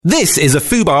This is a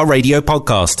Fubar Radio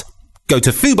podcast. Go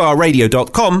to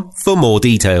fubarradio.com for more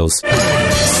details.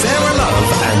 Sarah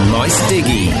Love and Mys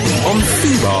Diggy on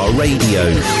Fubar Radio.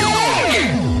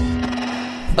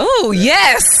 Oh,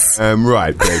 yes!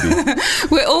 Right, baby.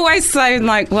 We're always so,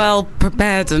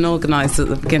 prepared and organised at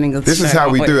the beginning of the show. This is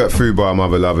how we do at Fubar,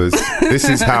 mother lovers. This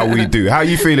is how we do. How are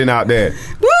you feeling out there?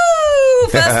 Woo!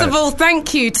 First of all,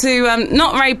 thank you to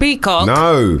not Ray Peacock.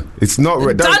 No, it's not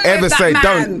Ray. Don't ever say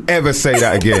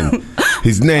that again.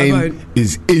 His name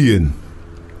is Ian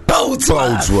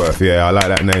Boldsworth. Yeah, I like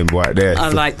that name right there. I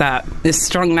like that. It's a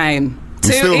strong name.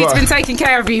 He's been taking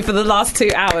care of you for the last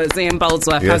 2 hours, Ian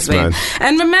Boldsworth has been. Man.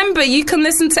 And remember, you can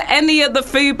listen to any of the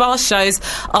Fubar shows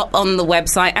up on the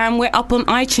website, and we're up on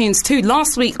iTunes too.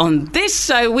 Last week on this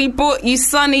show, we brought you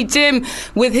Sonny Jim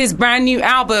with his brand new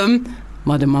album,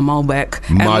 Mud in My Malbec.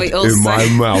 In my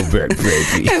Malbec,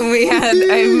 baby. And we had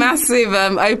a massive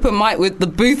open mic with the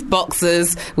Booth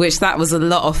Boxers, which that was a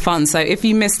lot of fun. So if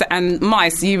you missed it, and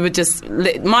Mys, you were just...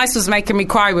 Mys was making me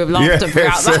cry with laughter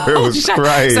throughout the whole show.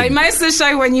 Crying. So most of the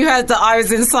show, when you heard that I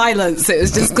was in silence, it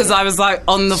was just because I was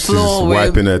on the floor with...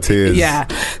 wiping her tears. Yeah.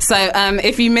 So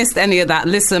if you missed any of that,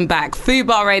 listen back.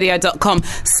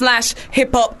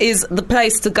 FubarRadio.com/hiphop is the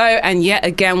place to go. And yet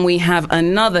again, we have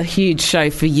another huge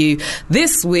show for you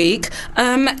this week,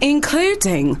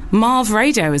 including Marv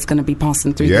Radio is going to be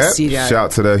passing through the studio.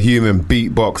 Shout to the human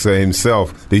beatboxer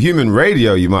himself. The human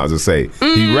radio, you might as well say.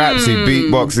 He raps, he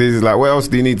beatboxes. What else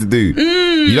do you need to do?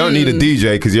 You don't need a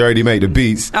DJ because you already make the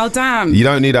beats. Oh, damn. You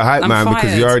don't need a hype man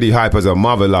because you already hype as a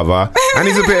mother lover. And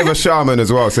he's a bit of a shaman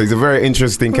as well, so he's a very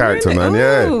interesting character, man.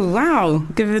 Oh, wow.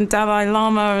 Giving Dalai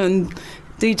Lama and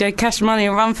DJ Cash Money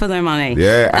a run for their money.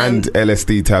 Yeah, and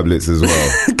LSD tablets as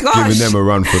well. Giving them a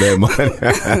run for their money.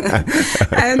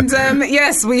 And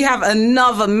yes, we have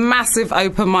another massive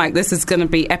open mic. This is going to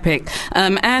be epic.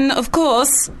 And of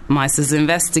course, Mys is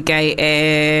investigating.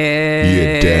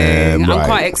 You're damn right. I'm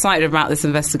quite excited about this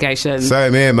investigation.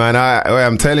 Same here, man.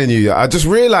 I'm telling you, I just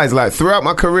realised, throughout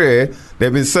my career, there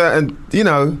have been certain,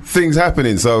 things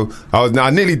happening. So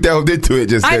I nearly delved into it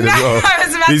just then as well.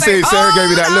 You see, Sarah gave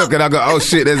me that look, and I go, oh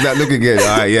shit, there's that look again.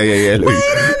 All right,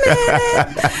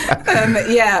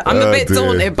 yeah. I'm a bit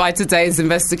daunted by today's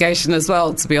investigation as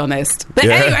well, to be honest. But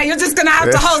anyway, you're just going to have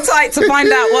to hold tight to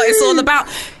find out what it's all about.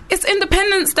 It's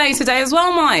Independence Day today as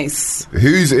well, Mys.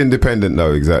 Who's independent,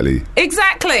 though, exactly?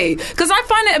 Exactly. Because I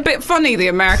find it a bit funny, the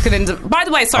American... By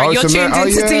the way, sorry, you're tuned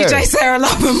into DJ Sarah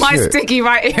Love and Mys Diggy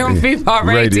right here on Fubar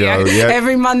Radio.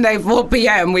 Every Monday, 4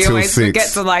 p.m. We always forget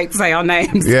to, say our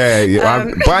names. Yeah.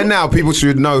 By now, people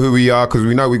should know who we are because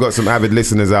we know we got some avid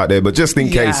listeners out there. But just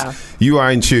in case you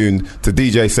are in tune to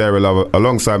DJ Sarah Love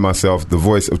alongside myself, the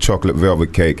voice of Chocolate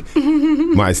Velvet Cake,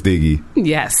 Mys Diggy.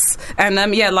 Yes. And,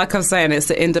 like I was saying, it's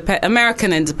the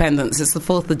American independence. It's the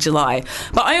 4th of July.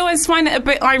 But I always find it a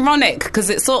bit ironic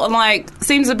because it sort of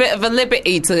seems a bit of a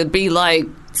liberty to be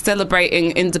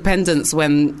celebrating independence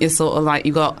when it's sort of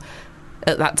you got...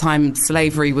 At that time,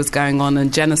 slavery was going on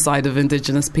and genocide of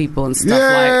indigenous people and stuff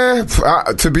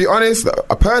to be honest,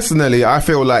 personally, I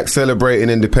feel like celebrating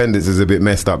independence is a bit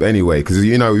messed up anyway because,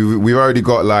 we've already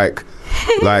got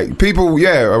people,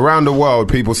 around the world,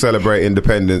 people celebrate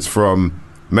independence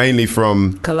mainly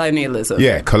from... colonialism.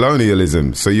 Yeah,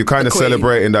 colonialism. So you're kind of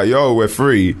celebrating that, we're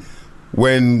free,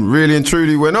 when really and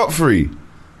truly we're not free.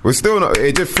 We're still not...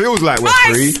 It just feels like we're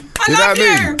free. I love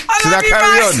you. Should I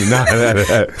carry on? No.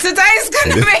 Today's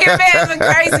going to be a bit of a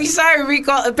crazy show. We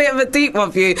got a bit of a deep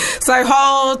one for you. So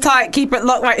hold tight. Keep it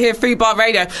locked right here, Fubar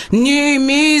Radio. New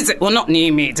music. Well, not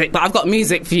new music, but I've got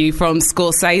music for you from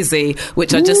Scorsese,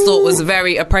 which I just thought was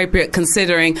very appropriate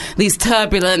considering these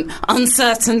turbulent,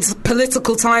 uncertain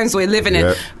political times we're living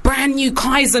in. Brand new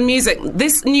Kaiser music.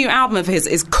 This new album of his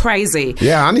is crazy.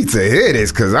 Yeah, I need to hear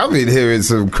this because I've been hearing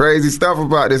some crazy stuff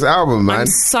about this album, man. I'm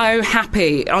so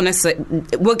happy, honestly.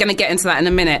 We're going to get into that in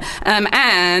a minute.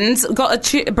 And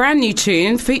got a brand new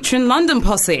tune featuring London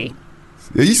Posse.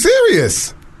 Are you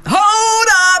serious? Hold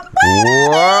up!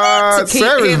 What?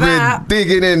 Sarah's been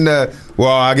digging in the... Well,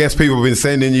 I guess people have been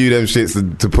sending you them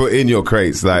shits to put in your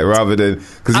crates, rather than...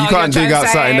 Because you can't dig out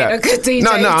something that...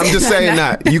 No, I'm just saying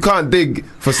that. You can't dig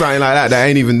for something like that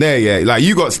ain't even there yet.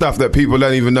 You got stuff that people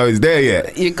don't even know is there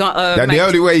yet. You got... the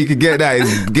only way you can get that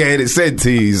is getting it sent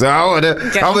to you. So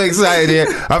I'm excited here.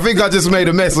 I think I just made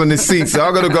a mess on this seat, so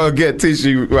I'm going to go get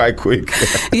tissue right quick.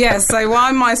 So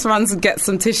while Mys runs and gets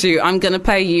some tissue, I'm going to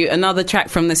play you another track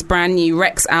from this brand new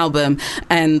Rex album.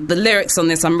 And the lyrics on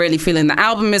this, I'm really feeling. The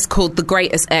album is called The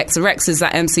Greatest X. Rex is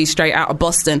that MC straight out of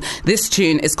Boston. This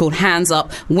tune is called Hands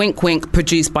Up, Wink Wink,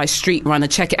 produced by Street Runner.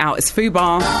 Check it out. It's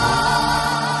Fubar.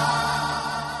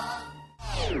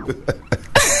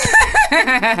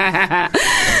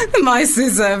 Mys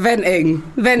is venting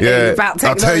about technology.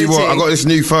 I'll tell you what, I got this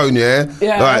new phone, yeah?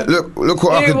 Like, look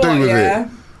what I can do with it.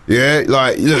 Yeah,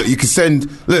 like, look,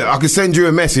 I can send you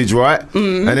a message, right?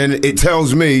 And then it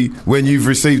tells me when you've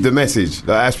received the message. Like,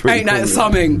 that's pretty Ain't cool. that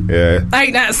something? Yeah.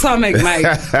 Ain't that something, mate?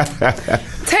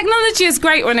 Technology is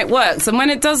great when it works, and when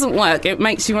it doesn't work, it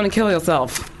makes you want to kill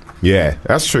yourself. Yeah,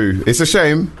 that's true. It's a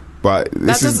shame, but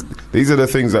these are the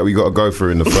things that we got to go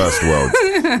through in the first world.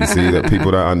 You see, that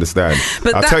people don't understand.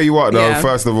 But I'll tell you what, though,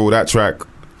 first of all, that track,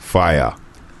 fire.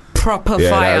 Proper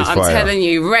fire. I'm telling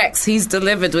you, Rex, he's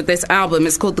delivered with this album.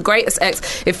 It's called The Greatest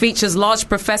X. It features Large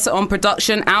Professor on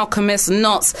production, Alchemist,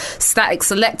 Knots, Static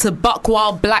Selector,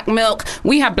 Buckwild, Black Milk.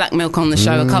 We had Black Milk on the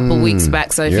show a couple weeks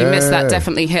back, so if you missed that,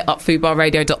 definitely hit up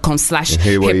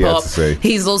FubarRadio.com/hip-hop.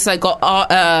 He's also got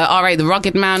R.A. the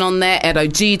Rugged Man on there, Edo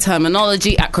G,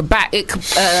 Terminology, Acrobatic,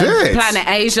 Planet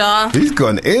Asia. He's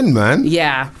gone in, man.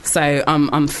 Yeah, so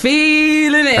I'm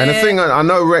feeling it. And the thing, I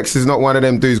know Rex is not one of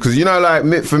them dudes, because, you know, like,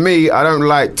 for me, I don't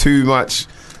like too much.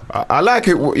 I like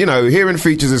it, you know, hearing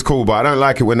features is cool, but I don't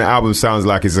like it when the album sounds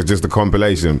like it's just a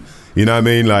compilation. You know what I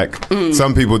mean? Like,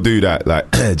 some people do that,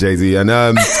 like Jay-Z. And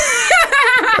now,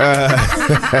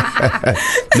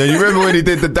 you remember when he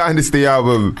did the Dynasty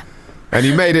album and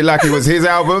he made it like it was his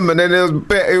album, and then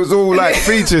it was all like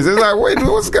features. It's like, wait,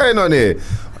 what's going on here?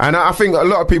 And I think a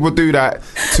lot of people do that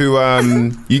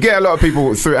to, you get a lot of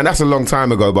people through, and that's a long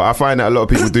time ago, but I find that a lot of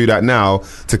people do that now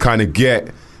to kind of get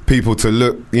people to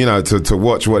look, you know, to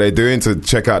watch what they're doing, to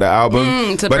check out the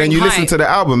album. But then you listen to the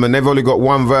album and they've only got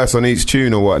one verse on each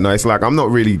tune or whatnot. It's like, I'm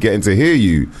not really getting to hear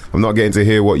you. I'm not getting to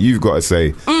hear what you've got to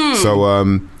say. So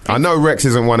I know Rex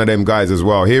isn't one of them guys as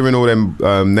well. Hearing all them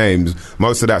names,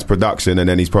 most of that's production, and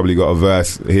then he's probably got a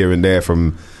verse here and there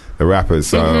from the rappers.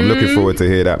 So I'm looking forward to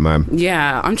hear that, man.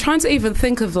 Yeah, I'm trying to even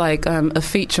think of like a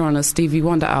feature on a Stevie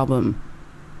Wonder album.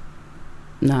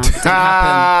 No, didn't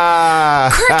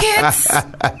happen. Crickets!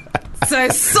 So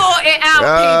sort it out,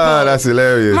 people. That's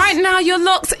hilarious. Right now, you're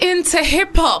locked into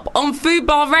hip-hop on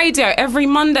Fubar Radio every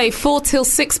Monday, 4 till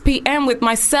 6 p.m. with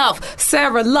myself,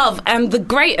 Sarah Love, and the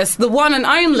greatest, the one and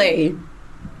only.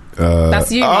 That's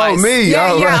you, Mys. Me?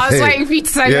 Yeah, right. I was waiting for you to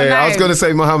say your name. I was going to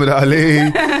say Muhammad Ali,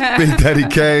 Big Daddy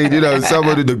Kane, you know,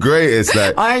 someone of the greatest.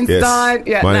 Like, Einstein.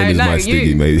 Yes. My name is Mys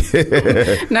Diggy, maybe.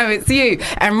 No, it's you.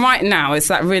 And right now, it's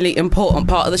that really important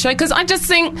part of the show, because I just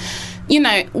think, you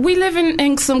know, we live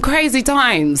in some crazy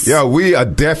times. Yeah, we are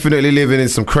definitely living in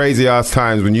some crazy ass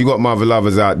times when you got mother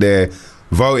lovers out there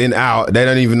voting out. They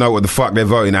don't even know what the fuck they're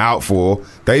voting out for.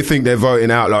 They think they're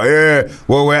voting out like, yeah,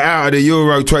 well, we're out of the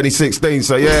Euro 2016,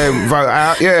 so yeah, vote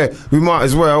out. Yeah, we might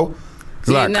as well. It's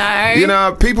like, you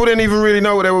know, people didn't even really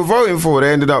know what they were voting for.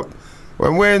 They ended up,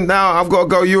 when now I've got to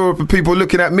go Europe and people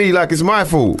looking at me like it's my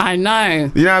fault. I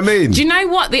know. You know what I mean? Do you know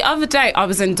what? The other day I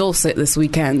was in Dorset this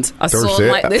weekend. I saw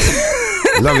like this.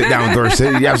 Love it down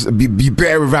Dorset. You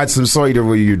better have had some cider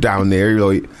when you're down there.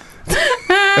 Like.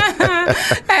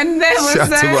 And there was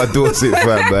shout out to my Dorset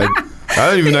fan, man. I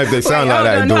don't even know if they sound like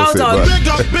that in Dorset.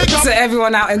 But. To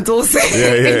everyone out in Dorset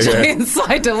enjoying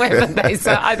cider, whether they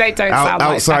don't sound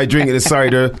outside like drinking the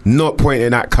cider, not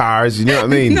pointing at cars. You know what I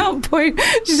mean?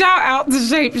 Shout out to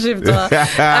Shapeshifter.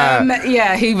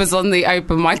 Yeah, he was on the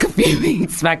open mic a few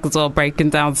weeks back as well, breaking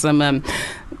down some.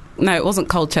 No, it wasn't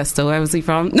Colchester. Where was he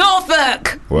from?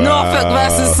 Norfolk! Wow. Norfolk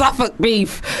versus Suffolk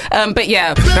beef. But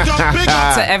yeah,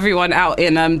 to everyone out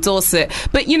in Dorset.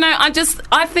 But, you know, I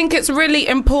think it's really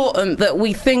important that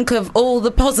we think of all the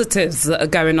positives that are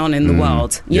going on in the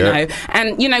world, you know.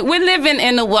 And, you know, we're living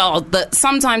in a world that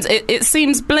sometimes it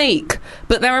seems bleak,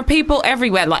 but there are people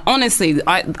everywhere. Like, honestly,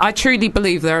 I truly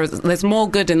believe there's more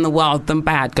good in the world than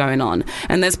bad going on.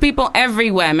 And there's people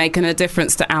everywhere making a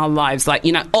difference to our lives, like,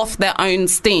 you know, off their own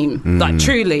steam. Like,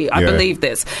 truly, I believe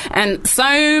this. And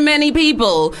so many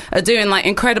people are doing like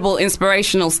incredible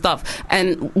inspirational stuff,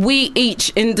 and we each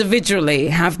individually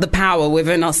have the power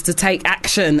within us to take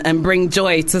action and bring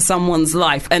joy to someone's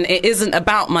life. And it isn't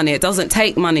about money. It doesn't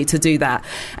take money to do that.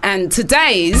 And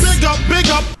today's big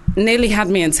up nearly had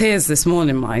me in tears this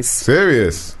morning, Mys.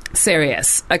 Serious.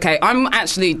 Okay,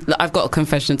 I've got a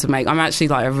confession to make. I'm actually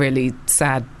like a really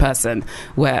sad person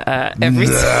where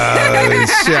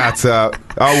shut up.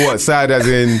 Oh, what? Sad as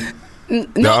in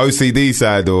the OCD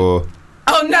side or...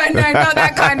 Oh, no, not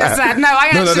that kind of sad.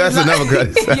 No, that's another kind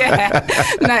of sad. Yeah.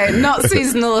 No, not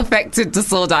seasonal affective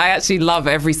disorder. I actually love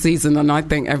every season, and I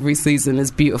think every season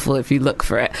is beautiful if you look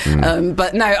for it.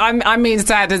 But no, I mean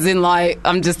sad as in, like,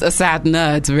 I'm just a sad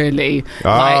nerd, really.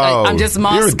 I'm just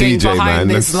masking DJ, behind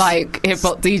man. this, like,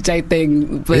 hip-hop DJ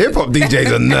thing. Hip-hop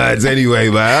DJs are nerds anyway,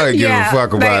 man. I don't give a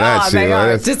fuck about that shit.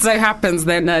 It just so happens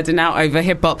they're nerding out over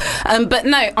hip-hop. But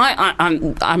no,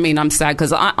 I'm sad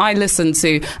because I listen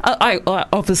to... I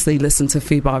obviously listen to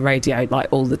Fubar Radio, like,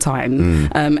 all the time.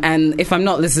 And if I'm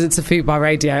not listening to Fubar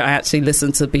Radio, I actually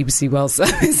listen to BBC World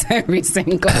Service every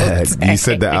single day. You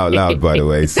said that out loud, by the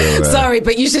way. So, sorry,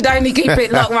 but you should only keep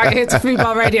it locked right here to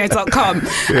fubarradio.com.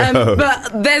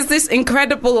 But there's this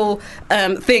incredible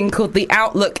thing called the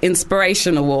Outlook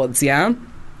Inspiration Awards, yeah?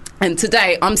 And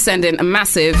today, I'm sending a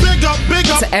massive big up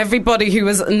to everybody who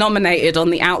was nominated on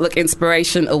the Outlook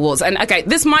Inspiration Awards. And, okay,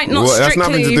 this might not strictly... That's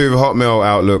nothing to do with Hotmail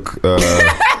Outlook. No.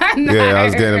 Yeah, I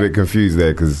was getting a bit confused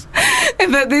there, because...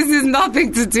 But this is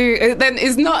nothing to do... Then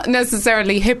it's not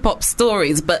necessarily hip-hop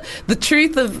stories, but the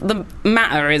truth of the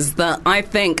matter is that I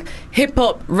think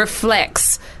hip-hop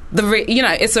reflects...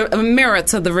 it's a mirror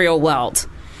to the real world,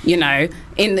 you know?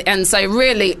 And so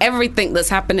really everything that's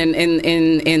happening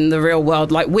in the real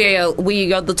world, like we are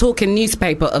the talking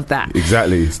newspaper of that.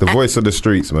 Exactly, it's the voice of the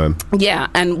streets, man. Yeah,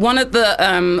 and one of the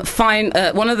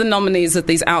one of the nominees of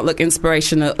these Outlook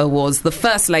Inspiration Awards, the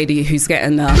first lady who's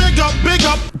getting big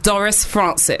up, Doris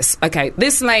Francis. Okay,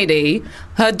 this lady,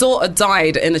 her daughter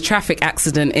died in a traffic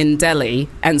accident in Delhi,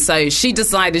 and so she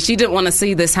decided she didn't want to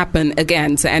see this happen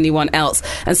again to anyone else,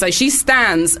 and so she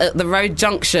stands at the road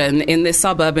junction in this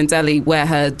suburb in Delhi where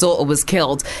her daughter was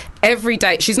killed every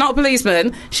day. She's not a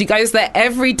policeman. She goes there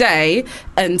every day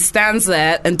and stands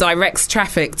there and directs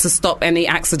traffic to stop any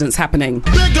accidents happening.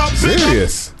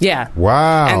 Serious? Yeah.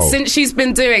 Wow. And since she's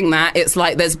been doing that, it's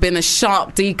like there's been a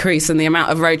sharp decrease in the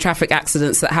amount of road traffic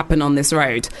accidents that happen on this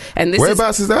road. And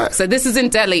whereabouts is that? So this is in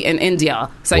Delhi in India.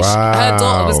 So her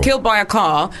daughter was killed by a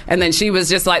car, and then she was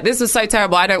just like, this is so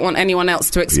terrible, I don't want anyone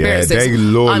else to experience this. Yeah, they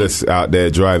lawless out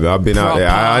there driving. I've been out there.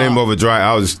 I didn't bother driving.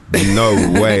 I was, no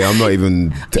way, I'm not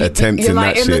even attempting You're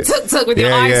like that in shit. The tuk-tuk with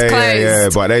your eyes closed. Yeah,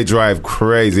 but they drive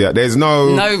crazy. There's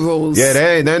no rules.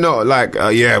 Yeah, they're not like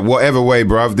whatever way,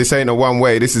 bruv. This ain't a one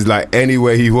way. This is like any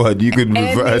way you want. You could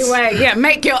reverse. Anyway, yeah,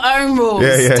 make your own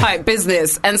rules type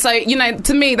business. And so,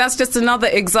 to me, that's just another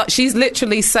she's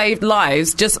literally saved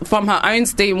lives just from her own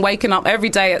steam, waking up every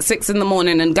day at 6 a.m.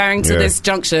 and going to this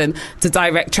junction to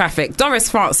direct traffic. Doris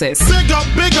Francis. Big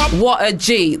up. What a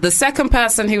G. The second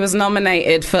person who was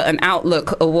nominated for an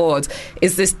Outlook Award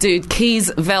is this dude,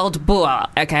 Kees Veldboer,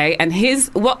 okay? And he's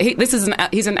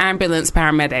an ambulance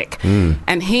paramedic.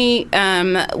 And he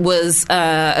was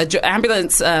an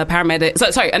ambulance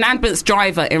paramedic, an ambulance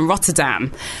driver in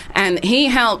Rotterdam. And he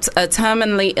helped a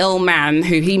terminally ill man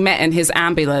who he met in his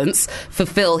ambulance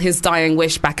fulfill his dying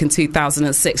wish back in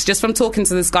 2006. Just from talking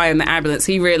to this guy in the ambulance,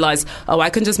 he realised, I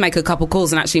can just make a couple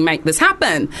calls and actually make this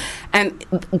happen. And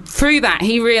through that,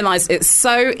 he realised it's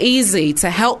so easy to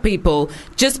help people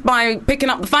just by picking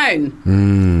up the phone.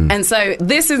 And so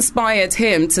this inspired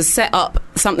him to set up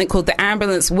something called the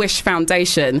Ambulance Wish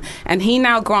Foundation, and he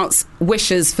now grants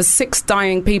wishes for 6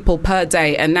 dying people per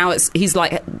day, and now he's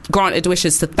like granted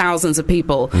wishes to thousands of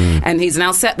people. And he's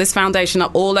now set this foundation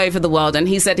up all over the world, and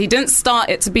he said he didn't start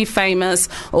it to be famous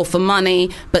or for money,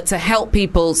 but to help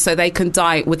people so they can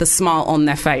die with a smile on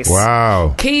their face.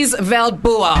 Wow. Kees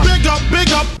Veldboer. Big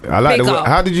up. I like the word.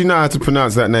 How did you know how to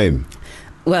pronounce that name?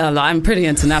 Well, I'm a pretty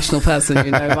international person,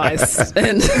 Mys.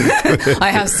 And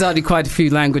I have studied quite a few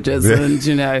languages, and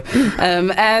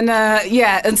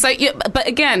but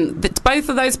again, both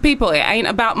of those people, it ain't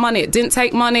about money. It didn't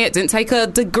take money. It didn't take a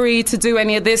degree to do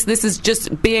any of this. This is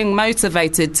just being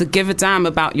motivated to give a damn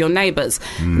about your neighbours.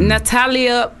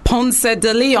 Natalia Ponce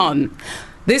de Leon.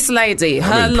 This lady,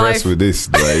 her I'm impressed with this.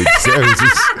 Like,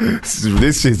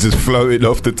 this shit's just floating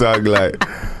off the tongue, like...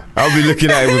 I'll be looking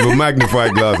at it with a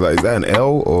magnifying glass, like, is that an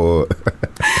L or... But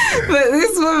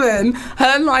this woman,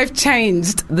 her life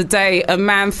changed the day a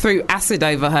man threw acid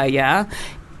over her, yeah?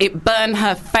 It burned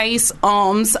her face,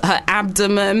 arms, her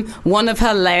abdomen, one of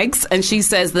her legs, and she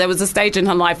says there was a stage in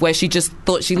her life where she just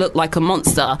thought she looked like a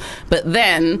monster. But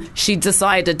then she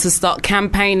decided to start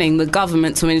campaigning the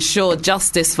government to ensure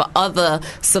justice for other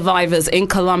survivors in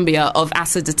Colombia of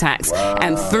acid attacks. Wow.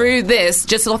 And through this,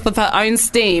 just off of her own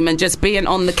steam and just being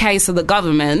on the case of the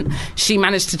government, she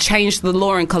managed to change the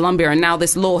law in Colombia, and now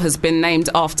this law has been named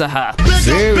after her.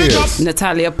 Serious?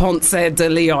 Natalia Ponce de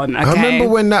Leon. Okay? I remember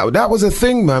when that was a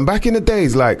thing, man. man, back in the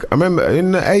days, like, I remember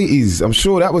in the 80s, I'm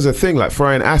sure that was a thing, like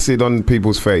throwing acid on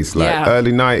people's face, like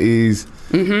early 90s.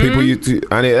 People used to,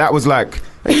 and that was like,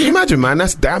 imagine, man,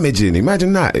 that's damaging.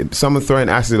 Imagine that, someone throwing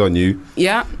acid on you.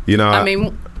 Yeah. You know, I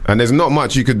mean, and there's not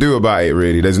much you could do about it,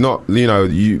 really. There's not, you know,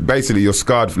 you're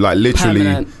scarred, like literally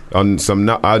permanent. On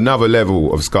another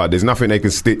level of scarred. There's nothing they can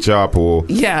stitch up or.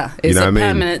 Yeah, it's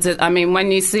permanent. I mean,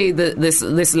 when you see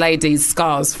this lady's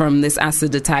scars from this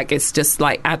acid attack, it's just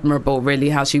like admirable, really,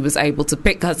 how she was able to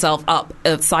pick herself up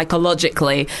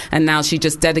psychologically, and now she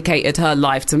just dedicated her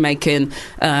life to making,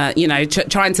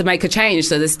 trying to make a change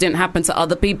so this didn't happen to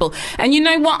other people. And you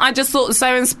know what? I just thought was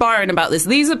so inspiring about this.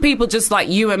 These are people just like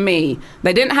you and me.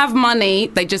 They didn't have money.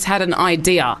 They just had an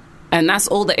idea. And that's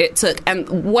all that it took.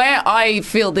 And where I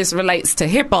feel this relates to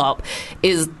hip-hop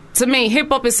is, to me,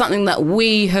 hip-hop is something that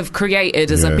we have created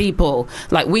as a people.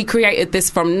 Like, we created this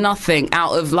from nothing,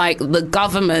 out of, like, the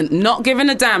government not giving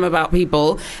a damn about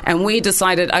people. And we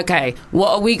decided, okay,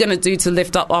 what are we going to do to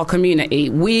lift up our community?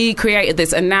 We created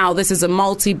this, and now this is a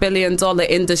multi-billion-dollar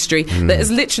industry that has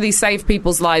literally saved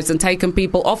people's lives and taken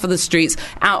people off of the streets,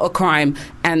 out of crime.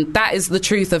 And that is the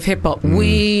truth of hip-hop.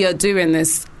 We are doing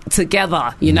this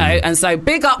together, you know, and so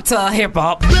big up to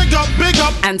hip-hop, big up,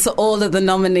 and to all of the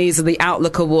nominees of the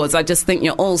Outlook Awards. I just think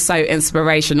you're all so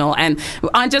inspirational, and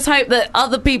I just hope that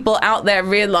other people out there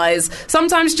realise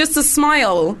sometimes just a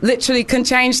smile literally can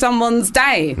change someone's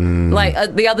day.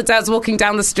 Like the other day I was walking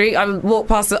down the street, I walked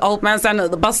past the old man standing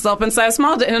at the bus stop, and so I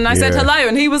smiled at him and I said hello,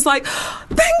 and he was like,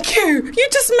 thank you, you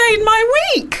just made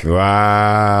my week.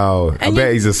 Wow. I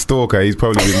bet he's a stalker. He's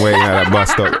probably been waiting at that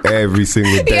bus stop every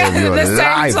single day of your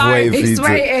life. He's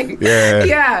waiting.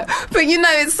 Yeah. But you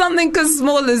know, it's something as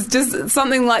small as just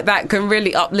something like that can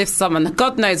really uplift someone.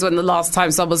 God knows when the last time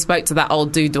someone spoke to that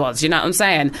old dude was. You know what I'm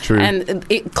saying? True. And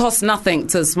it costs nothing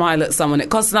to smile at someone.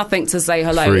 It costs nothing to say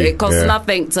hello. Free. It costs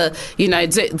nothing to, you know,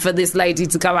 for this lady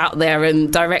to go out there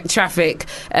and direct traffic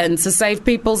and to save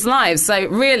people's lives. So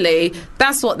really,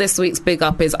 that's what this week's Big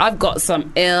Up is. I've got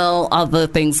some other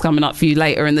things coming up for you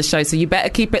later in the show, so you better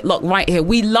keep it locked right here.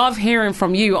 We love hearing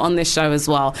from you on this show as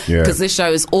well, because this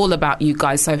show is all about you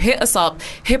guys. So hit us up,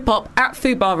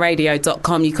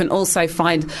 hiphop@fubarradio.com. You can also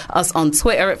find us on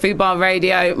Twitter at Fubar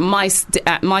Radio, Mys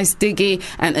at Mys Diggy,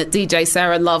 and at DJ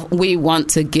Sarah Love. We want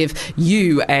to give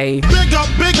you a big up.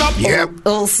 Yep.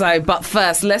 Also, but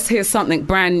first, let's hear something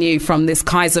brand new from this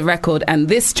Kaiser record, and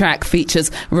this track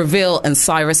features Reveal and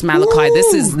Cyrus Malachi.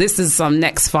 Ooh. This is some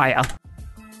next fire.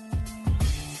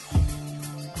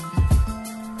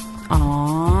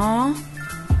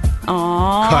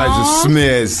 Kaiser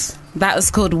Smears. That was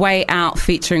called Way Out,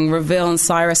 featuring Reveal and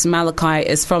Cyrus Malachi.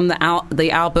 Is from the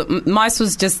album. Mys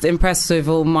was just impressed with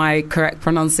all my correct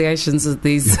pronunciations of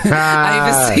these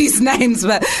overseas names,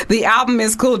 but the album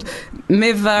is called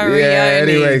Mivarioni. Yeah,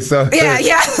 anyway, so... Yeah.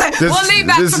 We'll leave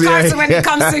that for Kaiser when he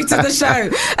comes through to the show.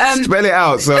 Spell it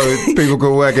out so people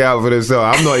can work it out for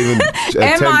themselves. I'm not even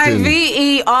attempting.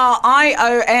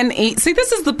 Miverione. See,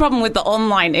 this is the problem with the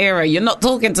online era. You're not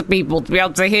talking to people to be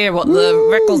able to hear what the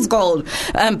record's called.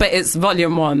 But it's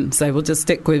Volume 1, so we'll just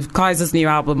stick with Kaiser's new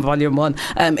album, Volume 1.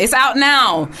 It's out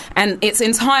now, and it's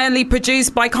entirely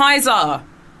produced by Kaiser.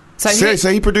 So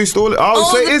he produced all.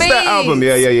 So it is that album.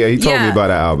 Yeah. He told me about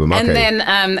that album. Okay. And then,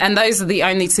 and those are the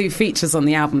only two features on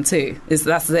the album too.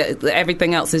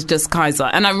 Everything else is just Kaiser.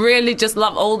 And I really just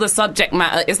love all the subject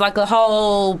matter. It's like a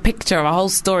whole picture, a whole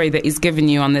story that he's given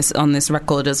you on this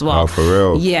record as well. Oh, for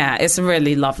real? Yeah, it's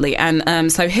really lovely.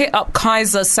 And so hit up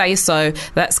Kaiser Say So.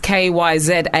 That's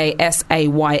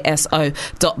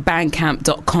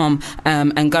KYZASAYSO.bandcamp.com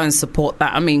and go and support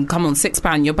that. I mean, come on,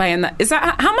 £6. You're paying that. Is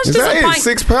that how much? Is does a pint?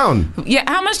 £6. Yeah,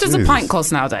 how much does a pint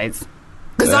cost nowadays?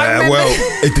 Well,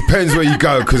 it depends where you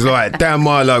go, because like down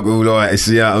my local, like it's,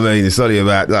 you know what I mean, it's only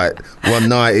about like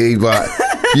 $1.90, but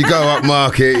you go up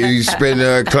market, you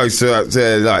spend close to up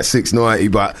to like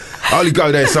 $6.90. But I only go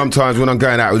there sometimes when I'm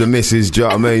going out with the missus. Do you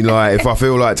know what I mean? Like if I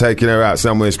feel like taking her out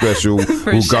somewhere special, we'll go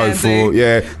to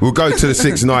the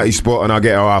 $6.90 spot and I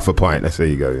get her half a pint. That's how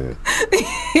you go.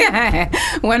 Yeah.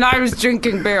 When I was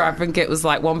drinking beer, I think it was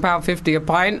like £1.50 a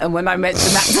pint, and when I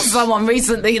mentioned that to someone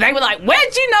recently, they were like,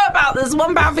 "Where'd you know about this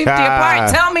 £1.50 a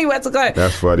pint? Tell me where to go."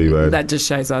 That's funny, man. That just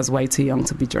shows I was way too young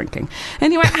to be drinking.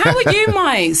 Anyway, how are you,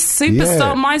 Mys?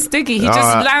 Superstar Mys Diggy. He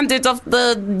just landed off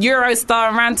the Eurostar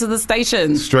and ran to the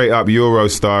station. Straight up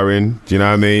Eurostarring. Do you know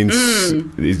what I mean?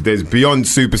 There's beyond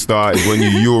superstar is when you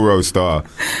Eurostar.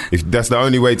 That's the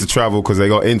only way to travel, because they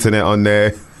got internet on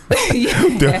there.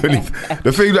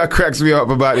 The thing that cracks me up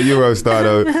about the Eurostar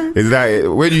though is that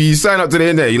when you sign up to the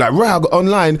internet, you're like, right, I got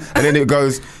online, and then it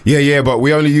goes, but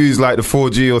we only use like the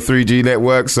 4G or 3G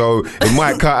network, so it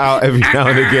might cut out every now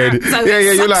and again. So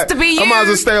you're like, I might as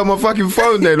well stay on my fucking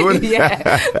phone then. I'll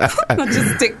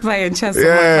just stick playing chess on my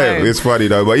phone. It's funny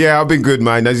though, but I've been good,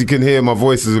 man. As you can hear, my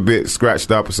voice is a bit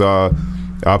scratched up, so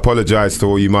I apologise to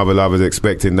all you mother lovers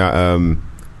expecting that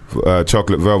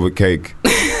chocolate velvet cake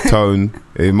tone.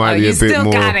 It might be a bit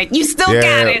more. You still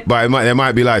got it. But there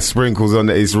might be like sprinkles on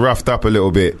it. It's roughed up a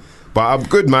little bit. But I'm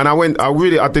good, man.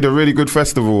 I did a really good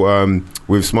festival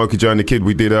with Smokey Joe and the Kid.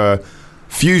 We did a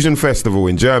Fusion Festival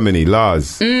in Germany,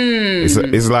 Lars.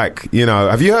 It's like,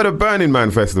 have you heard of Burning Man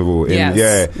Festival?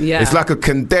 Yeah. It's like a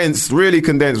really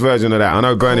condensed version of that. I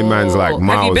know Burning Man's like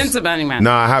miles. Have you been to Burning Man?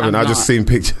 No, I haven't. I've just seen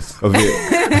pictures of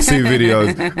it. I've seen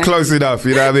videos. Close enough,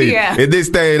 you know what I mean? Yeah. In this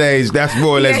day and age, that's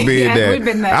more or less being there. We've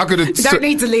been there. You don't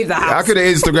need to leave the house. I could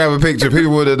have Instagram a picture.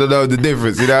 People would have known the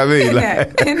difference, you know what I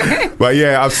mean? But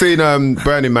I've seen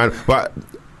Burning Man. But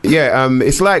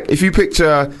it's like if you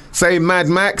picture, say, Mad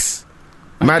Max.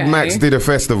 Mad Max did a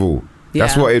festival.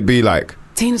 That's what it'd be like.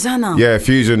 Team Zana. Yeah,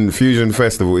 Fusion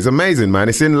Festival. It's amazing, man.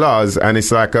 It's in Lars, and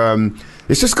it's like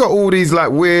it's just got all these like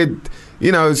weird,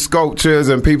 sculptures,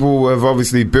 and people have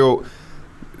obviously built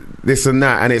this and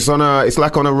that, and it's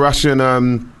like on a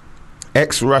Russian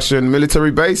ex-Russian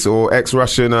military base or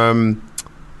ex-Russian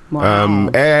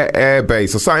air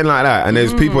base or something like that. And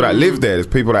there's people that live there. There's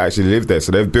people that actually live there.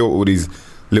 So they've built all these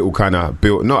little kind of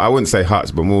I wouldn't say huts,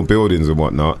 but more buildings and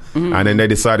whatnot. And then they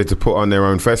decided to put on their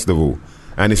own festival.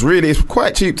 And it's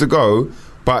quite cheap to go.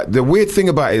 But the weird thing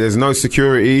about it, there's no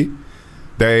security.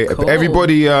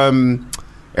 Everybody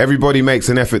makes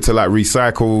an effort to like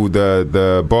recycle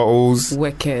the bottles.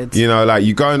 Wicked. Like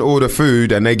you go and order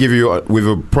food and they give you with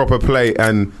a proper plate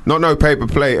and not no paper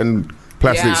plate and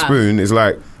plastic spoon. It's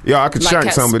like, I could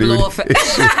shank somebody. But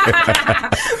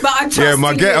I'm trusting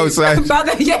my ghetto side,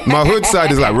 my hood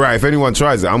side is like, right, if anyone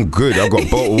tries it, I'm good. I've got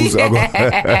bottles, I've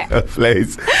got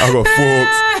plates, I've got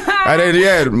forks. And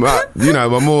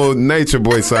then, my more nature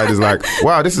boy side is like,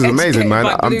 wow, this is amazing, man.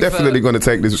 I'm definitely going to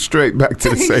take this straight back to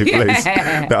the same place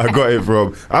that I got it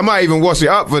from. I might even wash it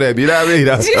up for them, you know what I mean?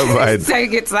 That's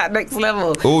take it to that next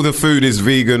level. All the food is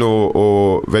vegan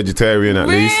or vegetarian at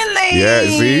least. Really? Yeah,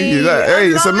 see?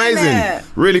 It's amazing.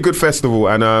 Really good festival.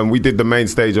 And we did the main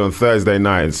stage on Thursday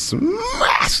night and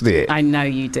smashed it. I know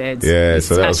you did. Yeah,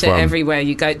 so that was fun. Everywhere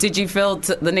you go. Did you feel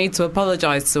the need to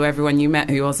apologise to everyone you met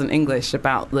who wasn't English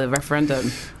about the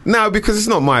referendum? No, because it's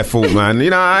not my fault, man.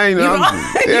 I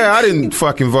didn't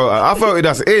fucking vote. I voted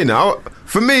us in.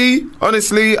 For me,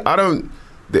 honestly,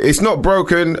 it's not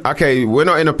broken. Okay, we're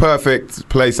not in a perfect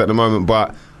place at the moment,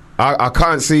 but I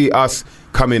can't see us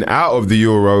coming out of the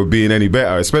euro being any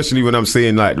better, especially when I'm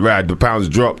seeing like, the pound's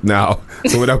dropped now,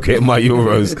 so without getting my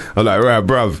euros, I'm like,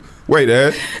 bruv, wait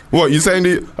there. What, you saying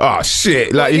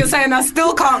shit. Like, you're saying I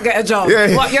still can't get a job.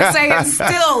 Yeah. What you're saying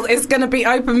still it's going to be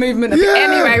open movement.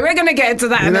 Anyway, we're going to get into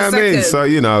that in a second.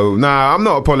 You know what I mean? So, I'm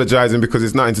not apologising because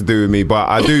it's nothing to do with me, but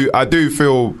I do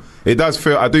feel... I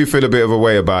do feel a bit of a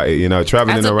way about it,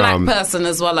 travelling around. As a black person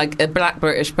as well, like a black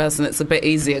British person, it's a bit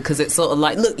easier because it's sort of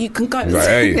like, look, you can go.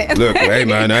 Hey,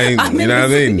 man, I ain't, you know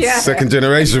what I mean? Yeah. Second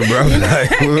generation, bro.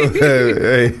 Like,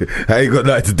 I ain't got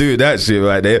nothing to do with that shit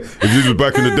right there. If this was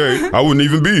back in the day, I wouldn't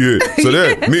even be here. So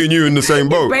there, me and you in the same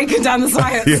boat. Breaking down the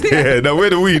science. Now where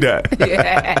the weed at?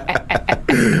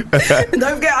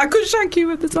 Don't forget, I could shank you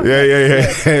with the time. Yeah.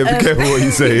 Be careful what you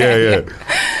say. Yeah.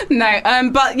 No,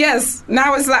 but yes,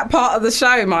 now it's that part of the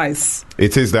show, Mys.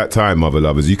 It is that time, mother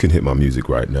lovers. You can hit my music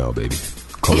right now, baby.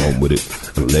 Come on with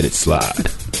it and let it slide.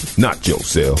 Not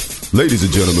yourself. Ladies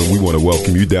and gentlemen, we want to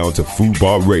welcome you down to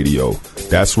Fubar Radio.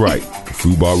 That's right,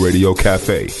 Fubar Radio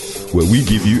Cafe, where we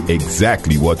give you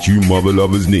exactly what you mother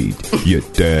lovers need. You're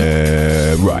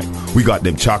damn right. We got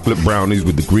them chocolate brownies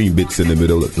with the green bits in the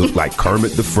middle that look like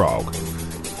Kermit the Frog.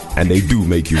 And they do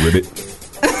make you ribbit.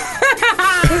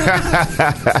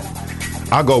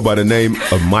 I go by the name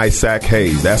of My Sack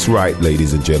Hayes. That's right,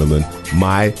 ladies and gentlemen.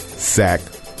 My Sack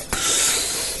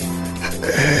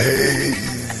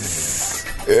Hayes.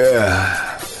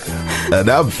 Yeah. And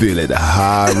I'm feeling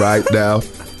high right now.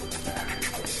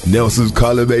 Nelson's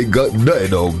column ain't got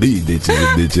nothing on me, bitches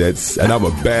and bitchettes. And I'm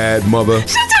a bad mother.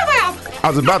 Shut your mouth. I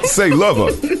was about to say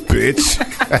lover, bitch.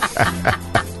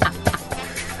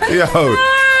 Yo,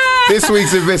 this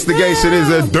week's investigation is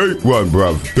a deep one,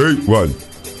 bruv. Deep one.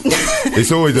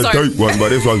 It's always a deep one, but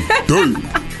this one's deep.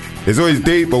 It's always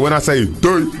deep, but when I say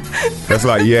deep, that's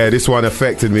like, this one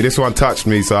affected me. This one touched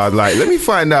me. So I was like, let me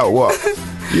find out what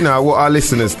our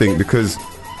listeners think, because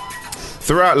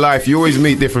throughout life, you always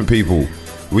meet different people.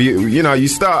 You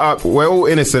start up, we're all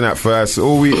innocent at first.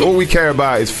 All we care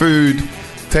about is food,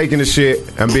 taking a shit,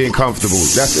 and being comfortable.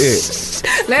 That's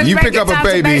it. You pick up a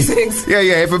baby.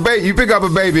 If you pick up a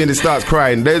baby and it starts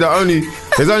crying, there's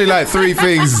only like 3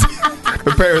 things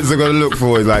the parents are gonna look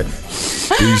for. It's like,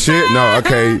 do you shit? No.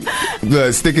 Okay.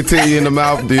 Look, stick a titty in the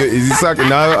mouth. Is he sucking?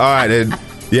 No. All right then.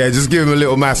 Yeah, just give him a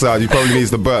little massage. He probably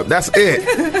needs to burp. That's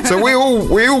it. So we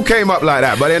all came up like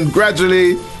that, but then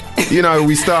gradually,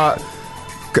 we start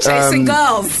chasing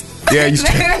girls. Yeah, you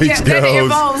chase girls. Then it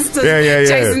evolves to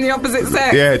chasing the opposite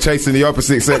sex. Yeah, chasing the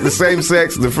opposite sex, the same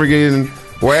sex, the friggin'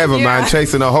 whatever, man.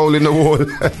 Chasing a hole in the wall.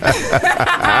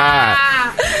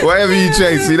 Whatever you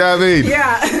chase, you know what I mean?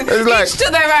 Yeah. It's like, each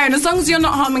to their own. As long as you're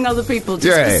not harming other people,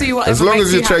 just to see whatever. As long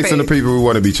as you're chasing happy. the people who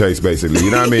want to be chased, basically. You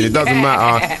know what I mean? It doesn't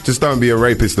matter. Just don't be a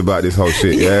rapist about this whole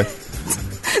shit, yeah?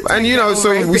 And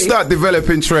so we start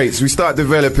developing traits. We start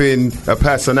developing a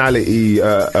personality,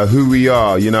 who we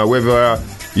are. Whether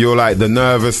you're like the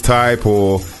nervous type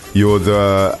or you're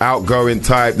the outgoing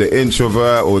type, the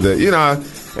introvert, or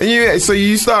so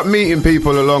you start meeting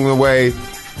people along the way.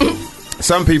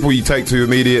 Some people you take to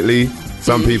immediately.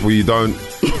 Some people you don't.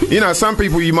 Some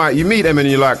people you meet them and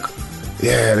you're like,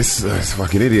 yeah, this is a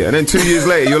fucking idiot. And then 2 years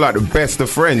later, you're like the best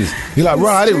of friends. You're like,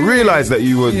 right, I didn't realize that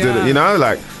you were,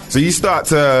 so you start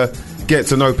to get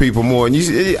to know people more. And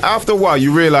after a while,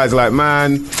 you realize, like,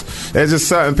 man, there's just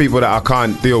certain people that I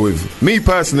can't deal with. Me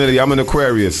personally, I'm an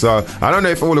Aquarius, so I don't know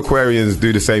if all Aquarians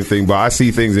do the same thing, but I see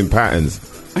things in patterns.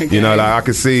 Okay. I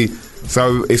can see.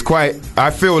 So it's I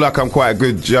feel like I'm quite a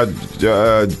good judge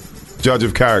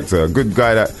of character. A good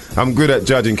guy I'm good at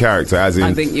judging character, as in,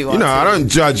 I think you are. I don't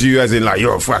judge you as in like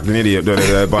you're a fucking idiot,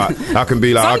 but I can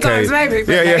be like, sometimes okay, maybe,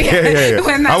 yeah.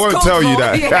 I won't tell you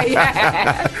that.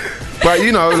 Yeah. But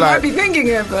I like, might be thinking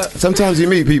it, but sometimes you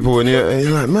meet people and you're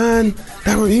like, man,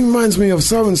 he reminds me of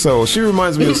so and so, or she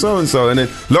reminds me of so and so, and then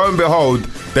lo and behold,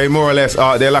 they more or less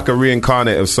they're like a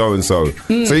reincarnate of so and so.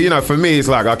 So for me, it's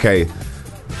like, okay,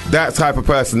 that type of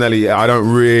personality I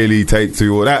don't really take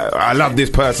to, or that I love this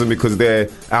person because they're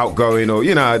outgoing, or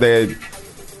they're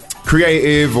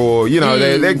creative, or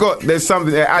there's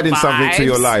something, they're adding something to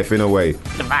your life in a way.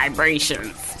 The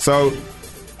vibrations. So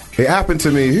it happened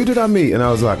to me. Who did I meet? And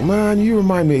I was like, man, you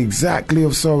remind me exactly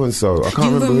of so and so. I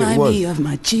can't remember who it was. You remind me of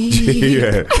my Jeep.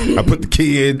 Yeah, I put the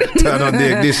key in, turn on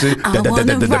the ignition. I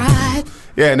wanna ride.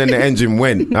 Yeah, and then the engine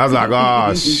went. I was like,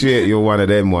 oh shit, you're one of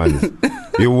them ones.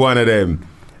 You're one of them.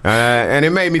 And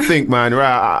it made me think, man,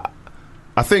 right,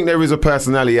 I think there is a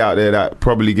personality out there that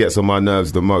probably gets on my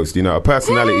nerves the most, a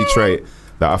personality trait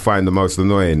that I find the most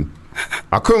annoying.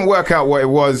 I couldn't work out what it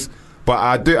was, but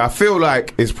I feel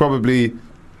like it's probably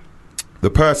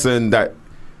the person that,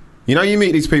 you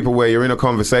meet these people where you're in a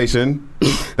conversation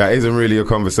that isn't really a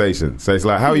conversation. So it's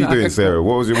like, how are you doing, Sarah?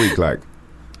 What was your week like?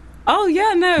 Oh,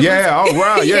 yeah, no. Yeah, oh,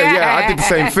 wow, yeah. I did the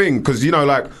same thing, because,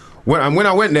 when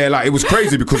I went there, like, it was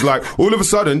crazy because, like, all of a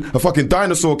sudden, a fucking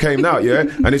dinosaur came out, yeah?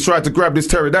 And it tried to grab this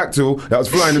pterodactyl that was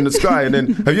flying in the sky. And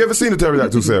then, have you ever seen a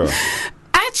pterodactyl, Sarah?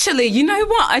 Actually, you know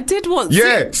what? I did once.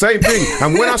 Yeah, same thing.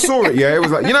 And when I saw it, it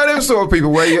was like, them sort of people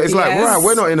where it's like, right,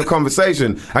 we're not in a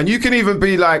conversation. And you can even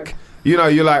be like,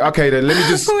 you're like, okay, then let me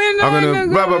just, I'm going to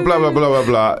blah, blah, blah, blah, blah, blah,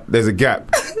 blah. There's a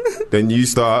gap. Then you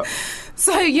start.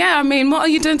 So, what are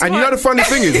you doing to And the funny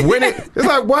thing is, it's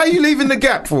like, why are you leaving the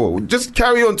gap for? Just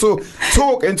carry on talk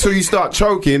until you start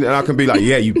choking, and I can be like,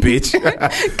 yeah, you bitch.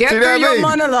 Get through your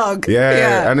monologue.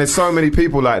 Yeah, and there's so many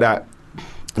people like that.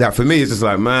 That for me, it's just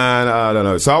like, man, I don't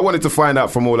know. So I wanted to find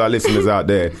out from all our listeners out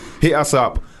there. Hit us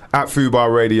up at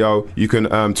Fubar Radio. You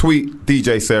can tweet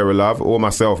DJ Sarah Love or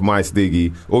myself, Mys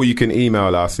Diggy, or you can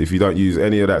email us if you don't use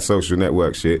any of that social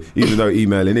network shit. Even though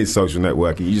emailing is social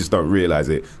networking, you just don't realise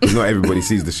it because not everybody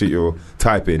sees the shit you're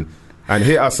typing. And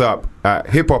hit us up at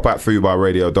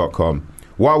hiphop@fubarradio.com.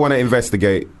 What I want to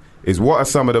investigate is, what are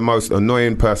some of the most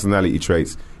annoying personality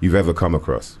traits you've ever come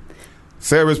across?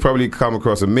 Sarah's probably come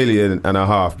across 1.5 million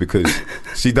because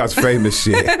she does famous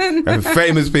shit. And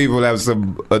famous people have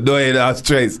some annoying ass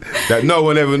traits that no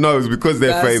one ever knows because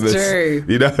they're famous. That's true.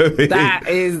 You know what I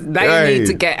mean? They need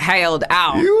to get hailed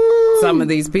out. Some of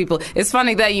these people. It's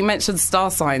funny that you mentioned star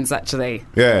signs, actually.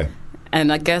 Yeah.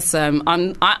 And I guess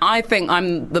I think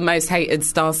I'm the most hated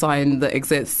star sign that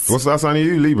exists. What star sign are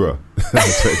you? Libra.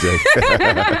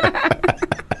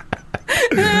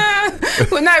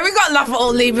 Well, no, we got to laugh at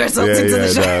all Libras into the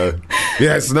show. No.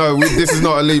 Yes, no, this is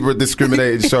not a Libra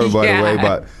discriminated show, by the way,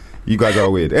 but you guys are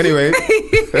weird. Anyway.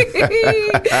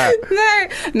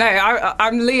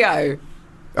 I'm Leo.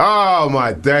 Oh,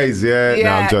 my days, yeah. No,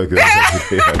 I'm joking. No,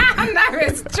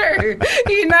 it's true.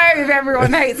 If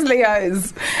everyone hates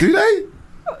Leos. Do they?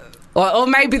 Or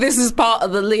maybe this is part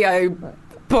of the Leo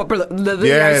problem, the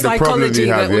Leo psychology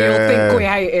that we all think we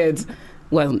hated.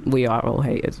 Well, we are all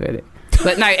hated, really.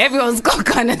 But no, everyone's got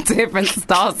kind of different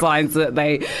star signs that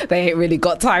they ain't really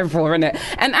got time for, innit?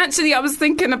 And actually, I was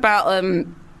thinking about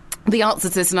the answer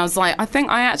to this, and I was like, I think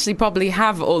I actually probably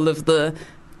have all of the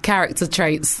character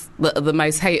traits that are the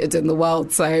most hated in the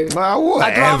world. So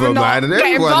whatever, man.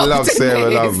 Everyone loves Sarah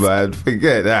Love, man.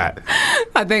 Forget that.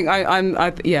 I think I'm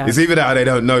yeah. It's even that they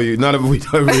don't know you. None of we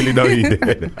don't really know you.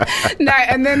 No,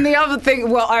 and then the other thing,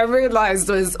 what I realised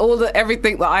was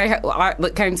everything that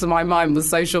that came to my mind was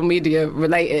social media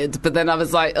related. But then I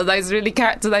was like, are those really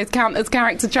do those count as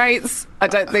character traits? I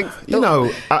don't think. You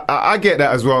know, I get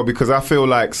that as well, because I feel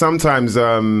like sometimes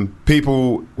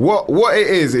people, what it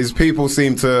is people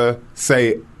seem to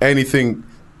say anything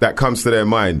that comes to their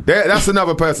mind. That's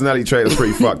another personality trait that's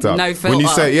pretty fucked up. No filter. When you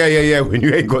say, when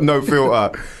you ain't got no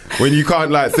filter, when you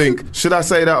can't think, should I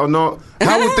say that or not?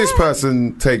 How would this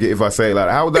person take it if I say it like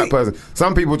that? How would that person?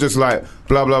 Some people just blah,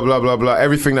 blah, blah, blah, blah,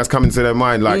 everything that's coming to their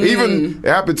mind. Even, it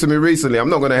happened to me recently. I'm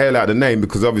not going to hail out the name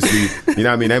because obviously, you know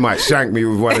what I mean, they might shank me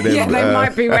with one of them. Yeah, they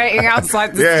might be waiting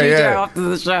outside the studio after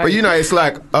the show. But it's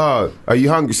like, are you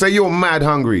hungry? Say you're mad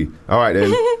hungry. All right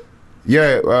then.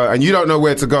 Yeah, and you don't know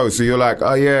where to go, so you're like,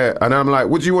 oh yeah, and I'm like,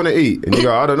 what do you want to eat? And you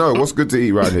go, I don't know, what's good to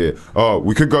eat right here? Oh,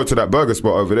 we could go to that burger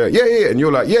spot over there. Yeah, and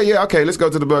you're like, yeah, okay, let's go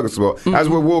to the burger spot. As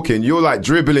we're walking, you're like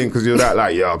dribbling because you're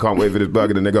like, yeah, I can't wait for this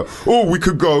burger. Then they go, oh, we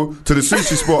could go to the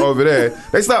sushi spot over there.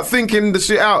 They start thinking the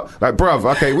shit out, like, bruv,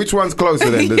 okay, which one's closer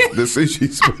then, the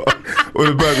sushi spot or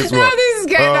the burger spot? Now this is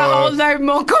getting a whole load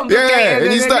more complicated. Yeah,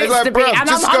 and you start like, bruv,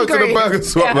 just go to the burger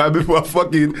spot, man, before I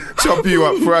fucking chop you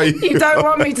up, fry you. You don't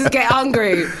want me to get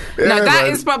hungry. No, that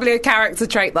is probably a character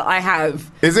trait that I have.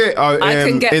 Is it? I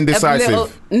can get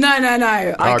indecisive. No.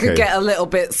 I could get a little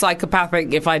bit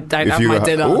psychopathic if I don't have my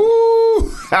dinner.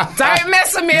 Ooh. Don't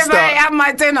mess with me if I ain't have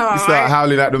my dinner. You start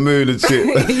howling at the moon and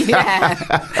shit. Yeah.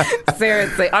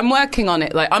 Seriously. I'm working on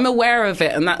it. I'm aware of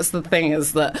it, and that's the thing,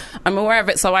 is that I'm aware of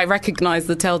it, so I recognise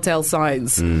the telltale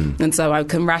signs. And so I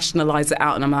can rationalise it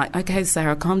out, and I'm like, okay,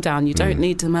 Sarah, calm down. You don't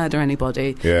need to murder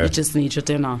anybody. Yeah. You just need your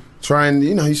dinner. Try and,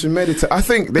 you should meditate. I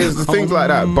think there's things like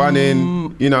that,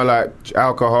 bunning, like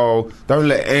alcohol. Don't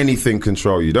let anything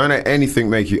control you. Don't let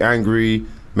anything make you angry,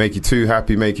 make you too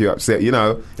happy, make you upset.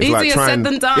 It's easier said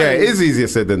than done. Yeah, it is easier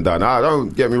said than done.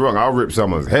 Don't get me wrong. I'll rip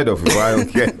someone's head off if I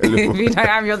don't get a little. If you don't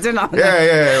have your dinner.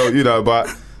 Yeah, but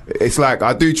it's like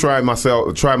I do try my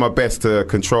best to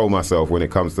control myself when it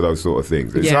comes to those sort of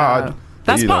things. It's hard.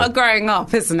 That's part of growing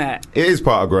up, isn't it? It is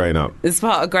part of growing up. It's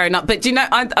part of growing up. But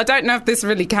I don't know if this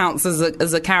really counts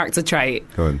as a character trait.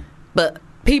 Go on. But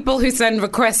people who send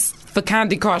requests for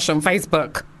Candy Crush on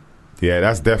Facebook. Yeah,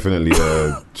 that's definitely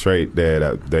a trait there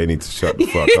that they need to shut the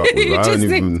fuck up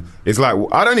with. It's like,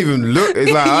 I don't even look.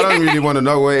 It's like, I don't really want to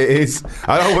know what it is.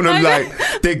 I don't want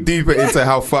to dig deeper into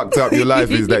how fucked up your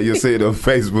life is that you're sitting on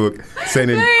Facebook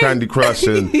sending Candy Crush.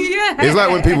 And it's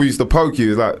like when people used to poke you.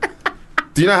 It's like,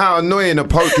 do you know how annoying a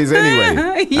poke is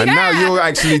anyway? And now you're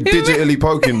actually digitally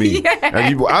poking me. And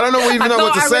I don't even know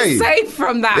what to say. I was safe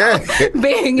from that,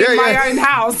 being in my own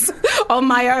house, on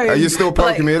my own. And you're still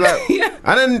poking me. And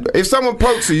then if someone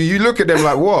pokes you look at them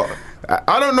like, what?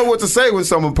 I don't know what to say when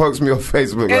someone pokes me on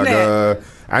Facebook.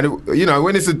 And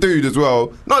when it's a dude as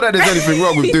well, not that there's anything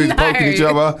wrong with dudes poking each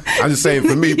other. I'm just saying,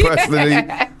 for me personally,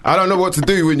 I don't know what to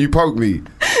do when you poke me.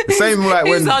 The same when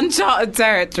it's uncharted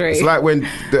territory. It's like when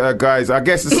guys, I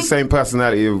guess it's the same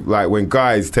personality of when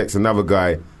guys text another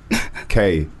guy,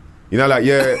 K. All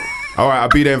right, I'll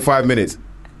be there in 5 minutes.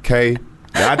 K.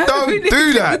 I don't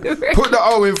do that. Put the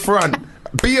O in front.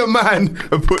 Be a man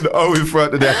and put the O in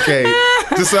front of that K.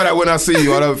 Just so that when I see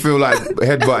you, I don't feel like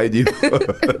headbutting you.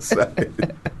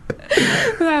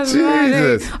 That's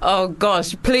Jesus. Funny. Oh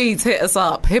gosh, please hit us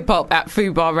up,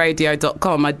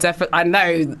 hiphop@fubarradio.com. I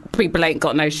know people ain't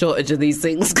got no shortage of these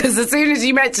things, because as soon as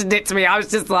you mentioned it to me, I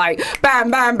was just like bam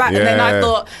bam bam, and then I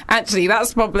thought, actually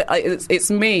that's probably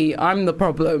it's me, I'm the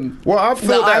problem. Well, I've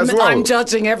thought that as well. I'm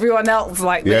judging everyone else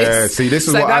like this. Yeah, see, this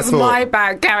is what I thought. That's my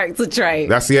bad character trait.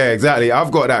 Exactly.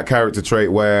 I've got that character trait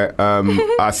where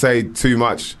I say too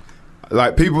much.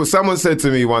 Someone said to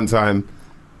me one time,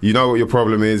 you know what your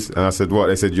problem is? And I said, what?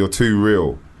 They said, you're too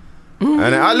real.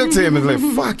 And I looked at him and was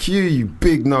like, fuck you, you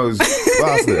big nose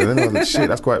bastard. And then I was like, shit,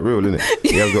 that's quite real, isn't it?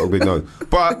 He has got a big nose.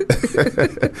 But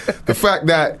the fact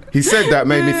that he said that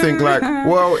made me think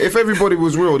well, if everybody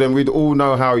was real, then we'd all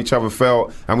know how each other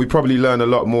felt, and we'd probably learn a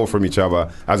lot more from each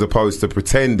other, as opposed to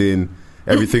pretending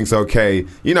everything's okay.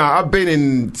 I've been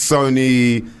in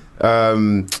Sony,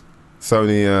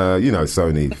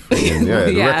 Sony,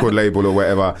 the record label or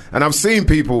whatever, and I've seen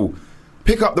people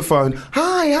pick up the phone.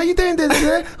 Hi, how you doing?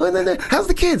 How's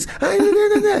the kids?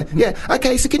 Yeah,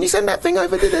 okay, so can you send that thing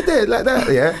over like that?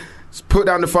 Yeah. Put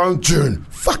down the phone, June,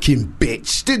 fucking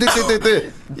bitch.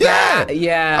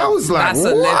 Yeah. I was like, that's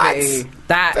what? A liberty.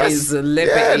 That's a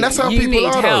liberty. Yeah, and that's how you people need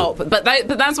are. Help. But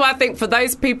that's why I think for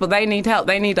those people, they need help.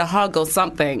 They need a hug or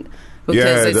something.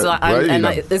 Because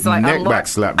it's like neck back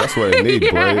slap. That's what they need,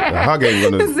 boy. A hug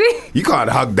ain't gonna. You can't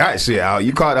hug that shit out.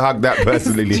 You can't hug that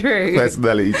personality trait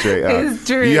out. It's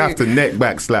true. You have to neck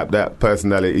back slap that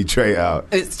personality trait out.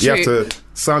 It's true. You have to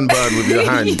sunburn with your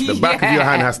hand. The back of your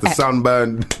hand has to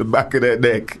sunburn the back of their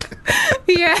neck.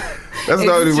 Yeah, that's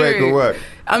the only way it can work.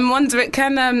 I'm wondering,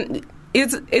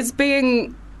 is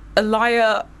being a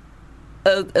liar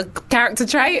a character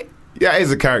trait? Yeah, it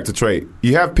is a character trait.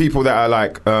 You have people that are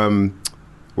like,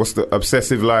 what's the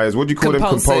obsessive liars? What do you call them?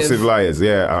 Compulsive liars.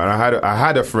 Yeah, I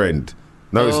had a friend.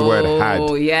 Notice the word had.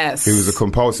 Oh, yes. He was a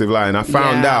compulsive liar, and I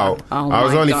found out. I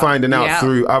was only finding out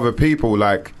through other people,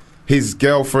 like his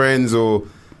girlfriends or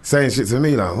saying shit to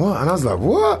me, like what? And I was like,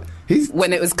 what?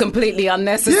 When it was completely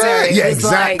unnecessary. Yeah,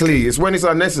 exactly. It's when it's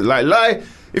unnecessary. Like lie.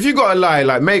 If you got to lie,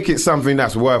 like make it something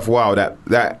that's worthwhile. That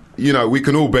we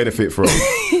can all benefit from.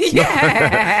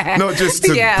 Yeah. Not just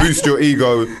to boost your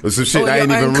ego or some shit that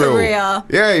ain't even real. Career.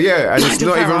 Yeah, and it's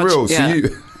not even real. Yeah. So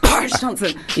you Boris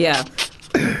Johnson. Yeah.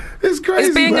 It's crazy.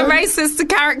 Is being man. a racist a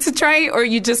character trait, or are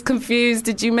you just confused?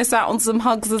 Did you miss out on some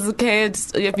hugs as a kid?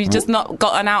 Have you just not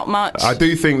gotten out much? I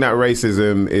do think that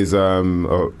racism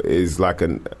is like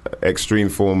an extreme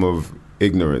form of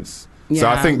ignorance. Yeah. So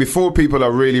I think before people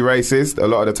are really racist, a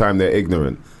lot of the time they're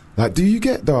ignorant. Like, do you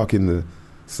get dark in the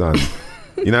sun?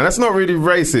 That's not really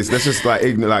racist. That's just like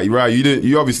ignorant. Like, right,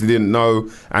 you obviously didn't know,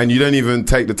 and you don't even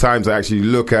take the time to actually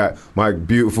look at my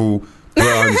beautiful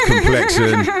bronze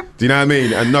complexion. Do you know what I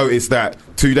mean? And notice that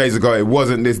 2 days ago it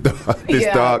wasn't this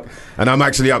dark, and I'm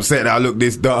actually upset that I look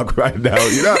this dark right now.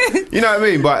 You know what I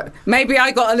mean? But maybe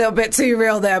I got a little bit too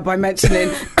real there by mentioning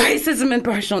racism and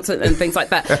Boris Johnson and things like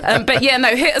that. But yeah,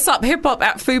 no, hit us up,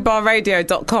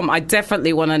 hiphop@fubarradio.com. I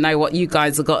definitely want to know what you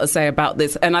guys have got to say about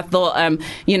this. And I thought,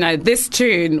 this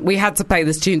tune, we had to play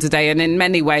this tune today, and in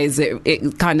many ways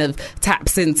it kind of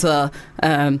taps into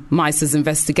Mys's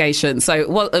investigation. So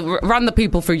run the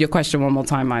people through your question one more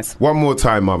time, Mys. One more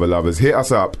time, mother lovers. Hit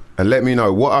us up and let me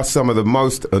know, what are some of the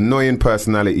most annoying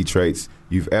personality traits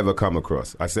you've ever come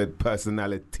across? I said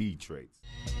personality traits.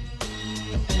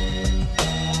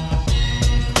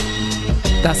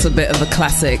 That's a bit of a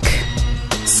classic.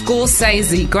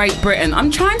 Scorsese, Great Britain.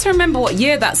 I'm trying to remember what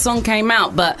year that song came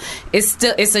out, but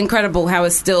it's incredible how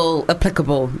it's still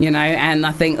applicable, and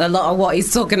I think a lot of what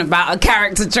he's talking about are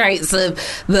character traits of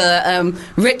the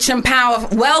rich and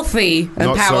wealthy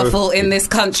and powerful in this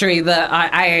country that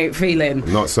I ain't feeling.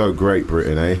 Not so Great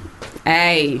Britain, eh?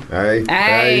 Hey. Do you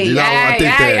know what I did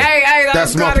there?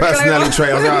 That's my personality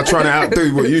trait. I was trying to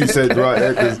outdo what you said right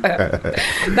there.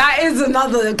 That is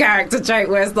another character trait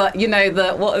where it's like,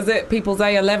 what is it? People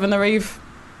say 11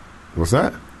 What's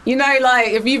that? Like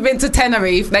if you've been to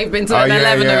Tenerife, they've been to an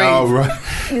 11 Oh,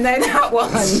 right. You know that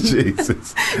one?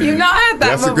 Jesus. You've not heard that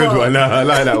That's before? a good one. No, I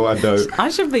like that one, though. I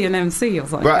should be an MC or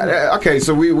something. But, okay,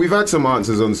 so we've had some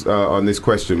answers on this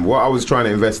question. What I was trying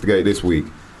to investigate this week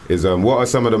is what are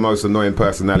some of the most annoying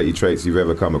personality traits you've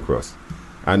ever come across?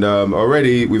 And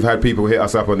already we've had people hit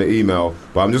us up on the email,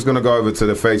 but I'm just going to go over to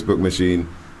the Facebook machine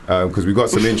because we've got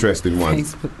some interesting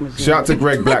ones. Shout out to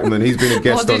Greg Blackman. He's been a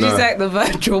guest on... What did you say? The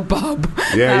virtual pub.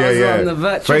 Yeah. On the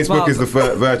virtual Facebook pub. is the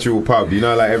virtual pub.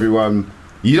 Like everyone...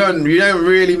 You don't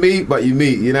really meet, but you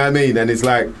meet. You know what I mean? And it's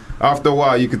like... After a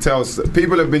while, you could tell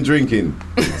people have been drinking.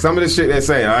 Some of the shit they're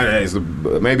saying,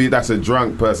 maybe that's a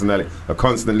drunk personality, a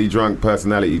constantly drunk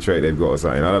personality trait they've got or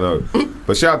something. I don't know.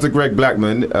 But shout out to Greg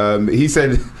Blackman. He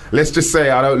said, let's just say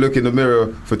I don't look in the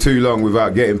mirror for too long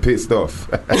without getting pissed off.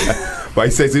 But he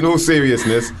says, in all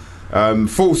seriousness,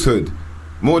 falsehood.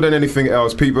 More than anything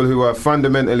else, people who are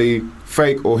fundamentally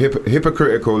fake or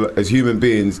hypocritical as human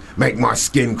beings make my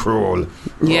skin crawl.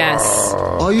 Yes.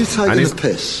 Are you taking a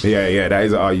piss? Yeah, that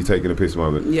is an are you taking a piss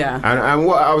moment. Yeah. And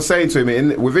what I was saying to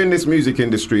him, within this music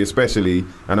industry especially,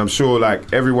 and I'm sure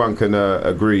like everyone can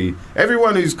agree,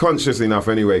 everyone who's conscious enough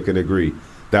anyway can agree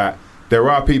that there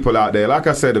are people out there, like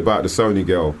I said about the Sony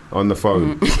girl on the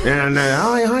phone. And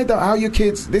hi, how are your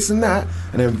kids? This and that.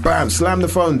 And then bam, slam the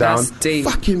phone down. That's deep.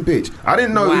 Fucking bitch. I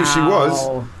didn't know who she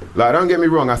was. Like, don't get me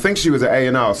wrong. I think she was at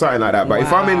A&R or something like that. But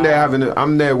if I'm in there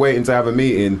I'm there waiting to have a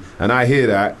meeting and I hear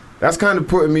that, that's kind of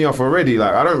putting me off already.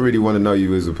 Like, I don't really want to know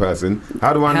you as a person.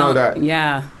 How do I know that?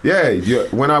 Yeah. Yeah,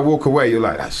 when I walk away, you're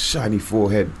like, that shiny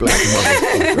forehead, black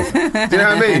motherfucker. Do you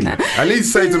know what I mean? At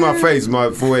least say to my face,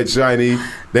 my forehead shiny,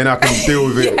 then I can deal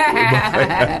with it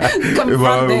in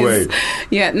my own way.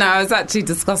 Yeah, no, I was actually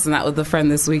discussing that with a friend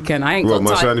this weekend. I ain't got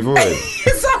my shiny forehead?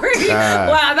 Sorry.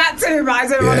 Well, that too, I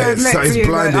don't want to admit to you.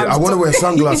 Blinded. I want to wear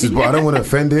sunglasses, but I don't want to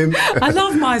offend him. I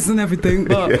love mice and everything,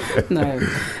 but no,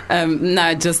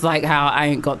 just like how I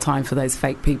ain't got time for those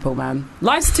fake people, man.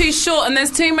 Life's too short, and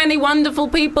there's too many wonderful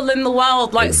people in the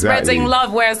world, like spreading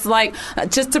love. Where it's like, I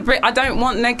don't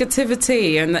want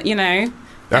negativity, and you know.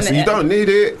 You don't need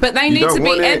it. But they need to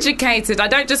be educated. I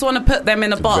don't just want to put them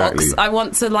in a box. I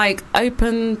want to like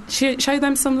show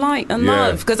them some light and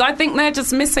love, because I think they're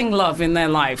just missing love in their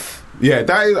life. Yeah,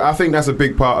 I think that's a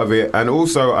big part of it. And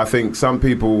also I think some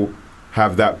people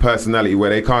have that personality where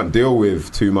they can't deal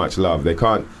with too much love. They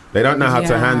don't know how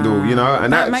to handle, you know,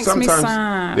 and that makes sometimes me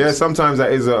sad. Yeah, sometimes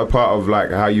that is a part of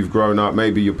like how you've grown up.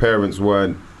 Maybe your parents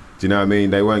weren't, do you know what I mean?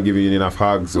 They weren't giving you enough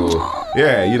hugs, or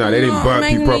you know, they didn't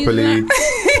burp you properly.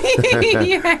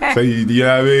 So you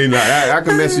know what I mean? Like that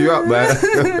can mess you up, man.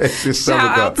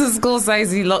 Shout out to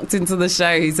Scorsese, locked into the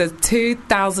show. He says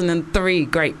 2003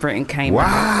 Great Britain came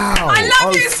out. Wow, I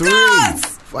love you,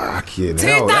 Scores. Fucking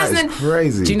hell, that is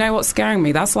crazy. Do you know what's scaring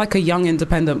me? That's like a young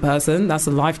independent person. That's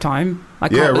a lifetime. I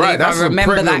can't believe That's I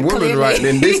remember a pregnant woman clearly. right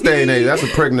in this day and age. That's a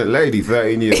pregnant lady,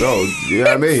 13 years old. You know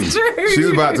what I mean? True. She's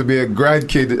about to be a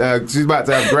grandkid. She's about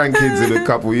to have grandkids in a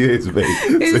couple of years, mate.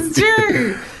 It's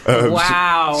true.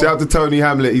 Wow. Shout out to Tony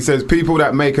Hamlet. He says, people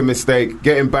that make a mistake,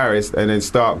 get embarrassed, and then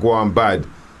start going bad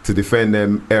to defend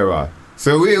them error.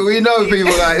 So we know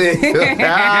people like this.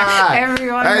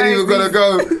 Everyone I ain't even going to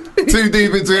go too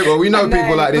deep into it, but we know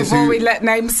people like this before we let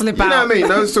names slip out. You know what I mean?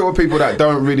 Those sort of people that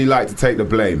don't really like to take the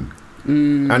blame.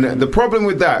 And the problem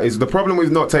with that is, the problem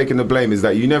with not taking the blame is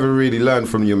that you never really learn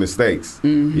from your mistakes.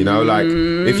 You know, like,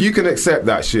 if you can accept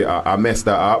that shit, I messed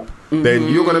that up, then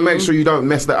you're going to make sure you don't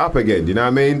mess that up again. You know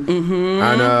what I mean?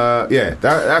 And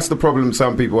that's the problem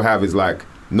some people have, is like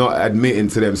not admitting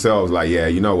to themselves, like, yeah,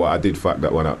 you know what, I did fuck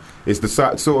that one up. It's the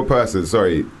sort of person,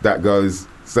 that goes,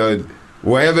 so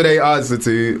whatever they answer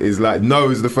to is like, no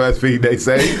is the first thing they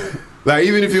say. Like,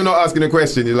 even if you're not asking a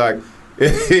question, you're like,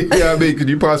 you know what I mean? Could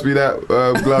you pass me that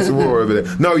glass of water over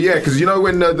there? No, yeah, because you know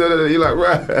when you're like,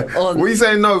 right, what are you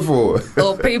saying no for?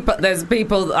 Or there's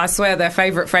people, I swear their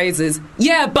favourite phrase is,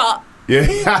 yeah, but.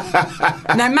 Yeah.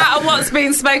 No matter what's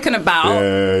being spoken about.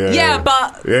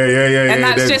 But. Yeah. And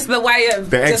that's just the way of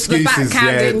the just the excuses.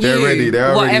 backhanding They're ready.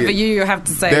 whatever you have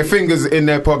to say. Their fingers in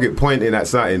their pocket pointing at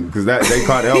something, because they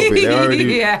can't help it. They're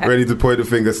already ready to point the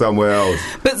finger somewhere else.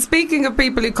 But speaking of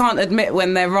people who can't admit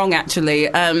when they're wrong, actually,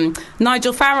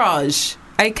 Nigel Farage.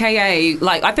 AKA,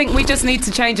 like, I think we just need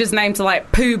to change his name to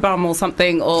like Poo Bum or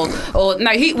something, or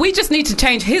no, we just need to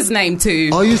change his name to.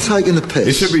 Are you taking the piss?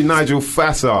 It should be Nigel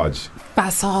Farage.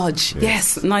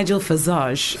 Yes, Nigel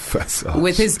Farage.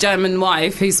 With his German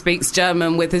wife, who speaks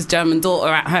German with his German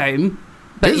daughter at home.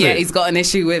 But he's got an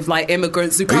issue with like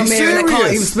immigrants who come here and they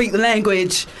can't even speak the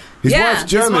language. His wife's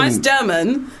German. His wife's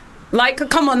German. Like,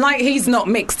 come on, like, he's not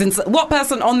mixed. What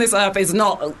person on this earth is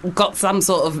not got some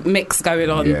sort of mix going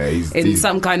on in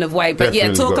some kind of way? But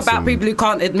yeah, talk about people who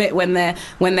can't admit when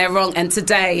they're wrong. And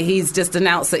today, he's just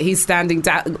announced that he's standing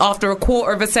down after a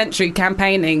quarter of a century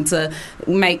campaigning to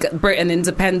make Britain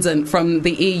independent from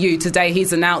the EU. Today,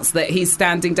 he's announced that he's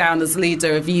standing down as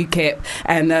leader of UKIP,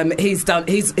 and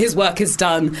his work is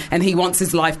done, and he wants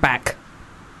his life back.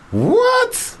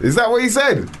 What? Is that what he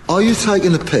said? Are you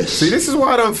taking the piss? See, this is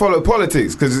why I don't follow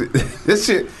politics, because this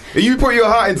shit, if you put your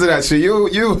heart into that shit,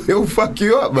 he'll fuck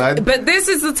you up, man. But this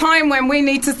is the time when we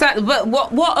need to start. But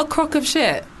what a crock of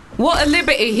shit. What a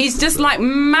liberty. He's just like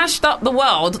mashed up the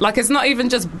world. Like, it's not even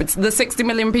just the 60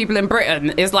 million people in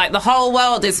Britain. It's like the whole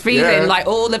world is feeling like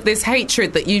all of this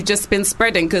hatred that you've just been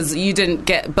spreading because you didn't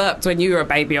get burped when you were a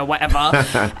baby or whatever.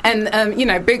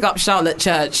 And, big up Charlotte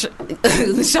Church.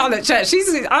 Charlotte Church,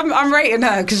 I'm rating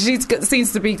her because she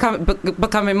seems to be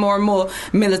becoming more and more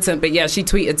militant. But yeah, she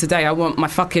tweeted today, I want my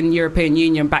fucking European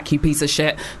Union back, you piece of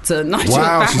shit, to Nigel Farage.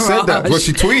 Wow, she said that. Well,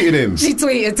 she tweeted him. She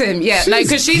tweeted him, yeah.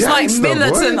 Because she's like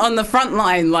militant on the front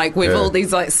line, like with all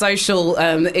these like social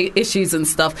issues and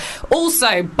stuff.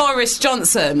 Also, Boris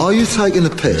Johnson. Are you taking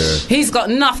the piss? He's got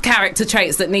enough character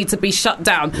traits that need to be shut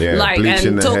down.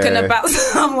 And talking about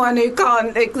someone who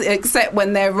can't accept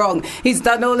when they're wrong. He's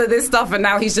done all of this stuff, and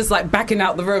now he's just like backing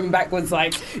out the room backwards,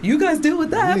 like, you guys deal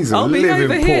with that. He's I'll be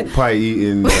over here. Pork pie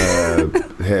eating,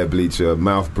 hair bleacher,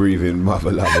 mouth breathing,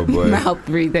 mother lover boy. Mouth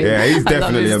breathing. Yeah, he's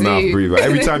definitely a mouth breather.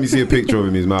 Every time you see a picture of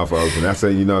him, his mouth open. That's how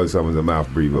you know someone's a mouth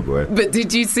breather. believer, boy. But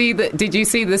did you see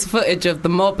this footage of the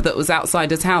mob that was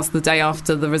outside his house the day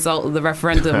after the result of the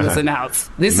referendum was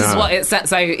announced? This is what it said.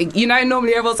 So, you know,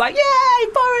 normally everyone's like, yay,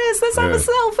 Boris, let's have a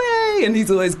selfie. And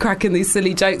he's always cracking these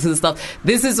silly jokes and stuff.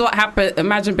 This is what happened.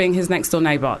 Imagine being his next door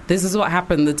neighbour. This is what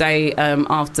happened the day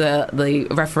after the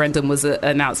referendum was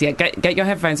announced. Yeah, get your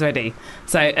headphones ready.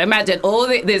 So imagine all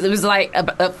this. It was like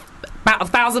about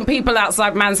 1,000 people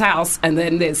outside man's house, and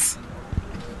then this.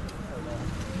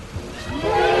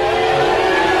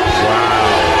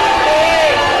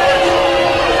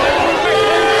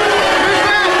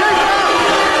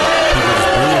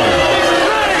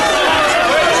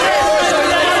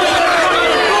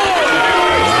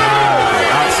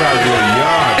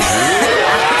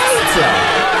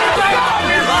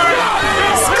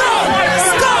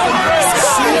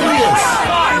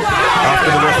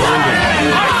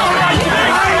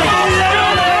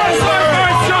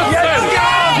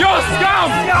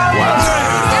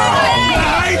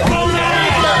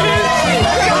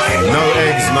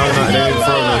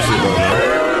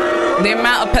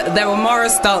 There were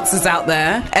Morris dancers out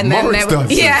there, and then who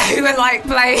were like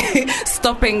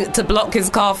stopping to block his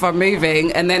car from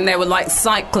moving, and then there were like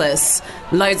cyclists,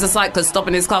 loads of cyclists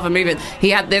stopping his car from moving. He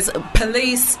had this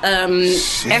police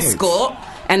escort,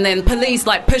 and then police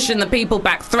like pushing the people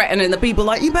back, threatening the people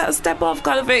like, you better step off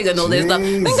kind of thing, and all this stuff.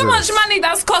 Think how much money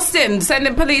that's cost him,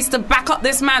 sending police to back up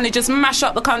this man who just mash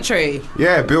up the country.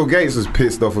 Yeah, Bill Gates was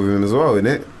pissed off with him as well,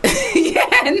 innit?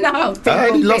 No,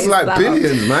 he lost like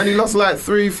billions, man. He lost like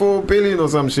 3-4 billion or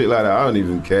some shit like that. I don't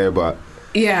even care, but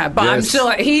yeah, but yes. I'm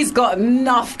sure he's got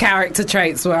enough character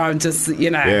traits where I'm just,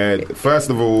 you know. Yeah, first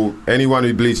of all, anyone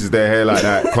who bleaches their hair like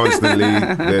that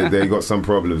constantly, they got some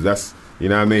problems. That's, you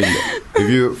know what I mean? If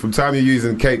you, from time you're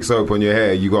using cake soap on your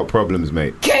hair, you got problems,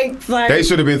 mate. Cake soap. They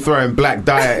should have been throwing black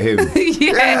dye at him.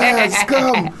 Yeah,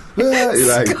 scum.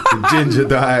 Like ginger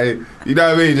dye. You know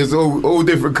what I mean? Just all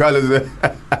different colours.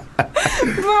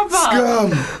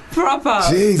 Scum. Proper.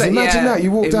 Jeez, but imagine that.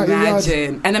 You walked out your yard.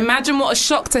 And imagine what a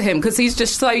shock to him, because he's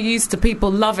just so used to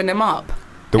people loving him up.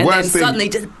 The and worst then thing. Suddenly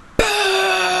just...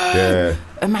 Yeah.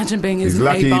 Imagine being his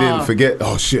neighbour. He's lucky he didn't forget.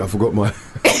 Oh shit! I forgot my.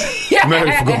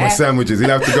 I forgot my sandwiches. He'll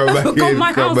have to go back in,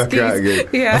 come back out again.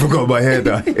 Yeah. I forgot my hair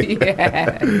dye.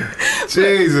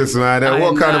 Jesus, man!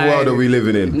 What kind of world are we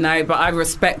living in? No, but I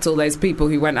respect all those people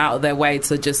who went out of their way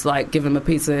to just like give him a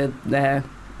piece of their.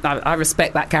 I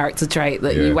respect that character trait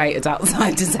that you waited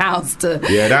outside his house to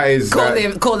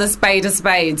call a spade a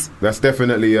spade. That's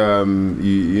definitely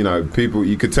you know, people,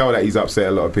 you could tell that he's upset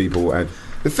a lot of people. And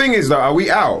the thing is, are we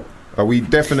out? Are we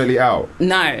definitely out?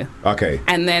 No. Okay.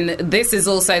 And then this is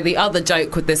also the other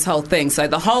joke with this whole thing. So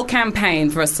the whole campaign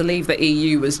for us to leave the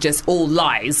EU was just all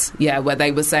lies. Yeah, where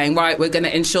they were saying, right, we're going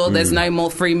to ensure there's no more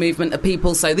free movement of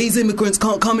people, so these immigrants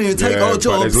can't come here and take our jobs.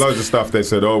 But there's loads of stuff they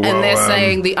said, and they're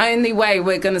saying the only way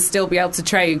we're going to still be able to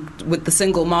trade with the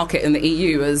single market in the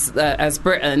EU as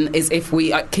Britain is if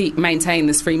we maintain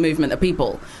this free movement of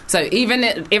people. So even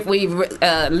if we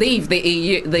leave the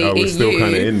EU, we're still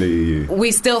kind of in the EU.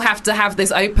 We still have to have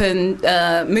this open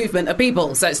movement of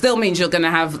people. So it still means you're going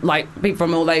to have like people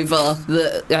from all over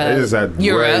the they just had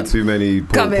Europe way too many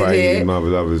poor paying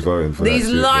mother-lovers voting for these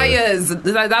that shit, liars.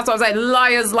 That's what I'm saying.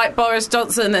 Liars like Boris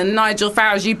Johnson and Nigel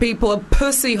Farage. You people are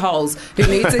pussy holes who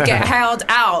need to get held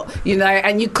out. You know,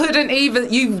 and you couldn't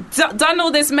even. You've done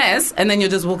all this mess, and then you're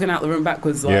just walking out the room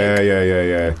backwards. Like,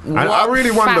 yeah. And I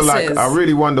really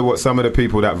wonder, what some of the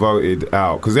people that voted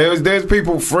out, because there's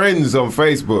people, friends on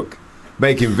Facebook,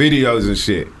 making videos and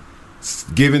shit,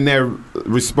 giving their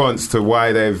response to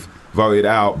why they've voted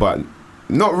out, but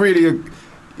not really.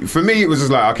 For me, it was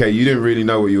just like, okay, you didn't really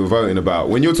know what you were voting about.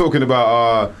 When you're talking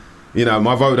about, you know,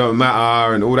 my vote don't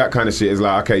matter and all that kind of shit, it's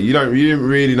like, okay, you didn't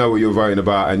really know what you were voting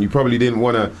about, and you probably didn't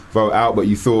want to vote out, but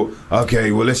you thought,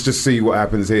 okay, well, let's just see what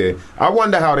happens here. I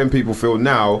wonder how them people feel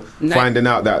now, finding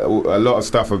out that a lot of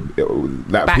stuff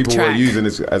that people were using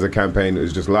as a campaign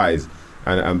was just lies.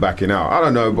 And backing out. I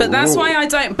don't know. But that's why I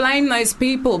don't blame those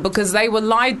people, because they were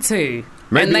lied to.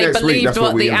 Maybe and they believed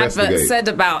what the advert said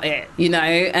about it, you know,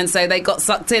 and so they got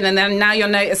sucked in. And then now you're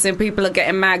noticing people are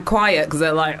getting mad quiet because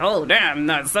they're like, oh, damn,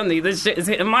 no, suddenly this shit is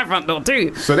hitting my front door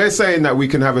too. So they're saying that we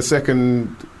can have a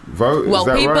second vote? Well,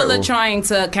 people are trying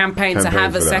to campaign to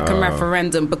have a second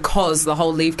referendum because the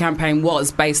whole Leave campaign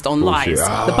was based on lies.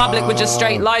 The public were just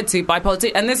straight lied to by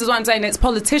politicians. And this is what I'm saying, it's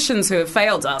politicians who have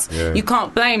failed us. Yeah. You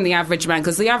can't blame the average man,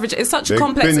 because the average, it's such a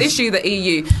complex issue, the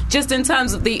EU, just in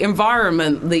terms of the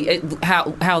environment,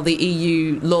 how the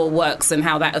EU law works and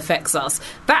how that affects us.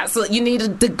 That's, you need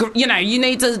you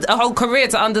need a whole career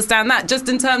to understand that, just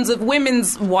in terms of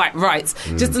women's rights,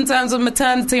 just in terms of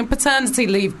maternity and paternity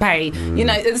leave pay. You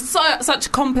know, it's such a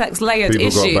complex, layered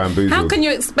issue. How can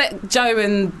you expect Joe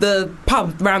in the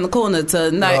pub around the corner to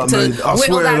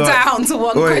whittle that down to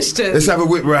one question? Let's have a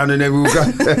whip round and then we'll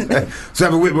go. Let's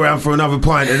have a whip round for another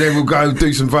pint and then we'll go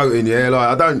do some voting. Yeah,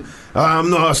 like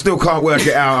I still can't work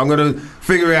it out. I'm gonna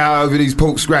figure it out over these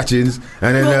pork scratchings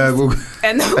and then we'll.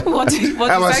 And what do you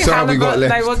how much time we got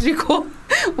left? What do you call?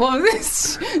 What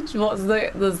was this? What's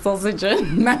the sausage?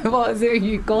 No, what is it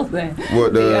you call there?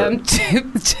 What the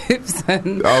chips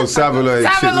and Savoy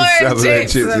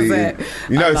chips.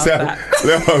 You know,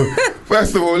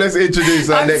 first of all, let's introduce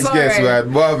our next guest,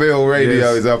 man. Marv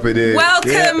Radio is up in here.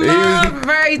 Welcome, Marv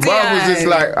Radio. Marv was just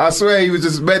like, I swear, he was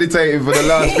just meditating for the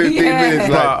last 15 minutes.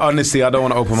 Like, honestly, I don't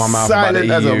want to open my mouth silent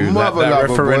about the EU. As a mother that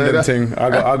lover, referendum thing. I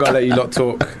got to let you lot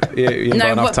talk.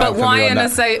 No, but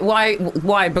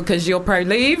why? Because you're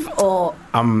pro-leave, or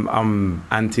I'm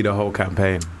anti the whole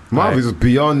campaign. Marv is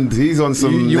beyond. He's on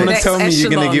some. You want to tell me you're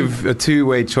going to give a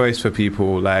two-way choice for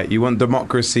people? Like, you want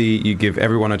democracy, you give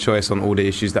everyone a choice on all the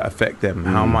issues that affect them.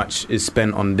 How much is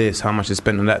spent on this? How much is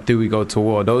spent on that? Do we go to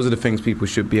war? Those are the things people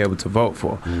should be able to vote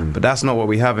for. But that's not what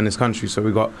we have in this country. So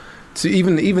we got. So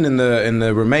even in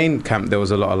the Remain camp, there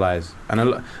was a lot of lies,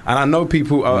 and I know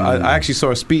people. I actually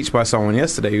saw a speech by someone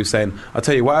yesterday who was saying, "I'll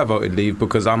tell you why I voted Leave,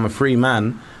 because I'm a free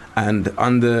man, and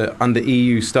under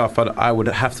EU stuff, I would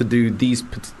have to do these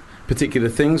particular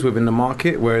things within the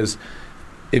market. Whereas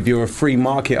if you're a free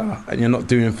marketer and you're not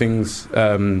doing things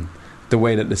the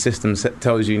way that the system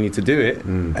tells you need to do it,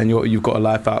 and you've got a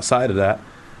life outside of that,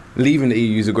 leaving the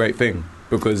EU is a great thing."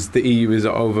 Because the EU is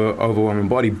an overwhelming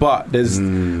body, but there's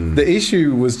the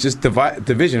issue was just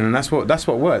division, and that's what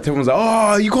worked. Everyone's like,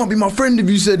 "Oh, you can't be my friend if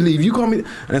you said leave. You can't be,"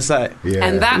 and it's like,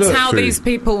 and that's how these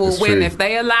people will win if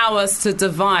they allow us to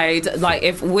divide. Like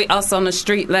if us on a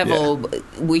street level,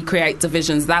 we create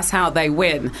divisions. That's how they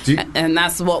win, and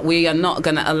that's what we are not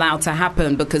going to allow to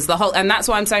happen. Because and that's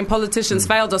why I'm saying politicians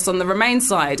failed us on the Remain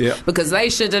side, because they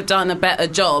should have done a better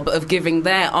job of giving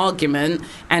their argument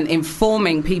and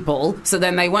informing people. So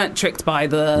then they weren't tricked by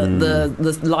the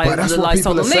lies. But that's what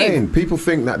people are saying. People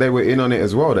think that they were in on it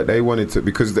as well. That they wanted to,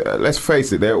 because let's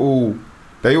face it, they all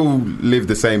live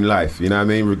the same life. You know what I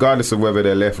mean? Regardless of whether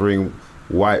they're left ring,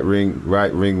 white ring,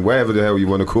 right ring, whatever the hell you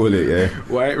want to call it. Yeah,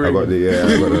 white ring. I got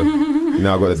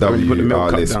the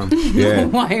WR list. Yeah,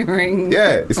 white ring.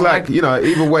 Yeah, it's like, you know,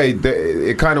 either way,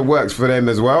 it kind of works for them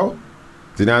as well.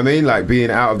 Do you know what I mean? Like being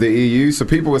out of the EU. So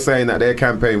people were saying that their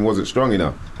campaign wasn't strong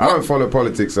enough. I don't follow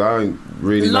politics, so I don't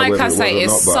really know whether it was or not. Like I say,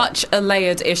 it's such a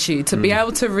layered issue. To be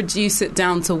able to reduce it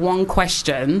down to one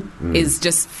question is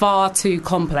just far too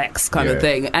complex kind of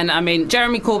thing. And I mean,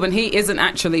 Jeremy Corbyn, he isn't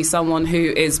actually someone who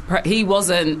is...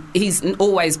 He's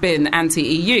always been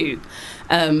anti-EU.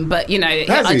 But, you know,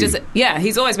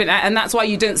 he's always been, and that's why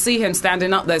you didn't see him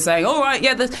standing up there saying, all right,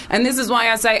 and this is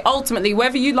why I say, ultimately,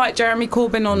 whether you like Jeremy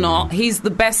Corbyn or not, he's the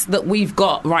best that we've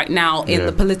got right now in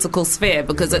the political sphere,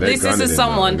 because at least this is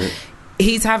someone...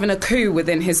 He's having a coup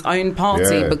within his own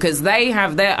party because they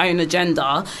have their own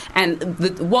agenda. And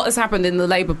what has happened in the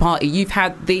Labour Party, you've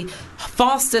had the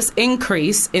fastest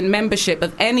increase in membership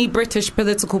of any British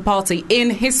political party in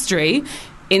history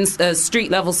in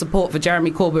street level support for Jeremy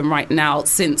Corbyn right now,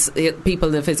 since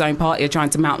people of his own party are trying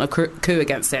to mount a coup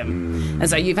against him. And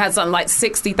so you've had something like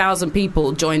 60,000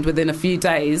 people joined within a few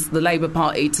days the Labour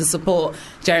Party to support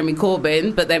Jeremy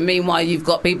Corbyn, but then meanwhile you've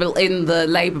got people in the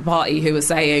Labour Party who are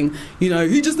saying, you know,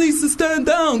 he just needs to stand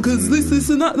down because this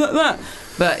and that.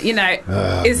 But, you know,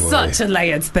 it's such a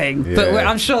layered thing. Yeah. But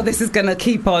I'm sure this is going to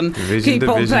keep on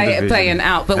playing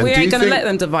out. But we ain't going to let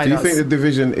them divide us. Do you think the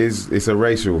division is a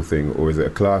racial thing, or is it a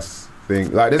class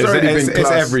thing? Like, there's already been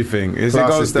it's everything. It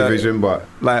goes division, but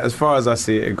like, as far as I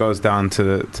see it, it goes down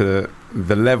to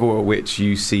the level at which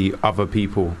you see other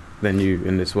people than you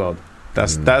in this world.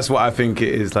 That's what I think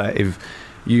it is. Like, if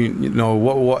you know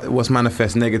what's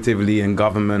manifest negatively in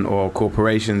government or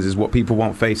corporations is what people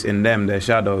won't face in them, their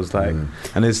shadows. Like,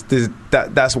 and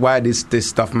that's why this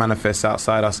stuff manifests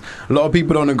outside us. A lot of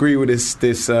people don't agree with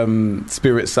this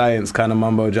spirit science kind of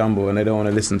mumbo jumbo, and they don't want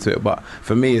to listen to it. But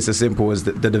for me, it's as simple as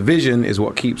the division is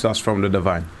what keeps us from the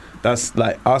divine. That's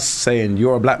like us saying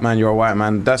you're a black man, you're a white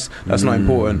man. That's not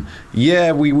important.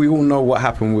 Yeah, we all know what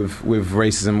happened with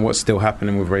racism, what's still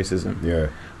happening with racism. Yeah.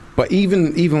 But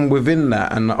even within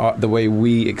that and the way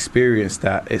we experience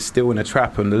that, it's still in a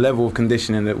trap. And the level of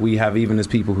conditioning that we have, even as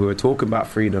people who are talking about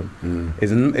freedom,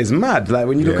 is mad. Like,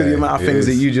 when you look at the amount of things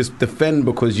that you just defend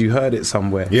because you heard it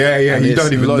somewhere. And you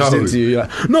don't even know. Into you. You're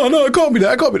like, no, it can't be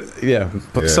that. It can't be that. Yeah.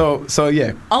 But so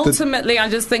yeah. Ultimately, I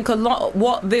just think a lot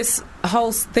what this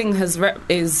whole thing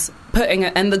is putting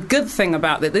it, and the good thing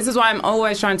about it, this is why I'm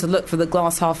always trying to look for the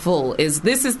glass half full, is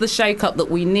this is the shake-up that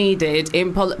we needed.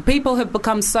 People have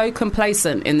become so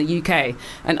complacent in the UK,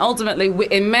 and ultimately,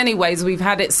 in many ways, we've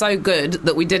had it so good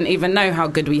that we didn't even know how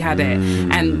good we had it.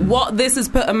 And what this has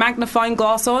put a magnifying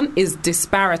glass on is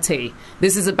disparity.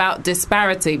 This is about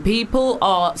disparity. People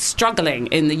are struggling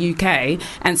in the UK,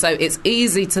 and so it's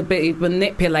easy to be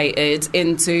manipulated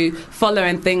into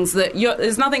following things that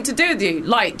there's nothing to do with you,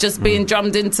 like just being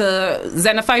drummed into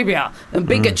xenophobia and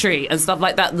bigotry and stuff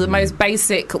like that. The most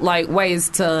basic ways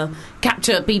to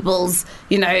capture people's,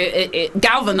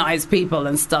 galvanize people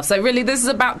and stuff. So really, this is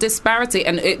about disparity,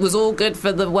 and it was all good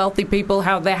for the wealthy people,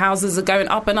 how their houses are going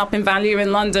up and up in value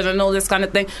in London and all this kind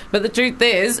of thing. But the truth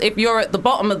is, if you're at the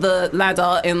bottom of the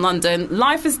ladder in London,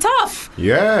 life is tough.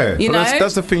 Yeah,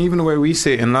 that's the thing. Even the way we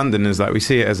see it in London is we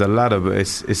see it as a ladder, but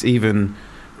it's even.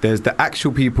 There's the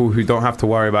actual people who don't have to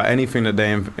worry about anything that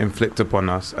they inflict upon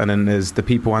us, and then there's the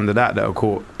people under that are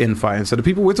caught infighting. So the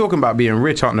people we're talking about being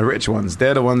rich aren't the rich ones.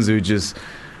 They're the ones who just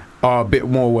are a bit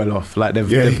more well off.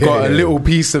 They've got a little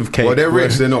piece of cake. Well, they're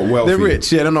rich, they're not wealthy. They're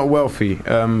rich, they're not wealthy.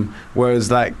 Whereas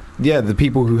the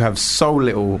people who have so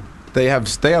little, they have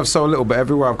so little. But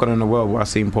everywhere I've gone in the world, where I've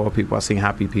seen poor people, I've seen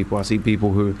happy people, I see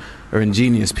people who are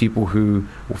ingenious, people who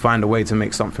will find a way to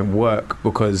make something work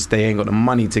because they ain't got the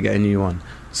money to get a new one.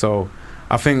 So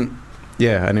I think,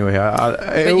 anyway,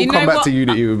 it will come back to you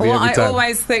that you would be every time. I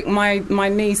always think my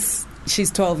niece,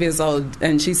 she's 12 years old,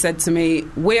 and she said to me,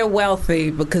 we're wealthy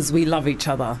because we love each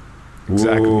other.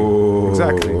 Exactly.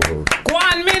 Go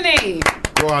on, Minnie!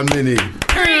 Go on, Minnie.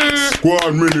 Go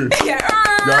on, Minnie. Yeah,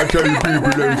 I tell you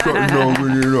people, let me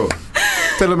something know.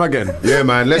 Tell them again. Yeah,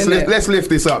 man. Let's lift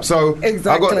this up. So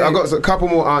exactly. I got a couple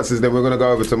more answers. Then we're going to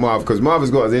go over to Marv, because Marv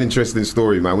has got an interesting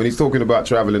story, man. When he's talking about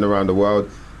traveling around the world,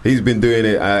 he's been doing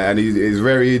it, and he's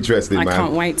very interesting, man. I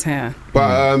can't wait to hear.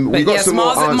 But we got some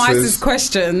more answers. Marv's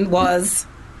question was.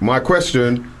 My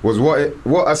question was,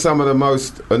 what are some of the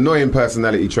most annoying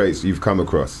personality traits you've come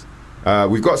across?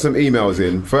 We've got some emails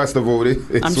in. First of all,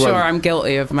 I'm sure I'm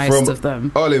guilty of most of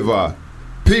them. Oliver.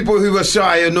 People who are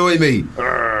shy annoy me.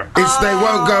 They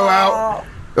won't go out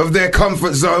of their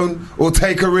comfort zone or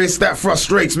take a risk. That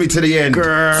frustrates me to the end.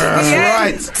 That's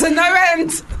right. To no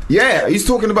end. Yeah, he's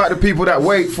talking about the people that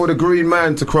wait for the green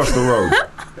man to cross the road.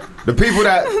 The people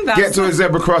that get to a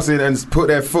zebra crossing and put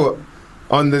their foot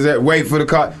on the wait for the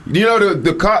car. You know the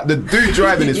dude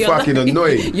driving is fucking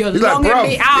annoying. You're He's longing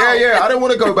me out. Yeah, I don't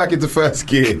want to go back into first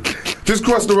gear. Just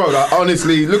cross the road.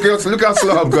 Honestly, look how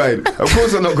slow I'm going. Of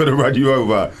course I'm not going to run you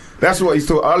over. That's what he's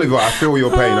talking. Oliver, I feel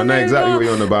your pain. I know exactly what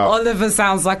you're on about. Oliver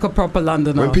sounds like a proper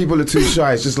Londoner. When people are too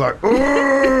shy, it's just like,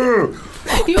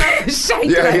 you have to shake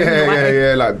them.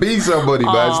 Yeah. Like, be somebody,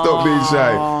 man. Stop being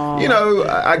shy. You know,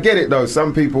 I get it, though.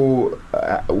 Some people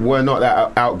were not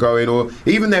that outgoing, or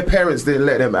even their parents didn't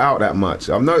let them out that much.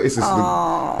 I've noticed this,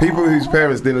 people whose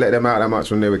parents didn't let them out that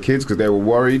much when they were kids because they were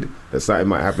worried that something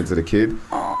might happen to the kid.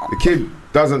 The kid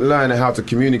doesn't learn how to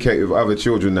communicate with other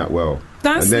children that well.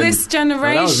 That's this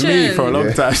generation. That was me for a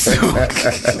long time.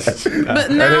 But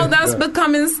now that's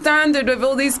becoming standard with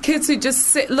all these kids who just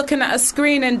sit looking at a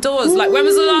screen indoors. Like, when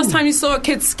was the last time you saw a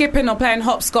kid skipping or playing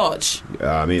hopscotch?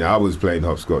 I mean, I was playing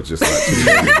hopscotch just like 2 years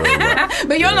ago.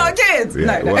 But you're not kids.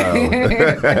 Yeah, no. Wow.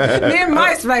 Me and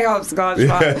Mys play hopscotch.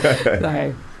 But,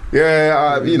 no.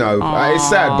 Yeah, you know, it's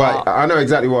sad, but I know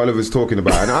exactly what Oliver's talking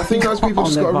about. And I think those people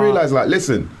just got to realise, like,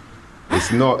 listen, it's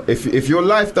not, if your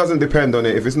life doesn't depend on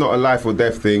it, if it's not a life or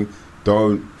death thing,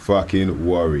 don't fucking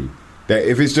worry. That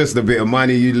if it's just a bit of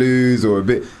money you lose or a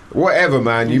bit, whatever,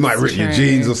 man, you might rip your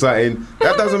jeans or something.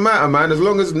 That doesn't matter, man. As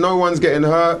long as no one's getting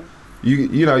hurt,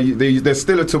 you know, there's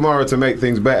still a tomorrow to make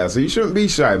things better. So you shouldn't be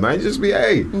shy, man. You just be,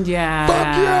 hey,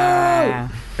 fuck you.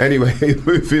 Anyway,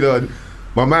 moving on.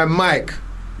 My man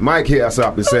Mike hit us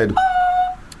up and said,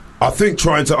 I think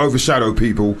trying to overshadow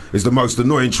people is the most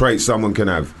annoying trait someone can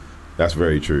have. That's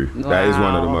very true. Wow. That is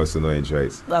one of the most annoying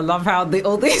traits. I love how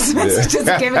all these messages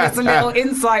are giving us a little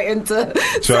insight into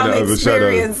some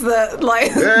experience that,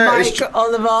 like, Mike,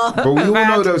 Oliver. But we all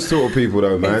know those sort of people,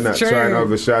 though, man. That try and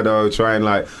overshadow, try and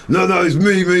like, no, it's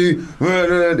me.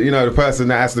 You know, the person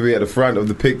that has to be at the front of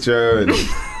the picture and.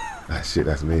 Shit,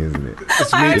 that's me, isn't it?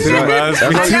 It's me too, man.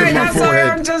 That's why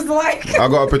I'm just like... I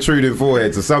got a protruding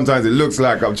forehead, so sometimes it looks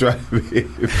like I'm trying to be...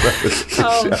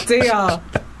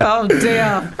 Oh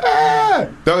dear.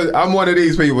 I'm one of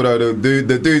these people, though,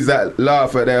 the dudes that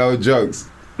laugh at their own jokes.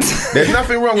 There's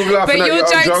nothing wrong with laughing at your own joke.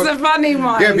 But your jokes are funny,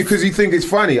 Mike. Yeah, because you think it's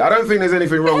funny. I don't think there's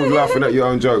anything wrong with laughing at your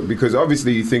own joke, because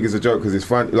obviously you think it's a joke because it's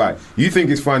fun. Like, you think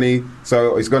it's funny,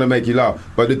 so it's going to make you laugh.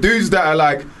 But the dudes that are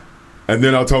like... and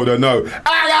then I told her no.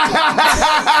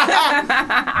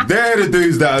 They're the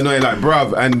dudes that annoy, like,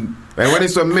 bruv. And when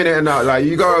it's a minute and like,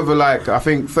 you go over like, I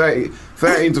think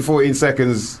 13 to 14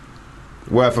 seconds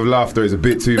worth of laughter is a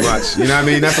bit too much. You know what I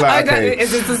mean? That's like, okay.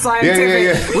 Is it a scientific?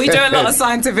 Yeah. We do a lot of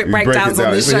scientific breakdowns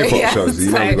on the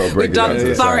show. We've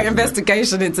done thorough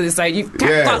investigation into this. So you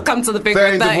can't come to the big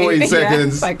 13 to 14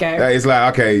 seconds. Okay. It's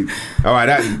like, okay, all right,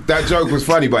 that joke was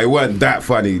funny, but it wasn't that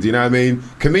funny. Do you know what I mean?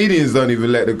 Comedians don't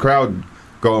even let the crowd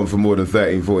go on for more than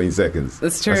 13, 14 seconds.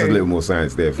 That's true. That's a little more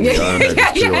science there for me. I don't know if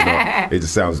it's true or not. It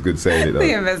just sounds good saying it, though.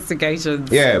 The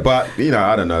investigations. Yeah, but,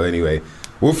 I don't know. Anyway,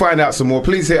 we'll find out some more.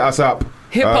 Please hit us up.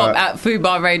 Hiphop at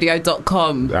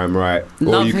FubarRadio.com. Damn right.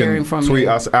 Love or you hearing can from tweet you.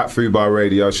 us at Fubar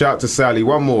Radio. Shout out to Sally.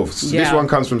 One more. This one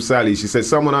comes from Sally. She says,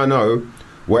 someone I know,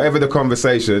 whatever the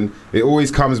conversation, it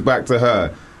always comes back to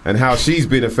her and how she's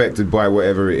been affected by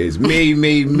whatever it is. Me.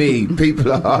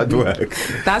 People are hard work.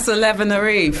 That's 11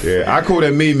 Arif. Yeah, I call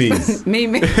them memes.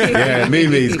 Mimi. Yeah,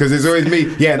 memes, because it's always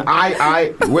me. Yeah, and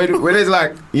I when there's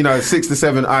like, 6 to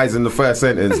 7 I's in the first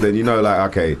sentence, then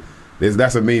like, okay,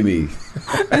 that's a Mimi.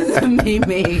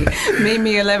 Mimi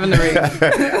 11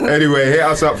 Arif. Anyway, hit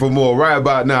us up for more. Right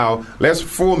about now, let's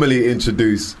formally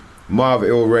introduce Marv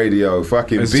Radio.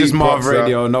 Fucking it's just Marv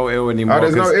Radio, no ill anymore. Oh,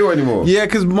 there's no ill anymore? Yeah,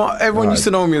 because everyone used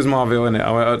to know me as Marv Ill,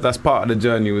 innit? That's part of the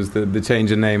journey, was the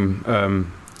change of name.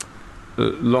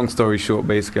 Long story short,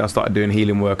 basically, I started doing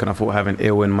healing work, and I thought having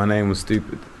ill in my name was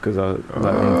stupid, because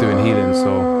I'm doing healing,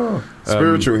 so...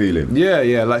 spiritual healing?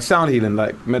 Yeah, like sound healing,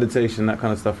 like meditation, that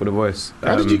kind of stuff with the voice.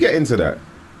 How did you get into that?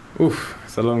 Oof,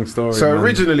 it's a long story. So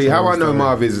originally, how I know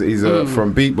Marv is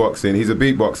from beatboxing. He's a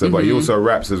beatboxer, but he also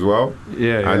raps as well.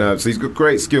 Yeah. And so he's got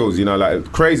great skills,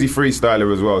 like crazy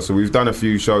freestyler as well. So we've done a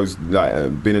few shows,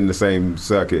 like been in the same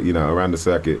circuit, around the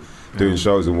circuit, doing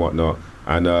shows and whatnot.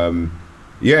 And and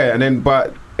then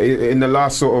but in the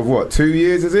last sort of 2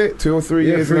 years, is it 2 or 3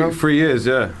 years now? 3 years,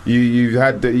 yeah. You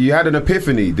had an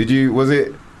epiphany. Did you? Was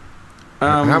it?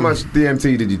 How much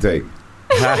DMT did you take?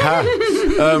 I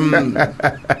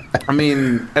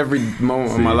mean, every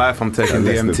moment of my life I'm taking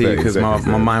DMT because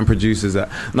my mind produces that.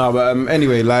 No, but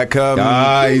anyway, like...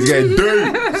 he's getting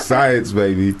dirt. Science,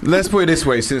 baby. Let's put it this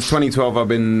way. Since 2012, I've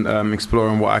been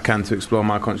exploring what I can to explore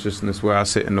my consciousness, where I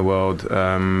sit in the world.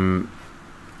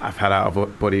 I've had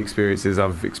out-of-body experiences.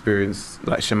 I've experienced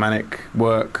like shamanic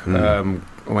work. I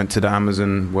went to the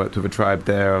Amazon, worked with a tribe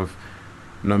there. I've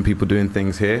known people doing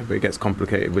things here, but it gets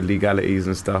complicated with legalities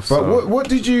and stuff. But what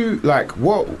did you like?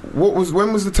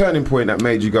 When was the turning point that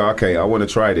made you go, okay, I want to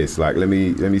try this? Like, let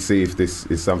me see if this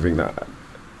is something that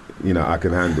I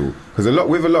can handle. Because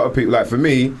with a lot of people, like for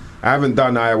me, I haven't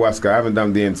done ayahuasca, I haven't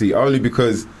done DMT, only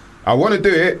because I want to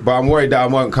do it, but I'm worried that I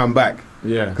won't come back.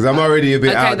 Yeah, because I'm already a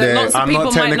bit out there. I'm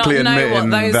not technically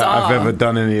admitting that I've ever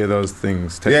done any of those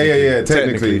things. Yeah.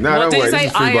 Technically. No, what did you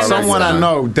say? Someone I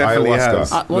know definitely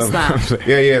has. What's that?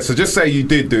 Yeah. So just say you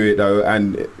did do it though,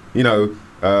 and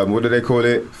what do they call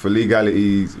it? For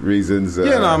legality reasons.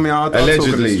 I'll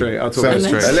allegedly. I'll talk it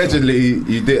straight. Allegedly,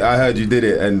 you did. I heard you did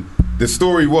it, and the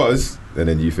story was. And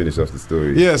then you finish off the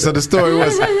story. Yeah, so the story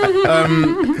was...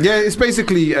 it's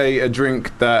basically a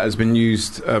drink that has been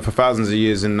used for thousands of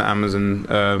years in the Amazon.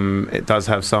 It does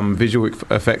have some visual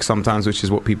effects sometimes, which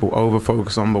is what people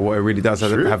over-focus on, but what it really does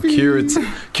is have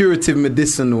curative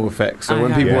medicinal effects. So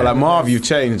when people are like, Marv, you've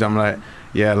changed, I'm like,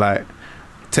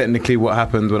 technically what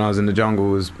happened when I was in the jungle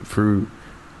was through...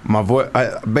 my voice.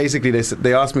 Basically,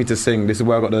 they asked me to sing. This is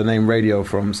where I got the name Radio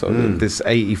from. So this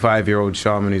 85-year-old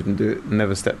shaman who's been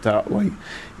never stepped out. Like,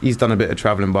 he's done a bit of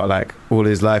traveling, but like all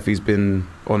his life, he's been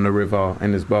on the river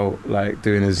in his boat, like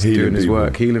doing his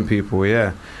work, healing people.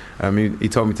 Yeah. He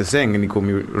told me to sing, and he called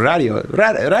me Radio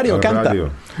Canta.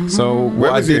 Radio. So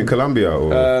where was he in Colombia?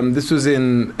 Or? This was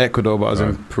in Ecuador, but I was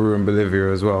in Peru and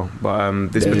Bolivia as well. But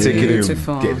this particular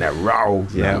getting that raw.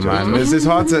 Yeah, man. It's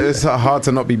hard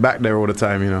to not be back there all the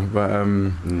time, But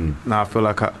I feel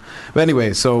like But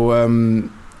anyway, so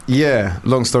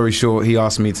long story short, he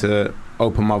asked me to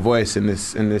open my voice in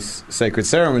this sacred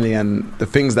ceremony, and the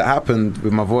things that happened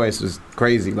with my voice was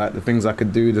crazy. Like the things I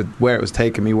could do, where it was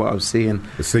taking me, what I was seeing.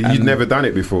 So you'd never done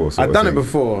it before? I'd done it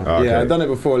before. Oh, okay. Yeah, I'd done it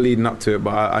before leading up to it,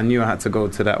 but I knew I had to go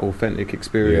to that authentic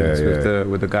experience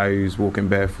with the guy who's walking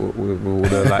barefoot with all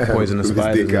the like poisonous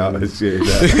spiders. His dick out and shit.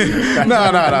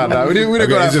 No. We didn't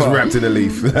go that just far. Wrapped in a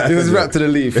leaf. It was wrapped in a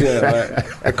leaf,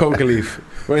 like a coca leaf.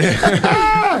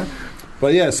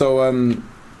 But yeah, so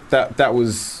that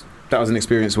was that was an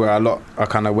experience where I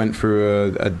kind of went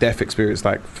through a death experience,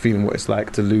 like feeling what it's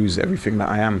like to lose everything that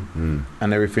I am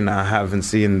and everything that I have, and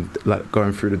seeing like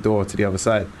going through the door to the other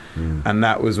side. And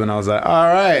that was when I was like, all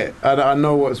right, I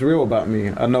know what's real about me.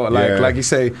 I know, like you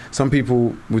say, some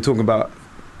people, we're talking about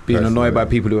being annoyed by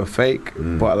people who are fake,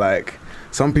 but like,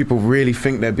 some people really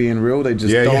think they're being real. They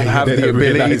just don't have the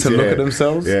ability to look at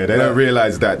themselves. Yeah, they don't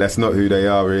realise that that's not who they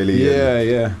are, really.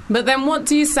 Yeah. But then what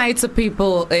do you say to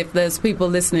people if there's people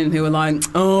listening who are like,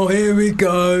 oh, here we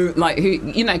go? Like, who,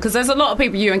 you know, because there's a lot of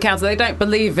people you encounter, they don't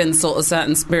believe in sort of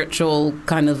certain spiritual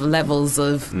kind of levels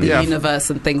of the universe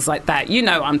and things like that. You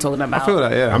know what I'm talking about. I feel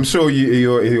that, yeah. I'm sure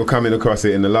you're coming across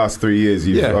it in the last 3 years.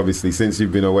 You've obviously, since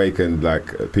you've been awakened,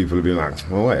 like, people have been like,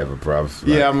 well, whatever, bruv.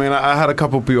 Like, yeah, I mean, I had a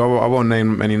couple of people, I won't name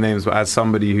many names, but I had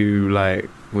somebody who like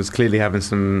was clearly having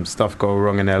some stuff go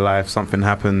wrong in their life. Something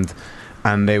happened,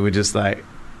 and they were just like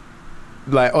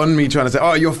on me, trying to say,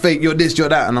 "Oh, you're fake, you're this, you're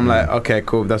that," and I'm like, "Okay,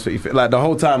 cool, that's what you feel." Like the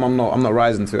whole time, I'm not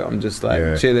rising to it. I'm just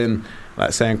like chilling,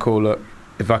 like saying, "Cool, look,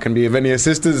 if I can be of any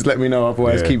assistance, let me know.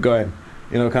 Otherwise, keep going,"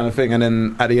 you know, kind of thing. And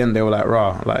then at the end, they were like,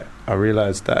 "Rah!" Like I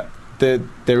realized that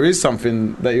there is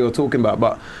something that you're talking about.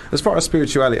 But as far as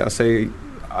spirituality, I say,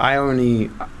 I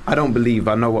don't believe,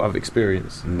 I know what I've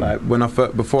experienced. Like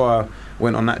before I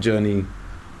went on that journey,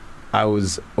 I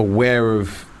was aware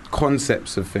of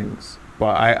concepts of things,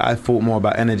 but I thought more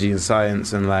about energy and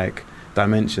science and like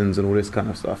dimensions and all this kind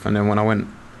of stuff. And then when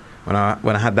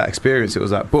I had that experience, it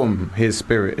was like, boom, here's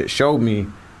spirit. It showed me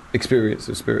experience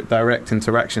of spirit, direct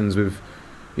interactions with,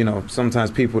 you know,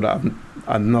 sometimes people that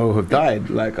I know have died,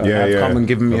 like have come and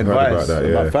given me advice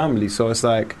about family. So it's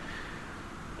like,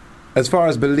 as far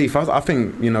as belief, I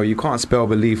think, you know, you can't spell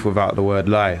belief without the word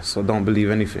lie. So don't believe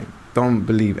anything. Don't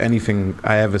believe anything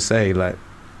I ever say. Like,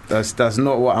 that's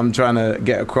not what I'm trying to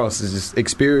get across. Is just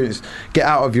experience. Get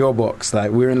out of your box.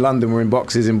 Like, we're in London, we're in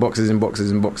boxes, in boxes, in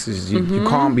boxes, in boxes. You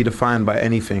can't be defined by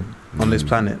anything on this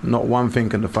planet. Not one thing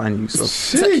can define you.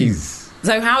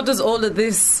 So how does all of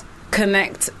this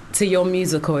connect to your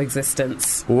musical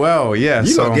existence? Well, yeah.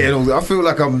 You're not getting all, I feel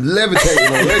like I'm levitating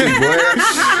already, boy.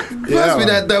 Must be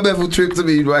that dumb Eiffel trip to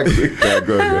me. Like,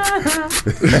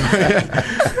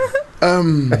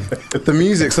 the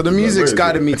music. So the music's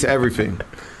guided me to everything.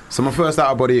 So my first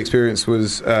out-of-body experience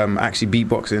was actually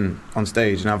beatboxing on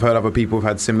stage, and I've heard other people have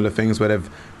had similar things where they've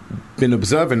been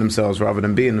observing themselves rather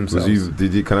than being themselves.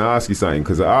 Can I ask you something?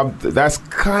 Because that's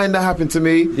kind of happened to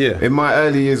me in my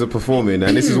early years of performing,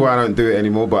 and this is why I don't do it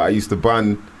anymore. But I used to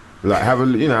have a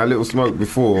little smoke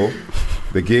before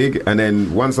the gig, and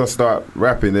then once I start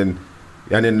rapping, and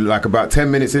then like about 10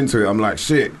 minutes into it, I'm like,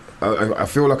 shit, I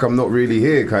feel like I'm not really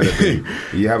here, kind of thing.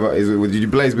 Did you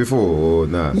blaze before or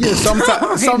nah? Yeah,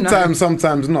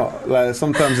 sometimes not. Like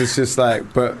sometimes it's just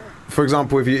like, but. For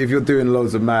example, if you're doing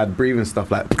loads of mad breathing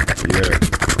stuff, like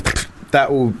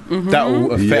that will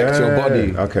affect your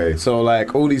body. Okay. So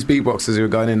like all these beatboxers who are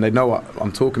going in, they know what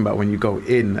I'm talking about when you go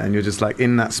in and you're just like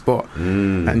in that spot,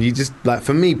 and you just like,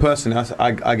 for me personally,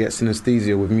 I get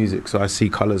synesthesia with music, so I see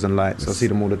colours and lights. I see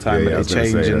them all the time, and they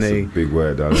change and they. That's a big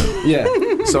word, darling. Yeah.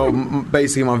 So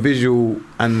basically, my visual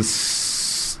and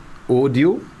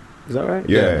audio, is that right?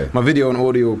 Yeah. My video and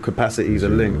audio capacities are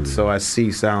linked, so I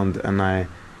see sound and I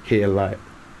hear light.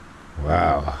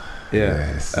 Wow.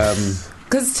 Yeah. Yes.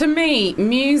 Because to me,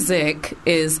 music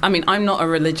is, I mean, I'm not a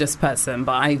religious person,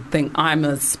 but I think I'm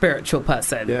a spiritual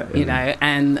person, you know,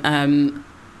 and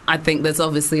I think there's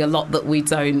obviously a lot that we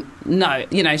don't know.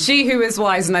 You know, she who is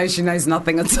wise knows she knows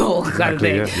nothing at all, kind of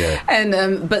thing. Yeah.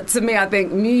 And but to me, I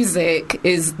think music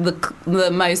is the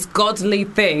most godly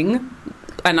thing.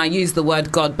 And I use the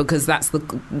word God because that's the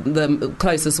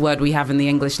closest word we have in the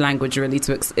English language, really,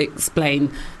 to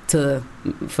explain for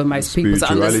most people to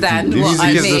understand what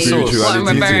I mean, what I'm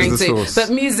referring to. But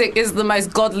music is the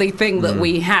most godly thing that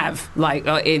we have, like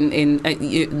in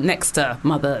next to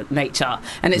Mother Nature,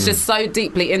 and it's just so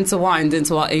deeply intertwined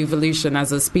into our evolution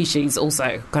as a species,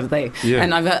 also, kind of thing. Yeah.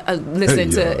 And I've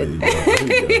listened to.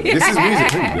 This is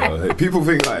music. People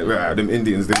think like them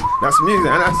Indians. That's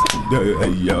music, and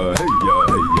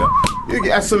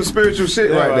that's some spiritual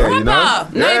shit right there, you know?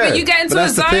 No, but you get into a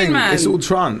zone, man. It's all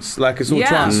trance. Like, it's all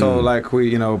trance. So, like, we,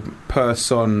 you know, per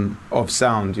son of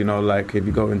sound, you know, like, if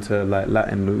you go into, like,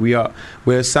 Latin,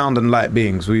 we're sound and light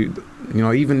beings. You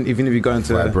know, even if you go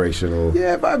into vibrational,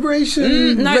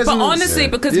 vibration. No, resonance. but honestly,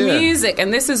 because music,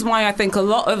 and this is why I think a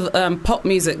lot of pop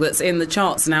music that's in the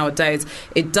charts nowadays,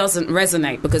 it doesn't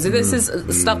resonate, because this is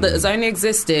stuff that has only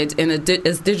existed in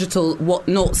as digital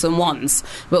noughts and ones.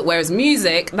 But whereas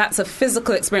music, that's a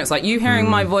physical experience. Like you hearing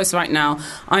my voice right now,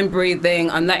 I'm breathing,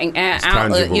 I'm letting air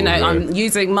out. Tangible, you know, I'm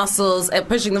using muscles,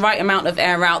 pushing the right amount of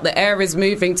air out. The air is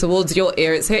moving towards your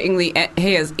ear. It's hitting the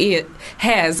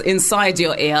hairs inside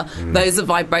your ear. Those are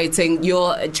vibrating.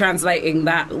 You're translating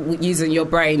that using your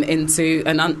brain into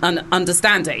an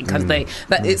understanding kind of thing.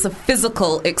 That it's a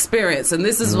physical experience, and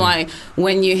this is why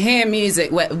when you hear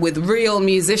music with real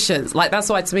musicians, like that's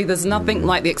why to me there's nothing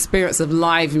like the experience of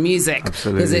live music,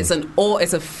 because it's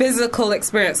a physical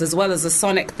experience as well as a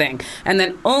sonic thing. And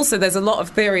then also there's a lot of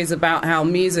theories about how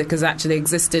music has actually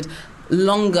existed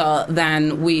longer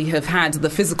than we have had the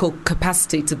physical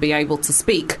capacity to be able to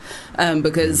speak,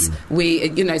 because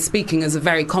speaking is a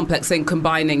very complex thing,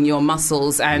 combining your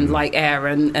muscles and like air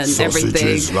and sausages,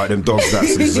 everything. like them dogs that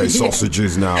say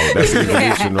sausages now. That's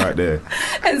evolution right there.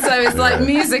 And so it's like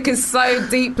music is so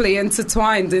deeply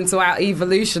intertwined into our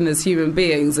evolution as human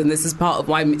beings, and this is part of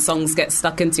why songs get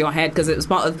stuck into your head, because it was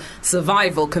part of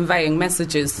survival, conveying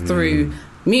messages through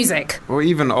music. Or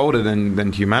even older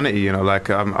than humanity, you know, like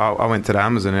I went to the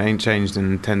Amazon, it ain't changed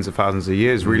in tens of thousands of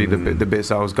years, really, the bits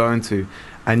I was going to.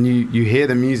 And you hear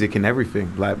the music in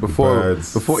everything, like before,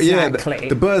 exactly.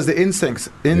 the birds, the insects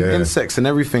and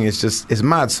everything is it's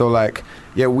mad. So like,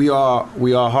 we are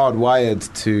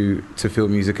hardwired to feel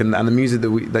music, and the music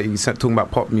that you said, talking about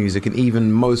pop music, and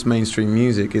even most mainstream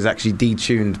music is actually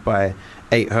detuned by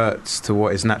 8 hertz to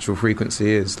what its natural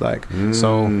frequency is. Like,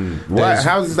 so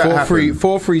how does that happen?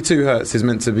 432 hertz is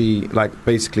meant to be like,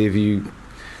 basically,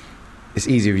 it's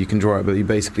easier if you can draw it, but you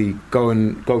basically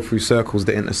go through circles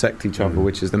that intersect each other,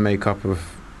 which is the makeup of,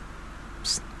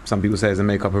 some people say, is the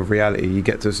makeup of reality. You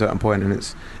get to a certain point and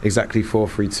it's exactly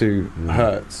 432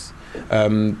 hertz.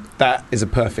 That is a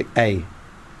perfect A.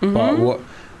 But what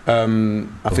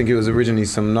I think it was originally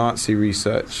some Nazi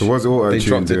research. So what's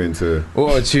auto-tune doing to...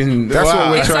 Auto-tune... That's what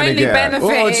we're trying to get at.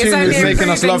 Auto-tune is making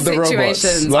us love the robots.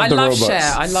 I love Cher.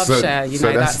 I love Cher. You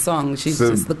know that song. She's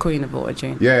just the queen of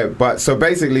auto-tune. Yeah, but so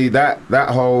basically that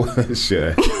whole...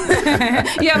 Cher.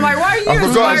 Yeah, like, why are you... I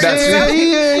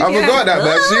forgot that,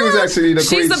 man. She was actually the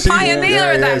queen. She's the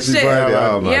pioneer of that shit.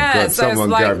 Oh, my God. So Someone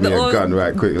grabbed me a gun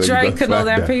right quickly. Drake and all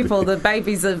their people, the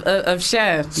babies of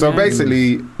Cher. So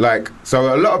basically, like...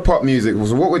 So a lot of pop music,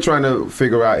 so what we're trying to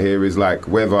figure out here is like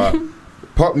whether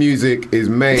pop music is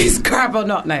made... Is crap or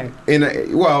not now?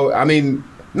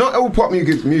 Not all pop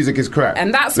music is crap.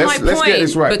 And that's my point. Let's get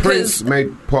this right. Prince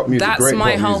made pop music great. That's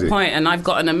my whole point, and I've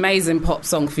got an amazing pop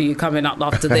song for you coming up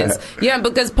after this.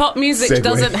 Because pop music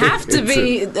doesn't have to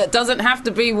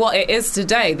be what it is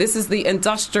today. This is the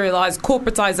industrialized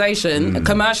corporatization,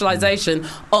 commercialization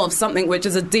of something which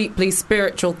is a deeply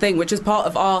spiritual thing, which is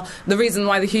part of the reason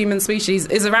why the human species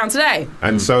is around today.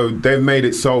 And so they've made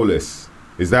it soulless.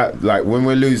 Is that like when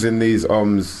we're losing these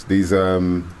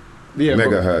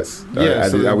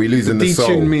megahertz? Are we losing the soul?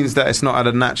 Detune means that it's not at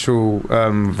a natural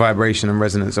vibration and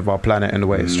resonance of our planet and the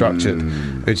way it's structured.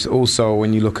 It's also,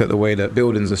 when you look at the way that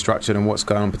buildings are structured and what's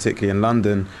going on, particularly in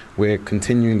London, we're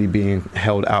continually being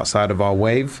held outside of our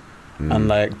wave. And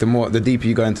like the deeper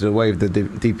you go into the wave, the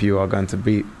deeper you are going to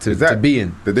be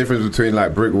in. The difference between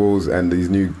like brick walls and these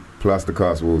new plaster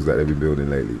cast walls that they've been building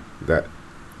lately? Is that...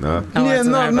 No?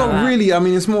 Not really. I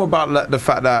mean, it's more about like, the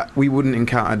fact that we wouldn't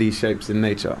encounter these shapes in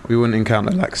nature. We wouldn't encounter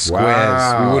like squares.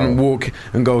 Wow. We wouldn't walk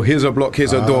and go, here's a block,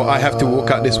 here's a door, I have to walk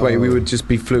out this way. We would just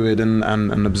be fluid and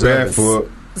observe.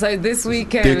 Barefoot. So this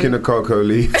weekend... Dick in a cocoa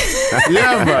leaf.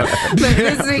 Yeah, man.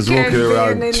 This weekend, just walking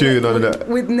around chewing on that.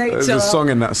 With nature. There's a song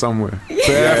in that somewhere.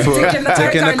 Barefoot.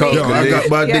 Dick in a cocoa leaf. I got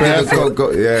my dick in a cocoa.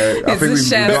 Yeah, I think we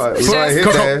got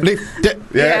it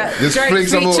hit there. Yeah, just fling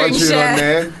some auto-tune on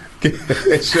there.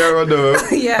 Share on the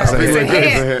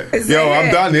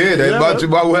I'm done here then.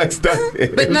 My work's done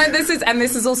here. But no, this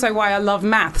is also why I love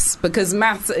maths, because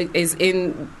maths is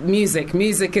in music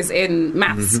is in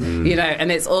maths, you know,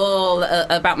 and it's all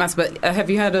about maths. But have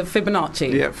you heard of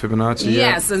Fibonacci? Yeah, Fibonacci.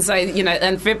 Yes, and so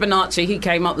and Fibonacci, he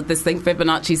came up with this thing,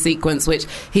 Fibonacci sequence, which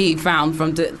he found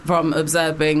from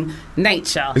observing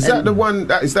nature. Is that the one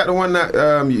that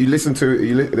you listen to?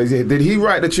 Did he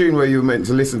write the tune where you were meant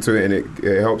to listen to it and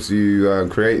it helps you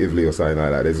creatively or something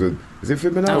like that? Is it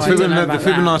Fibonacci?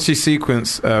 The Fibonacci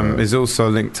sequence is also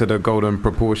linked to the golden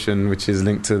proportion, which is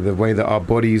linked to the way that our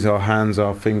bodies, our hands,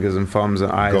 our fingers and thumbs and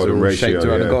eyes are all shaped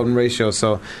around the golden ratio.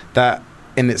 So that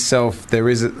in itself,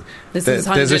 there's a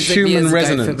Schumann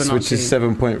resonance, which is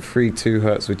 7.32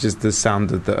 hertz, which is the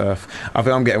sound of the earth. I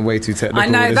think I'm getting way too technical. I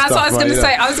know, that's what I was going to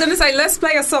say. I was going to say, let's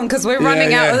play a song, because we're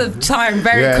running out of time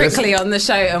very quickly on the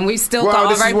show, and we've still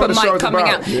got our open mic coming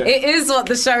out. Yeah. It is what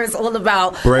the show is all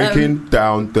about. Breaking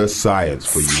down the science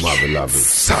for you, mother lovers.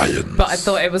 Science. But I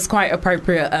thought it was quite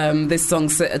appropriate, this song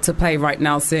to play right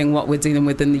now, seeing what we're dealing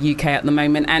with in the UK at the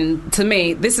moment. And to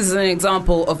me, this is an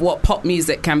example of what pop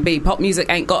music can be. Pop music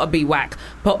ain't got to be whack.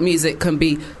 Pop music can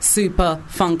be super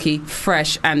funky,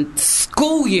 fresh, and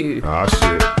school you. Ah,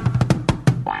 shit.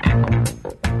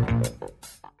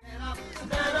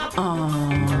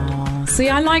 Oh, see,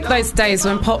 I like those days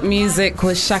when pop music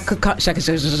was Shaka Khan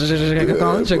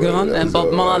and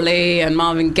Bob Marley and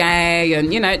Marvin Gaye,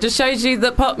 and it just shows you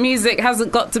that pop music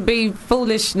hasn't got to be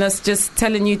foolishness, just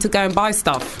telling you to go and buy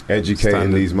stuff.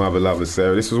 Educating these mother lovers,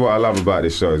 Sarah. This is what I love about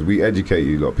this show, is we educate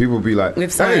you lot. People be like,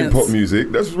 that ain't pop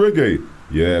music, that's reggae.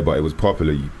 Yeah, but it was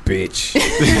popular, you bitch.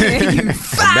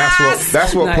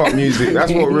 That's what pop music. That's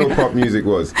what real pop music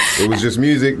was. It was just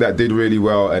music that did really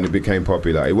well, and it became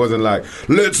popular. It wasn't like,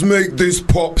 let's make this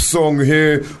pop song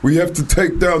here. We have to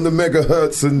take down the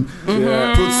megahertz and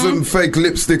put some fake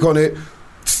lipstick on it,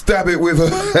 stab it with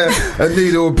a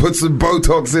needle, put some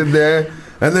Botox in there,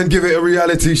 and then give it a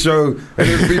reality show, and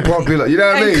it'd be popular. You know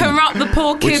what I mean? And corrupt the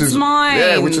poor kids' minds.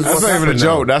 Yeah, which is that's not even a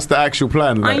joke. That's the actual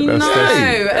plan. I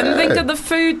know. And think of the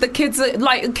food the kids are,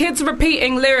 kids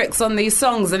repeating lyrics on these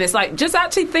songs, and it's like, just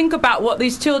actually think about what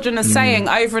these children are saying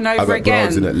over and over again. I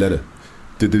got in that letter.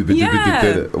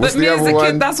 Yeah, what's but me the as other a one?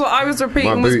 kid, that's what I was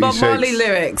repeating, was Bob Marley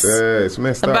lyrics. Yeah, it's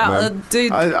messed about up, man. A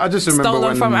dude I just remember stolen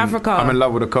when from Africa. I'm in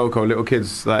love with the cocoa, little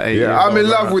kids like 8 years old. I'm in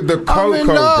love with the cocoa, I'm in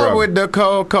love with the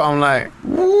cocoa. I'm like,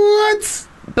 what?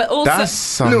 But also, that's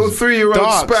some little 3-year-old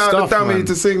spout the dummy man.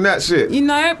 to sing that shit.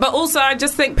 But also I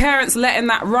just think parents letting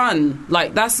that run,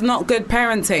 that's not good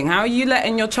parenting. How are you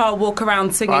letting your child walk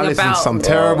around singing about some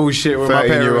terrible shit when my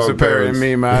parents were parenting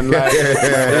me, man.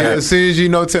 As soon as you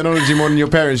know technology more than your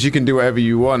parents, you can do whatever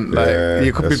you want.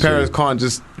 Your parents can't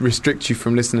just restrict you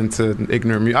from listening to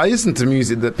ignorant music. I listen to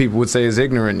music that people would say is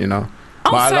ignorant,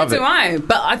 Oh, so do I.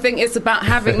 But I think it's about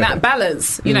having that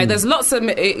balance. There's lots of,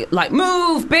 move,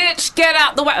 bitch, get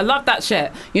out the way. I love that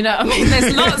shit.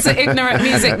 There's lots of ignorant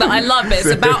music that I love, but it's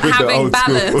about having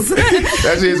balance.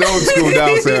 That shit's old school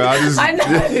now, Sarah. I know.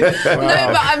 Wow.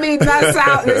 No, but I mean, that's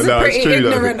out. It's a pretty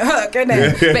ignorant hook, isn't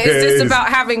it? But it's just about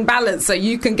having balance so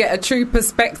you can get a true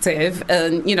perspective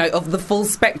and, of the full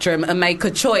spectrum and make a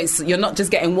choice. You're not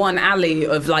just getting one alley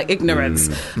of, ignorance.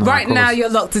 Right now, you're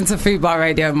locked into Fubar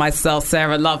Radio and myself,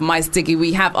 Sarah Love, Mys Diggy.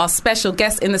 We have our special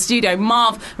guest in the studio,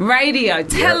 Marv Radio.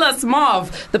 Tell us,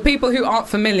 Marv, the people who aren't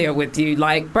familiar with you,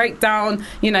 break down,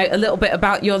 a little bit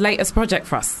about your latest project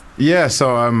for us. Yeah,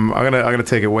 so I'm gonna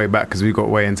take it way back because we got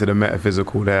way into the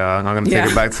metaphysical there. I'm gonna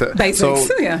take it back to basics.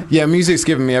 So, music's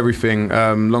given me everything.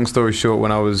 Long story short,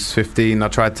 when I was 15, I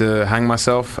tried to hang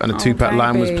myself, and a two-pack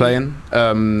line was playing.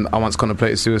 I once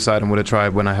contemplated suicide and would have tried.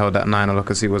 When I held that 9, all I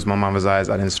could see was my mother's eyes.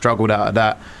 I then struggled out of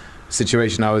that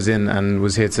situation I was in and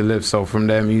was here to live. So from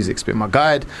there, music's been my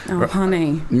guide. Oh,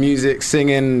 honey. Music,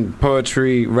 singing,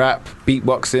 poetry, rap,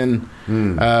 beatboxing,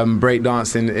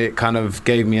 breakdancing. It kind of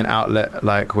gave me an outlet,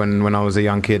 when I was a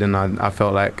young kid, and I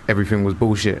felt like everything was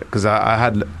bullshit because I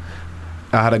had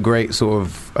a great sort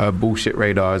of bullshit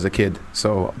radar as a kid.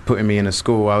 So putting me in a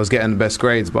school, I was getting the best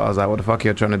grades, but I was like, what the fuck are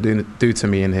you trying to do to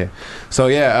me in here? So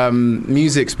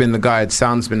music's been the guide,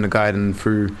 sound's been the guide, and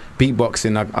through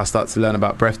beatboxing, I started to learn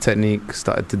about breath technique,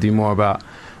 started to do more about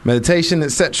meditation,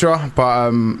 etc.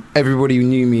 But everybody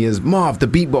knew me as Marv, the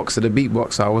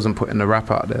beatboxer. I wasn't putting the rap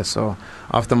out there. So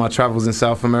after my travels in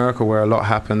South America, where a lot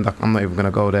happened, I'm not even going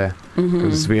to go there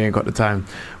because we ain't got the time.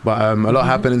 But a lot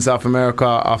happened in South America.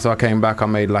 After I came back, I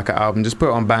made an album, just put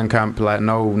it on Bandcamp,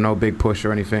 no big push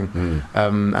or anything.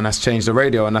 And that's Changed the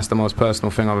Radio, and that's the most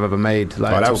personal thing I've ever made.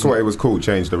 That's what it was called,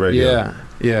 Changed the Radio.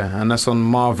 Yeah, and that's on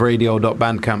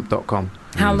marvradio.bandcamp.com.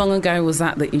 How long ago was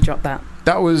that you dropped that?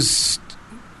 That was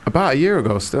about a year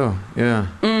ago still,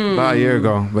 about a year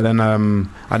ago. But then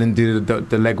I didn't do the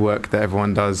legwork that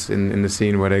everyone does in the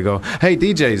scene where they go, hey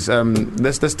DJs,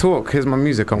 let's talk, here's my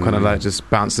music. I'm kind of just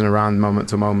bouncing around moment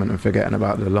to moment and forgetting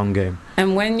about the long game.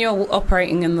 And when you're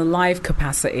operating in the live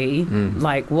capacity,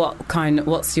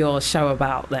 what's your show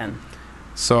about then?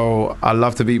 So I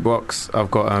love to beatbox.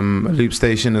 I've got a loop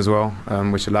station as well,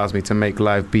 which allows me to make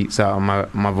live beats out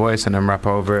of my voice and then rap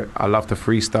over it. I love to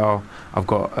freestyle. I've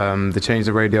got the Change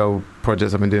the Radio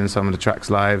projects. I've been doing some of the tracks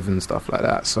live and stuff like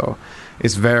that. So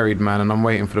it's varied, man. And I'm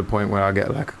waiting for the point where I get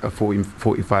a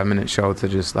 45-minute show to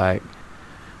just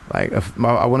like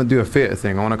I want to do a theatre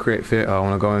thing. I want to create theatre. I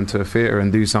want to go into a theatre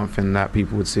and do something that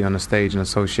people would see on the stage and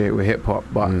associate with hip hop.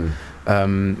 But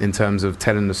in terms of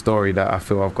telling the story that I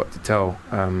feel I've got to tell.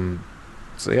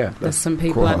 So yeah, there's some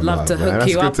people I'd love to hook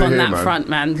you up on that front,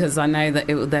 man, because I know that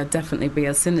there'll definitely be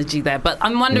a synergy there. But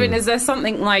I'm wondering, is there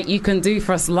something like you can do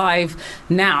for us live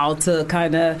now to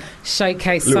kind of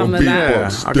showcase some of that?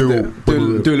 Yeah, I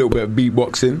can do a little bit of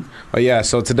beatboxing. But yeah,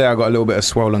 so today I got a little bit of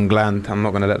swollen gland. I'm not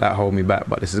going to let that hold me back,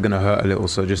 but this is going to hurt a little.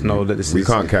 So just know that this we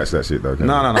can't catch that shit though.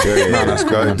 No. That's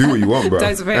cool. Do what you want, bro.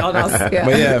 Don't spit on us. Yeah.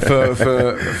 But yeah,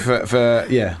 for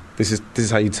yeah, this is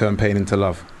how you turn pain into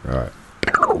love. All right.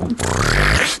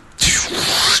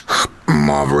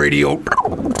 Marv Radio,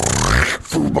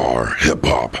 Fubar, Hip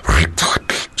Hop.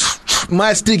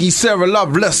 My Stiggy, Sarah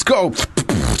Love, let's go.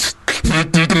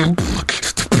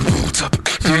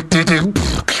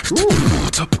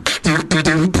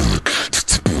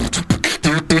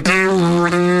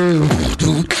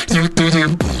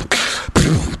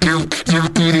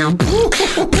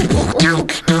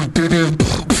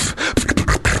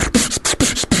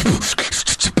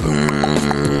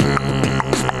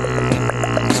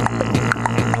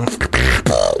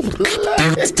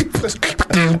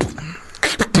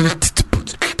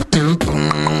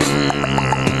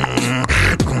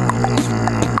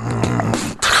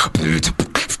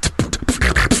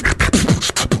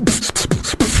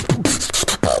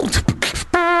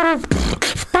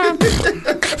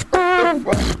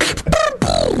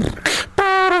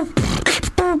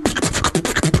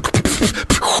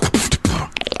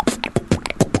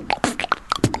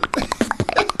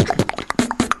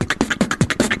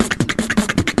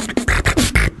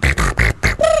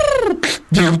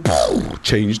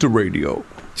 Change the radio.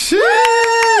 Cheers,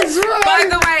 right. By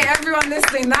the way, everyone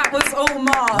listening, that was all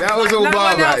Marv. That was all no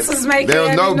Marv. one else was making there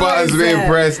was no buttons being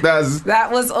pressed. That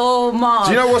was all Marv.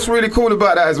 Do you know what's really cool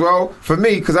about that as well? For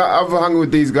me, because I've hung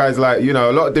with these guys, like, you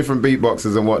know, a lot of different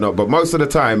beatboxers and whatnot, but most of the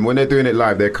time when they're doing it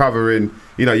live, they're covering,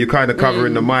 you know, you're kind of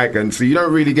covering the mic, and so you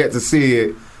don't really get to see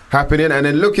it happening. And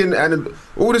then looking, and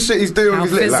all the shit he's doing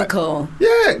with his physical. Like,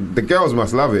 yeah, the girls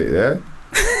must love it, yeah?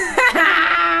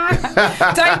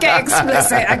 Don't get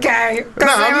explicit, okay? No,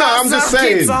 I'm just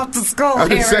saying. Kids after school I'm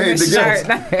just saying the girls.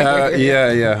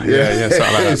 Yeah,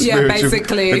 something like that. Yeah,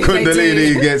 basically. The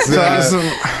Kundalini gets.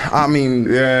 I mean,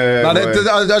 yeah.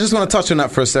 I just want to touch on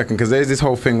that for a second, because there's this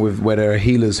whole thing with where there are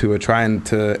healers who are trying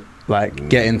to like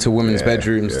get into women's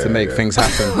bedrooms to make things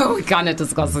happen. We kind of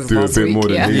discussed this Do last a bit week. more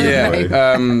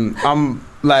than I'm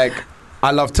like,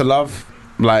 I love to love.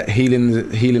 Like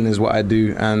healing is what I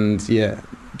do, and yeah.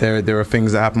 There are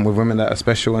things that happen with women that are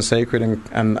special and sacred,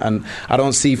 and I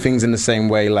don't see things in the same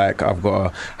way. Like I've got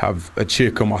to have a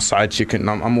chick on my side chick, and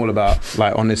I'm all about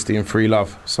like honesty and free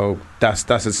love. So that's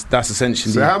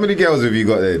essentially. So how many girls have you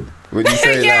got then? Would you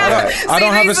say I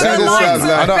don't have a single one.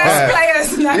 I don't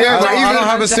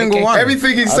have a single one.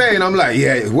 Everything he's saying, I'm like,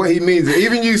 yeah, what he means.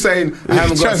 Even you saying I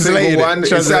haven't got a single one,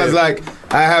 it sounds like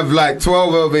I have like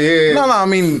 12 over here. No, I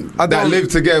mean that live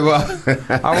together.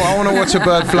 I want to watch a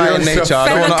bird fly in nature.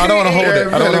 I don't want to hold it.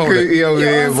 I don't want to hold it. Over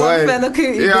here, boy.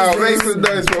 Yeah, make some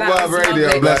noise for Marv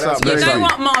Radio. Bless up. You know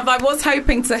what, Marv? I was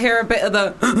hoping to hear a bit of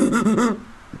the.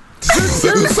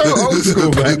 Sarah's so old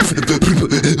school, man.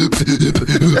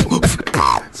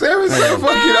 Sarah's so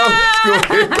fucking old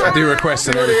school. I do requests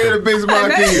and everything. The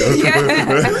Bismarck.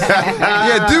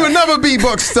 Yeah, do another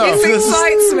beatbox stuff. It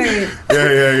excites me.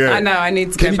 Yeah. I know. I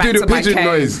need to Can get back to my Can you do the pigeon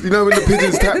noise? You know when the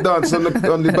pigeons tap dance on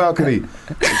the balcony.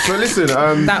 So listen,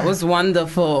 that was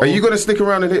wonderful. Are you going to stick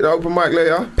around and hit the open mic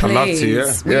later? Please. I'd love to,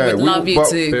 yeah. We would love you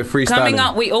to. Coming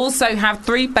up, we also have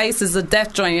 3 Faces of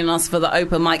Death joining us for the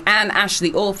open mic, and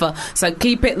Ashley Author. So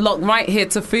keep it locked right here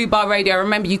to Fubar Radio.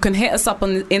 Remember, you can hit us up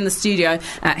in the studio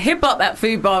at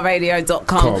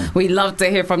hiphop@fubarradio.com. We love to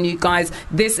hear from you guys.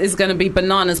 This is going to be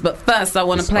bananas, but first I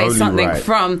want to play something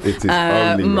from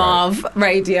Marv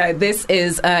Radio. This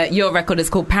is your record is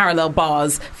called Parallel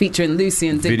Bars, featuring Lucy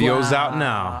and Digwell. Video's out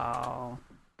now.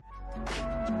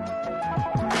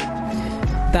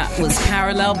 That was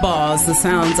Parallel Bars, the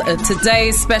sounds of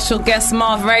today's special guest,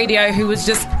 Marv Radio, who was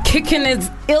just kicking his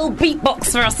ill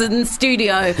beatbox for us in the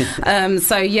studio.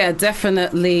 So, yeah,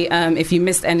 definitely, if you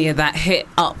missed any of that, hit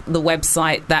up the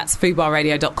website. That's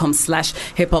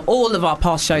fubarradio.com/hiphop. All of our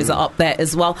past shows are up there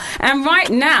as well. And right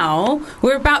now,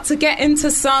 we're about to get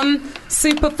into some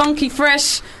super funky,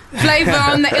 fresh flavour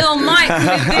on the ill mic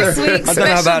with this week's I don't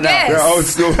know special about that. guest. They're old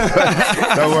school.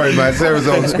 Don't worry, man. Sarah's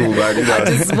old school, man. You know. I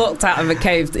just walked out of a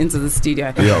cave into the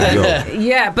studio. Yo.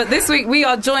 Yeah, but this week we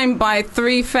are joined by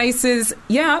Three Faces.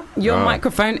 Yeah, your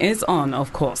microphone is on,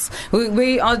 of course.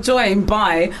 We are joined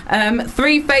by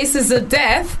Three Faces of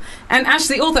Death and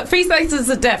Ashley Author. Three Faces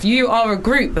of Death, you are a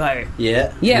group, though.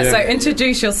 Yeah. So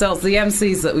introduce yourselves, the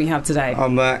MCs that we have today.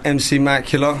 I'm MC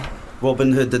Macula.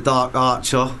 Robin Hood, the Dark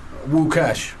Archer. Wu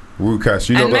Cash. You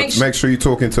know, make sure you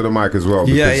talk into the mic as well,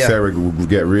 because Sarah will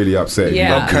get really upset.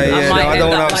 Yeah. Okay, I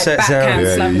don't want to upset Sarah.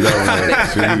 Yeah, you don't want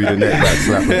to. She'll give you the neck back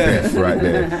slap of death right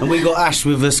there. And we got Ash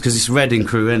with us because it's Reading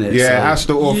crew, innit? Yeah, Ash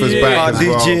the Author's back as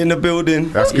well. DJ in the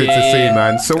building. That's good to see,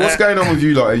 man. So what's going on with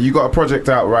you lot? You got a project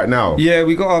out right now? Yeah,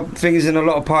 we got our fingers in a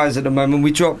lot of pies at the moment.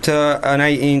 We dropped an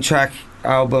 18-track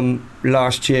album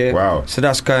last year. Wow. So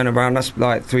that's going around. That's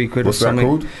like £3 or something.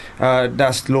 What's that called?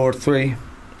 That's Lord 3.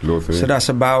 So that's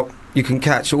about... You can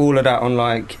catch all of that on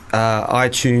like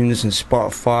iTunes and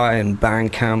Spotify and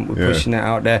Bandcamp. We're pushing it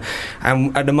out there.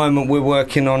 And at the moment we're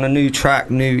working on a new track,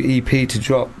 new EP to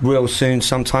drop real soon,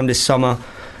 sometime this summer.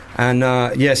 And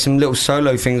some little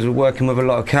solo things. We're working with a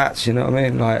lot of cats, you know what I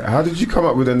mean? Like, how did you come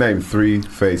up with the name Three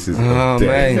Faces of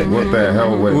Death? Man. What the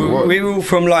hell? We're all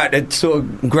from like the sort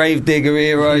of Gravedigger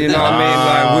era, you know what I mean?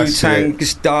 Like Wu-Tang,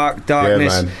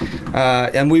 darkness.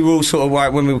 And we were all sort of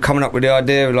like, when we were coming up with the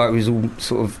idea, like we was all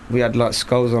sort of, we had like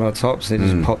skulls on our tops and it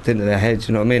just popped into their heads,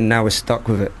 you know what I mean? Now we're stuck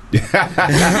with it. You say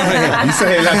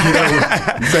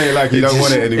it like you don't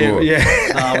want it anymore.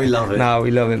 Nah, we love it. Nah,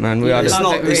 we love it, man.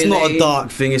 It's not a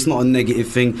dark thing. It's not a negative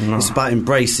thing. No. It's about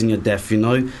embracing your death. You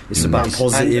know, it's about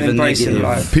positive and negative.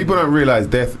 Life. People don't realise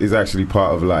death is actually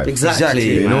part of life.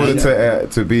 Exactly. In order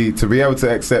to be able to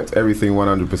accept everything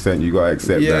 100%, you got to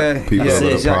accept that people are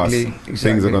going to pass.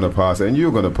 Things are going to pass, and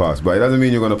you're going to pass. But it doesn't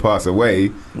mean you're going to pass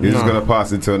away. You're just going to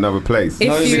pass into another place.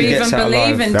 If you even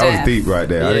believe in death. That was deep right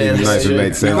there. I didn't even know if it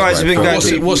made sense.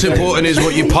 What's important is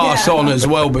what you pass on as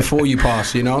well before you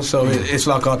pass, you know. So it's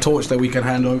like our torch that we can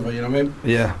hand over. You know what I mean?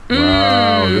 Yeah.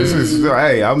 Wow. This is.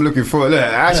 Hey, I'm looking for. Look,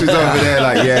 Ash is over there.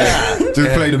 Like,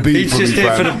 just play the beat. He's just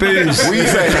here for the booze. What you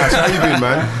saying, Ash? How you been,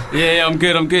 man? Yeah, I'm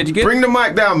good. You good? Bring the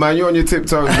mic down, man. You're on your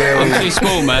tiptoes there. I'm too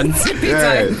small, man.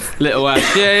 Little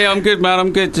Ash. Yeah, I'm good, man.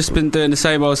 I'm good. Just been doing the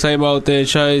same old, doing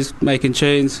shows, making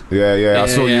tunes. Yeah. I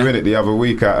saw you in it the other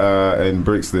week in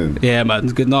Brixton. Yeah, man.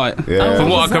 It's a good night. Yeah. From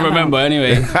what I can remember,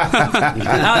 anyway.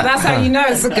 That's how you know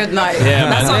it's a good night. Yeah,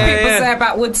 that's what people say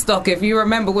about Woodstock. If you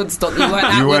remember Woodstock, you weren't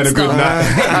at Woodstock. A good night.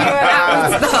 You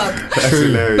weren't at Woodstock. That's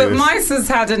hilarious. But Mys has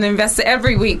had an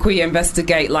every week we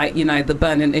investigate, like, you know, the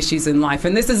burning issues in life,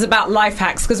 and this is about life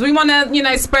hacks because we want to, you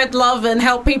know, spread love and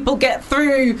help people get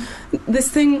through this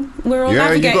thing we're all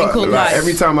navigating called life.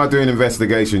 Every time I do an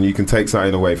investigation, you can take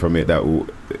something away from it that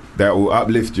will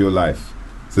uplift your life.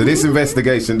 So this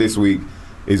investigation this week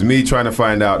is me trying to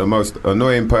find out the most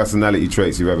annoying personality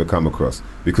traits you've ever come across,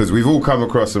 because we've all come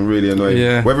across some really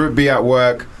annoying, whether it be at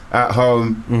work, at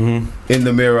home, in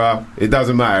the mirror, it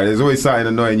doesn't matter. There's always something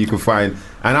annoying you can find,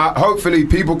 and hopefully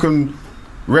people can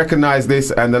recognise this,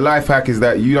 and the life hack is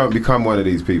that you don't become one of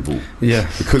these people. Yeah,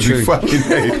 because you fucking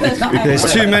hate these people.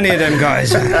 There's too many of them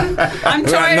guys. I'm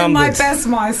trying my best,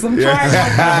 Mys. I'm trying my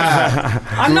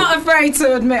best. I'm not afraid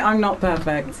to admit I'm not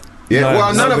perfect. Yeah,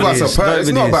 well, none of us are perfect.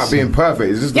 It's not about being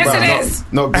perfect. It's just about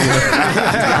not being.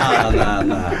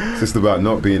 It's just about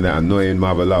not being that annoying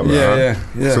mother lover. Yeah.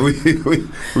 So we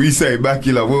say,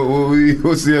 Macula,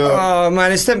 what's your? Oh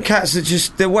man, it's them cats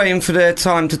that they're waiting for their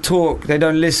time to talk. They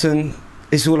don't listen.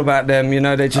 It's all about them, you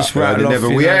know. They just rattle off.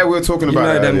 We're talking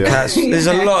about them cats. There's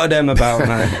a lot of them about,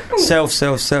 man. Self.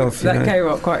 That came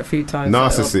up quite a few times.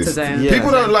 Narcissist. Today.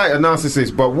 People don't like a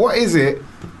narcissist, but what is it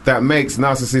that makes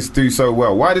narcissists do so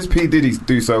well? Why does P. Diddy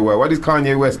do so well? Why does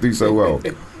Kanye West do so well?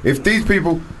 If these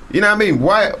people, you know what I mean?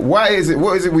 Why is it?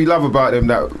 What is it we love about them?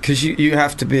 That because you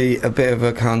have to be a bit of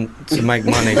a cunt to make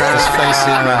money. Just face it,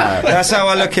 man. That's how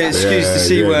I look at it. Excuse the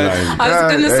C word. I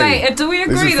was going to say, do we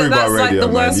agree that that's like the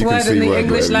worst word in the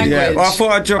English language? Yeah, well, I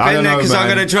thought I'd drop it in there because I'm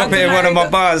going to drop it in one of my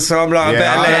bars, so I'm like, I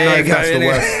better let it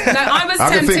go. No, I was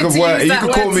tempted to use that. You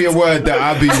could call me a word that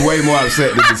I'd be way more upset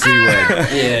than the C word.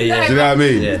 Yeah. Do you know what I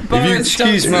mean? If you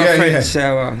excuse my French,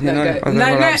 Sarah, you know, I don't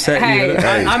want to upset you.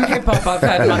 Hey, I'm hip hop. I've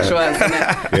heard much worse than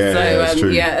it. Yeah, that's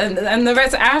true. And the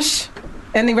rest, Ash.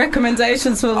 Any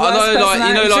recommendations for the worst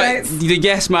personality traits? The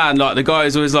yes man, like the guy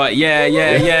is always like, yeah,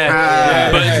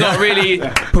 but it's not really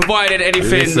provided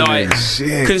anything.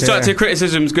 Constructive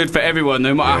criticism is good for everyone,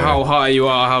 no matter how high you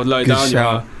are, how low down you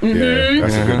are. Yeah,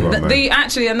 that's a good one.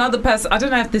 Actually, another person, I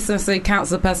don't know if this necessarily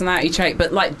counts as a personality trait,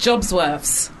 but like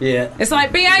Jobsworths. Yeah. It's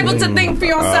like, be able to think for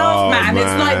yourself, man. It's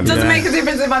like, doesn't make a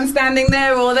difference if I'm standing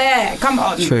there or there. Come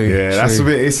on. True. Yeah, that's a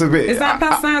bit. Is that a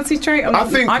personality trait? I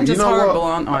think I'm just horrible,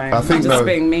 aren't I? I think I'm just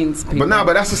being mean to people.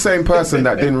 But that's the same person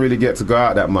that didn't really get to go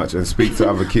out that much and speak to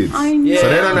other kids. I know. So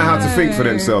they don't know how to think for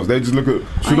themselves. They just look at,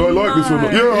 should I like this or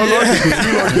not? Yeah, I like it because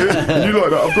you like it and you like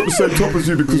that. I've got the same top as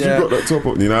you because you got that top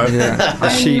on. You know. Yeah.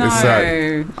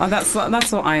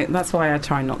 That's why I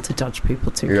try not to judge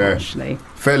people too harshly.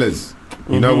 Fellas,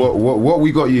 you know what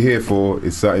we got you here for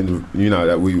is something, you know,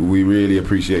 that we really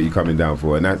appreciate you coming down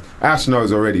for, and that Ash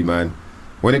knows already, man.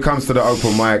 When it comes to the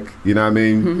open mic, you know what I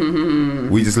mean,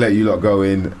 we just let you lot go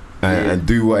in and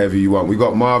do whatever you want. We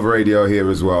got Marv Radio here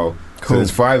as well. Cool. So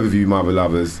there's 5 of you mother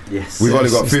lovers. Yes. We've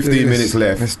only got 15 minutes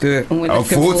left. Let's do it.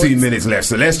 14 minutes left.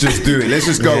 So let's just do it. Let's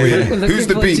just go in. Who's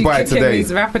the beat by today?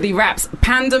 These rapidly raps.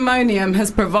 Pandemonium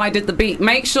has provided the beat.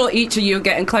 Make sure each of you are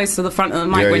getting close to the front of the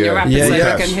mic when you're rapping, so you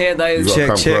can hear those. You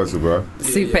gotta come closer, bro.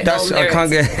 Super. I can't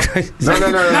get. No.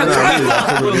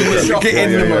 Get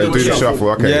in the middle. Do the shuffle.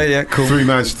 Okay. Yeah. Cool. Three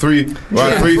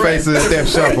faces of death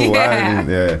shuffle.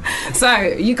 Yeah. So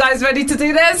you guys ready to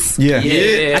do this?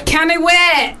 Yeah. Can it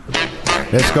wait?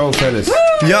 Let's go, fellas.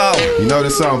 Woo! Yo, you know the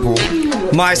sample.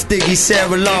 Mys, Diggy,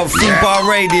 Sarah Love, Fubar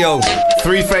Radio.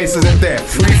 3 faces of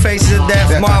death. 3 faces of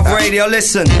death, Marv Radio.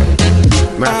 Listen.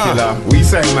 Macula. What you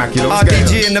saying, Macula?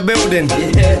 RDG in the building.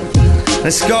 Yeah.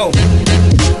 Let's go.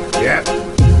 Yeah.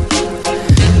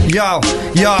 Yo,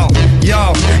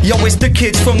 it's the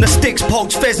kids from the sticks,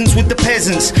 poach pheasants with the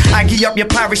peasants. Aggie up your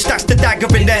parish, that's the dagger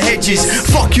in the hedges.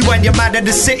 Fuck you and your man of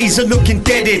the cities are looking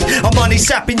deaded. I'm money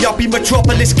sapping yuppie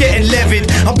metropolis getting levied.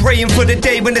 I'm praying for the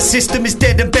day when the system is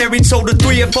dead and buried, so the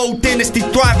 3-fold dynasty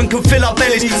thrive and can fill our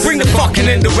bellies. Bring the fucking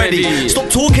end ready. Stop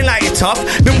talking like you're tough.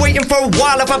 Been waiting for a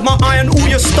while, I've had my eye on all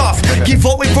your stuff. Keep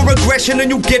voting for aggression and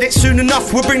you'll get it soon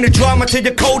enough. We'll bring the drama to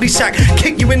your cul-de-sac,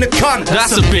 kick you in the cunt.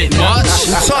 That's a bit much.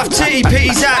 Tough titty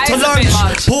pitties out to lunch.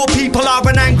 Poor people are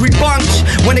an angry bunch.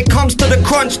 When it comes to the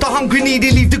crunch, the hungry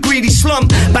needy leave the greedy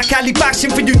slump. Back alley bashing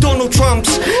for you Donald Trumps.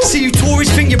 See you Tories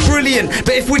think you're brilliant,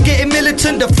 but if we're getting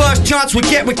militant, the first chance we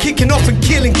get, we're kicking off and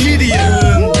killing Gideon.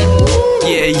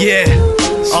 Yeah.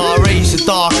 R.H. the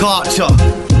Dark Archer.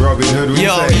 Robin Hood, what you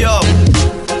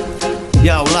say?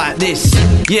 Yo, like this.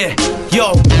 Yeah,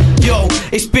 yo,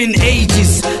 it's been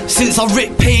ages since I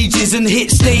ripped pages and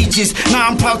hit stages. Now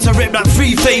I'm proud to rip like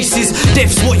 3 faces.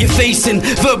 Death's what you're facing,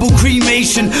 verbal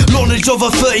cremation. Knowledge of a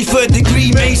 33rd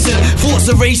degree mason. Thoughts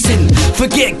are racing,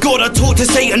 forget God, I talk to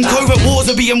Satan. Covert wars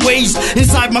are being waged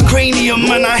inside my cranium,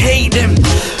 and I hate them,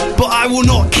 but I will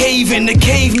not cave in. The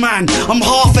caveman, I'm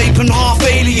half ape and half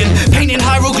alien. Painting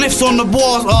hieroglyphs on the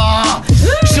walls,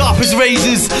 sharp as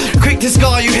razors, quick to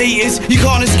scar you haters. You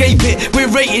can't escape it, we're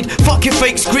rated. Fuck your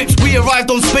fake scripts. We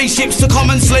arrived on spaceships to come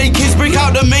and slay kids. Break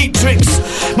out the matrix.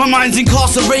 My mind's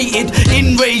incarcerated,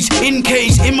 in rage, in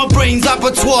cage, in my brain's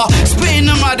abattoir. Spitting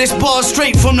the maddest bars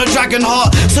straight from the dragon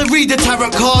heart. So read the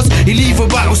tarot cards, you leave with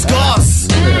battle scars.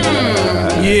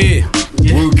 Yeah.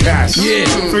 Woo cash. Yeah.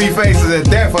 3 faces of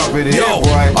death up in here,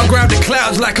 boy. I grab the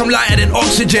clouds like I'm lighter than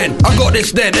oxygen. I got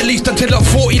this then, at least until I'm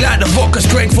 40, like the vodka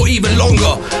strength for even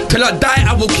longer. Till I die,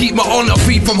 I will keep my honor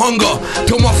free from hunger.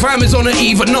 Till my family's on an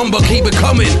even number, keep it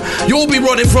coming. You'll be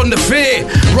running from the fear.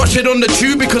 Rushing on the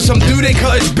tube because some dude they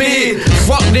cut his beard.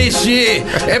 Fuck this, yeah.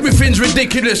 Everything's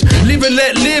ridiculous. Live and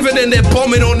let live, and then they're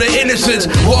bombing on the innocents.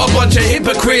 What a bunch of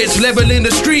hypocrites, leveling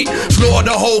the street.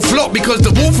 Slaughter the whole flock because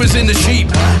the wolf is in the sheep.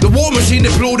 The war machine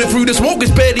applauded through the smoke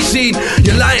is barely seen.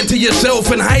 You're lying to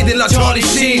yourself and hiding like Charlie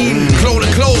Sheen. Clone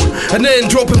a clone, and then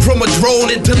dropping from a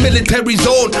drone into military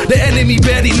zone. The enemy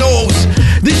barely knows.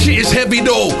 This shit is heavy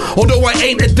though. Although I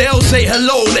ain't Adele, say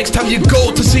hello next time you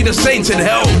go to see the saints in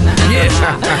hell. Yeah.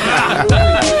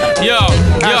 Yo.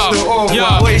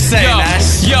 What you saying,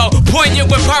 Ash? Yo,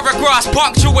 poignant with paragraphs,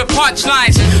 punctual with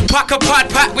punchlines. Pack a pad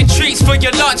packed with treats for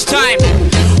your lunchtime.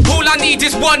 All I need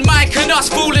is one mic and us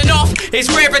falling off is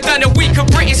rarer than a week of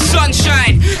British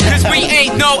sunshine. Cause we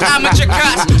ain't no amateur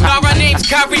cats. Now our names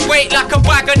carry weight like a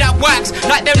bag of that wax.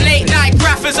 Like them late night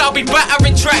graphers, I'll be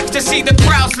battering tracks to see the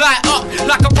crowds light up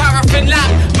like a paraffin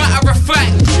lamp. Matter of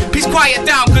fact, please quiet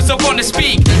down cause I wanna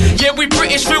speak. Yeah, we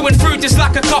British through and through just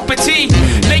like a cup of tea.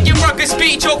 Making rugged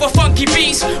speech over funky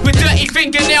beats with dirty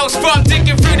fingernails from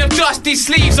digging through them dusty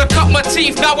sleeves. I cut my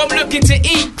teeth, now I'm looking to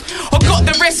eat. I got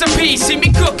the recipe, see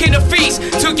me cook cooking a feast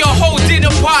till your whole dinner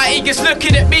party is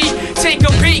looking at me. Take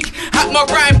a peek at my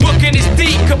rhyme book and it's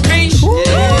deep, capiche?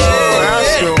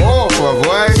 That's the offer,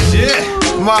 boy. Yeah.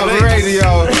 Marv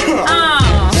Radio.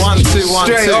 1, 2, 1,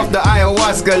 Straight 2. Off the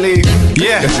ayahuasca leaf.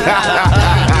 Yeah.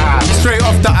 Straight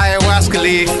off the ayahuasca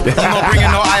leaf. I'm not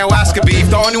bringing no ayahuasca beef.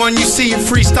 The only one you see in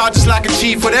freestyle just like a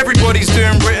chief. But everybody's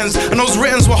doing writtens, and those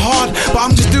writtens were hard. But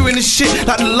I'm just doing this shit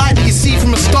like the light that you see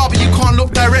from a star, but you can't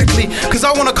look directly, cause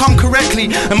I wanna come correctly.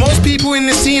 And most people in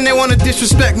the scene, they wanna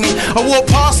disrespect me. I walk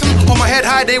past them, on my head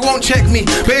high, they won't check me.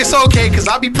 But it's okay, cause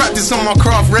I be practicing my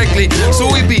craft regularly. So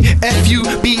we be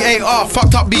F-U-B-A-R,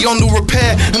 fucked up beyond all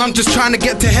repair. And I'm just trying to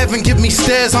get to heaven, give me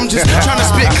stairs. I'm just trying to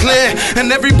spit clear.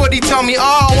 And everybody tell me,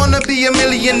 oh, I wanna be a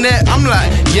millionaire. I'm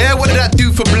like, yeah, what did that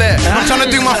do for Blair? I'm trying to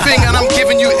do my thing and I'm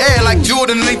giving you air like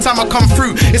Jordan. Anytime I come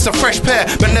through, it's a fresh pair,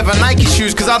 but never Nike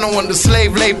shoes, cause I don't want the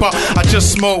slave labor. I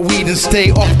just smoke weed and stay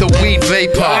off the weed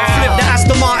vapor. Flip the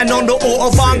Aston Martin on the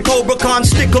Autobahn. Cobra Khan,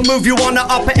 stick a move you on the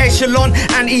upper echelon.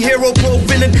 Anti-hero,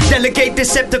 pro-villain, delegate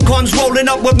Decepticons. Rolling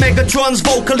up with Megatrons,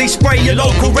 vocally spray your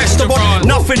local restaurant.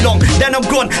 Nothing long, then I'm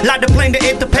gone, like the plane that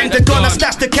hit the Pentagon. I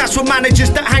stash the cash with managers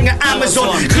that hang at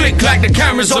Amazon. Click like the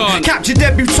camera's on. Capture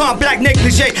debutante, black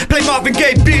negligee. Play Marvin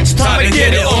Gaye, bitch, time to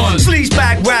get it on. Sleaze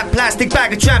bag, rap, plastic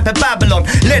bag of tramp at Babylon.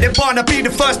 Let it burn, I'll be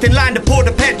the first in line to pour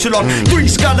the petrol on. 3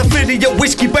 skull affiliate,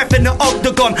 whiskey breath in the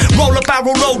octagon. Roll a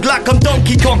barrel road like I'm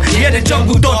Donkey Kong. Yeah, the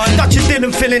jungle done. Dutch is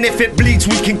Dylan feeling, if it bleeds,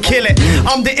 we can kill it.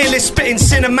 I'm the illest, spitting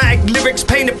cinematic lyrics.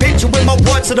 Paint a picture with my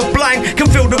words so the blind can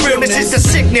feel the realness. It's a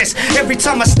sickness every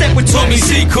time I step with Tommy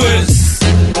Sequence.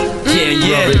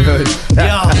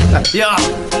 Yeah.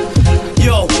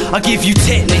 Yo, I give you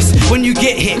tetanus when you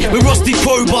get hit with rusty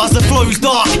crowbars. The flow's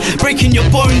dark, breaking your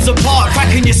bones apart,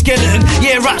 cracking your skeleton.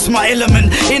 Yeah, rap's my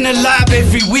element. In a lab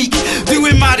every week,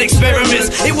 doing mad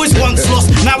experiments. It was once lost,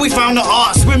 now we found the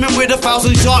art. Swimming with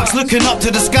 1,000 sharks, looking up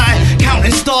to the sky,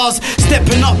 counting stars,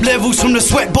 stepping up levels from the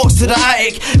sweatbox to the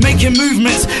attic, making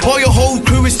movements while your whole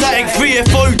crew is static.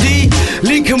 3FOD,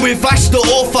 linking with Vash the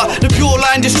author, the pure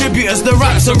line distributors. The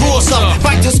raps are raw stuff,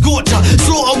 back to scorcher,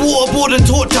 slaughter, waterboard and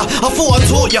torture. I thought I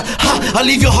taught ya, I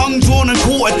leave you hung, drawn and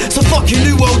quartered. So fuck your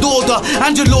new world order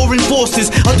and your law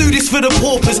enforcers. I do this for the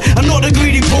paupers, I'm not the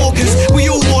greedy porkers. We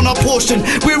all want our portion,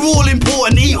 we're all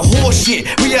important. Eat horse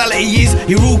shit, reality is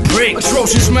you're all pricks.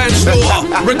 Atrocious manslaughter,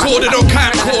 recorded on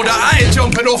camcorder. I ain't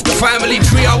jumping off the family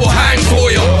tree, I will hang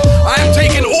for you. I am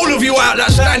taking all of you out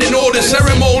like standing orders.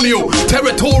 Ceremonial,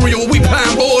 territorial, we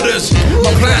plan borders.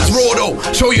 My plan's raw though,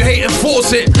 show you hate and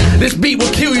force it. This beat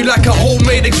will kill you like a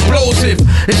homemade explosive.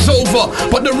 It's over,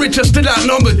 but the rich are still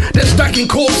outnumbered. They're stacking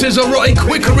corpses or rotting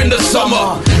quicker in the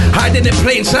summer. Hiding in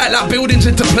plain sight like buildings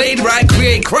into plain right.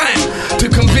 Create crime to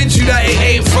convince you that it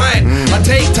ain't fine. I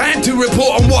take time to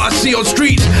report on what I see on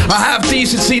streets. I have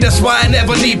decency, that's why I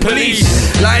never need police.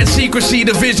 Lying secrecy,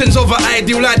 the visions of an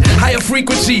ideal land. Higher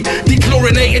frequency,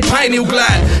 dechlorinated pineal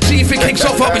gland. See if it kicks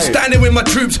off, I'll be standing with my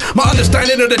troops. My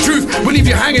understanding of the truth will leave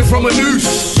you hanging from a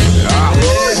noose.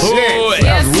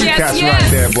 That was Weedcast right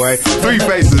there, boy. 3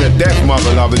 Faces of Death,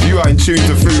 mother lovers. You are in tune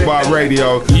to Fubar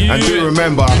Radio. And do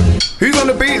remember, who's on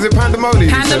the beat? Is it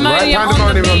Pandemonium? Pandemonium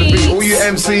on the beat. All you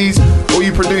MCs, all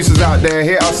you producers out there,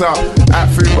 hit us up at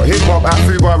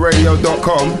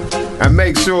hiphop@fubarradio.com. And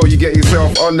make sure you get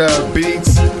yourself on the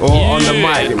beats or on the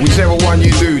mic. Whichever one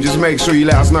you do, just make sure you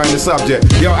let us know in the subject.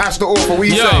 Yo, Ash the Author, what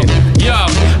you saying? Yo,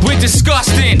 we're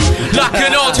disgusting. Like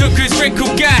an old hooker's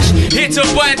wrinkled gash. Hit to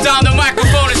burn down the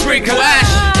microphone and sprinkle ash.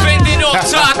 Bending up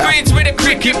tar grins with a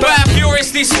cricket bat.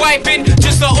 Furiously swiping,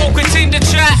 just like awkward in the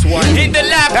chat. In the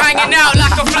lab, hanging out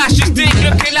like a flasher's dick.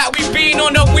 Looking like we've been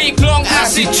on a week-long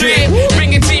acid trip.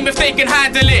 Bring a team if they can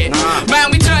handle it. Man,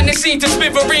 we turn the scene to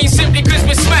smithereens simply cause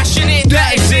we're smashing it.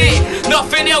 That is it.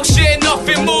 Nothing else, yeah,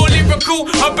 nothing more lyrical.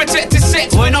 Unprotected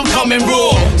sex when I'm coming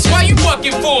raw. So why you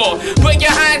bugging for? Put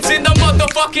your hands in the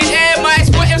motherfucking air, Mys.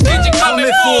 What else did you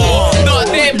coming for? Not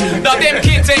them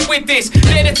kids ain't with this.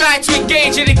 They're the type to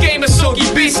engage in a game of soggy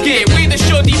biscuit. We the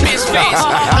shoddy misfits.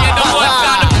 You're the one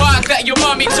down the park that your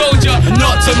mummy told you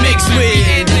not to mix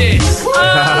with this.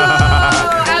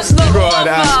 That's the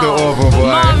Author, boy.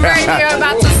 Marv Radio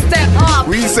about to step up.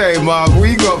 We say, Marv,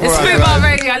 we got for it's us. It's Fubar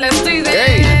Radio, let's do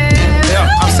this. Yeah,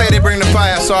 I say they bring the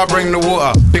fire, so I bring the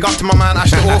water. Big up to my man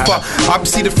Ash the Author. I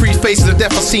see the 3 faces of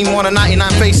death. I seen 1 of 99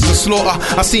 faces of slaughter.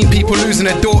 I seen people losing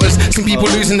their daughters, seen people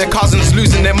losing their cousins,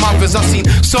 losing their mothers. I seen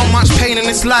so much pain in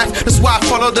this life. That's why I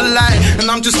follow the light, and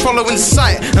I'm just following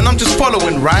sight, and I'm just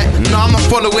following right. No, I'm not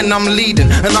following, I'm leading,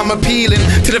 and I'm appealing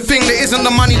to the thing that isn't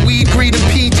the money, weed, greed, and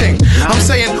peating. I'm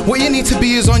saying what you need to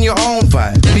be is on your own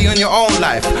vibe, be on your own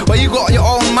life. Well, you got your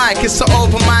own mic, it's an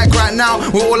open mic right now.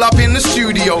 We're all up in the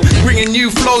studio, bringing new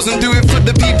flows and do it for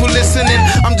the people listening.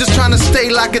 I'm just trying to stay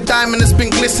like a diamond that's been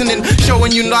glistening,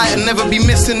 showing you light and never be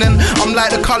missing. And I'm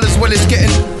like the colours, well, it's getting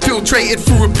filtrated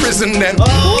through a prison then.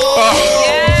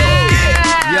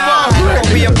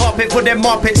 Don't be a puppet for them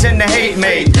muppets and the hate,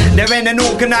 mate. There ain't an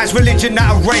organised religion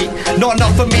that I rate. Not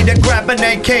enough for me to grab an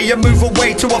AK and move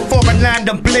away to a foreign land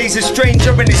and blaze a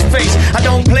stranger in his face. I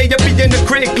don't play to being a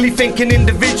critically thinking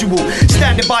individual,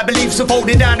 standing by beliefs of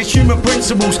holding down his human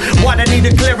principles. Why I need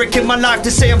a cleric in my life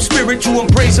to say I'm spiritual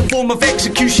and praise a form of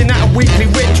execution at a weekly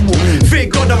ritual. Fear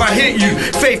God or I hit you,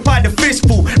 faith by the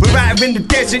fistful. We're out in the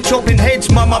desert chopping heads,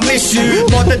 mum, I miss you.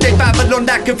 Modern day Babylon,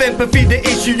 lack of empathy, the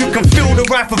issue. You can feel the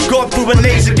wrath of God through a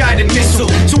laser guided missile.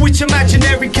 So which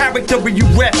imaginary character are you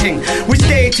repping? Which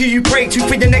deity you pray to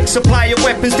for your next supply of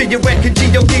weapons? Do you reckon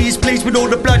G.O.D. is pleased with all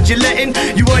the blood you're letting?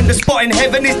 You earn the spot in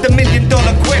heaven is the $1 million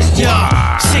question.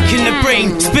 Sick in the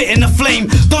brain, spitting the flame.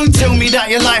 Don't tell me that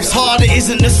your life's hard, it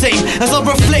isn't the same. As I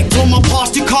reflect on my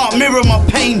past, you can't mirror my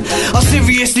pain. I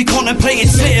seriously contemplated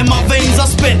slitting my veins. I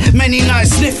spent many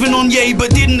nights sniffing on yay, but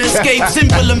didn't escape.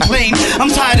 Simple and plain, I'm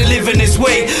tired of living this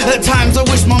way. At times I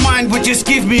wish my mind would just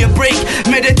give me a break.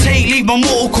 Meditate, leave my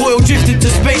mortal coil drift into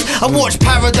space. I watch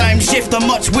paradigm shift, how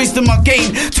much wisdom I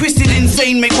gain. Twisted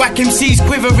insane, make whack MCs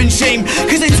quiver in shame.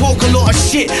 Cause they talk a lot of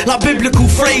shit, like biblical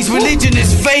phrase. Religion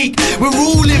is fake, we're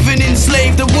all living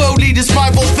enslaved. The world leaders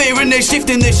thrive on fear and they're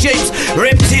shifting their shapes.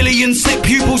 Reptilians, slit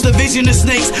pupils, the vision of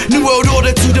snakes. New world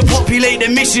order to depopulate,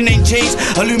 their mission ain't changed.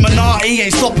 Illuminati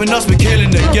ain't stopping us, we're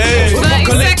killing the game.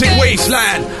 Apocalyptic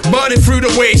wasteland, burning through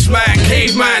the wasteland.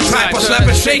 Caveman type, I slap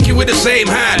and shake you with the same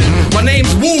hand. My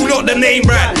name's Woo, not the name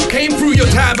brand. Came through your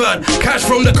tavern, cash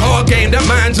from the card game. That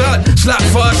man's earned, slap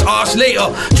first, ask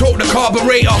later. Choke the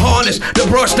carburetor, harness the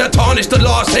brush that tarnished the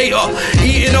last hater.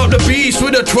 Eating up the beast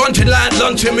with a truncheon like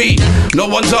luncheon meat. No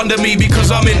one's under me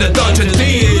because I'm in the dungeon.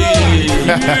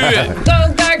 Go.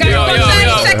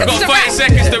 Got 30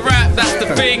 seconds to rap, that's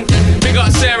the thing. We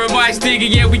got Sarah and Mys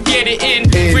digging, yeah, we get it in.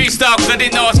 Freestyle, cause I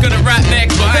didn't know I was gonna rap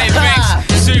next. But hey, thanks.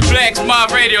 Suplex,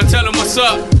 Marv Radio, tell them what's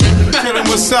up. Tell them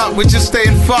what's up, we're just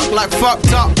staying fucked like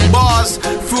fucked up bars.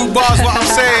 Through bars, what I'm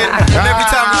saying. And every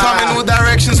time we come in all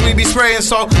directions, we be spraying.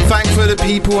 So thanks for the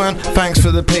people and thanks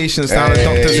for the patience. Now the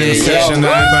doctor's in the session and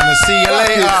we're gonna see you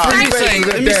later.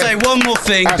 Let me say one more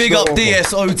thing. Big up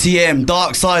DSOTM,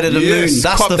 Dark Side of the Moon.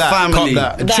 That's the family.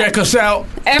 Check us out.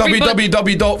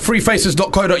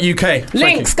 www.freefaces.co.uk.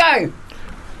 Links, go.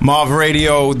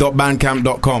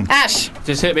 marvradio.bandcamp.com. Ash.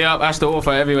 Just hit me up, Ash the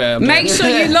Author, everywhere. Make sure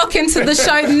you lock into the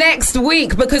show next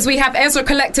week because we have Ezra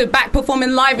Collective back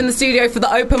performing live in the studio for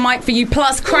the open mic for you,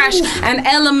 plus Crash and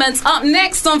Elements. Up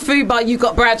next on Food Bar, you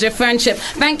got Brad Your Friendship.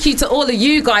 Thank you to all of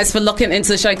you guys for locking into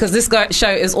the show because this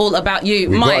show is all about you.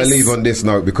 We've got to leave on this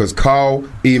note because Carl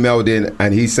emailed in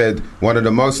and he said one of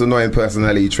the most annoying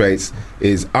personality traits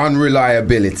is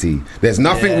unreliability. There's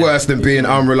nothing worse than being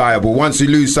unreliable. Once you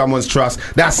lose someone's trust,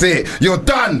 that's it. You're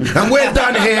done. And we're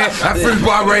done here at Food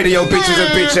Bar Radio, bitches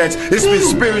and bitcheheads. It's been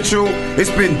spiritual,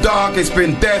 it's been dark, it's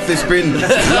been death, it's been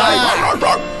light,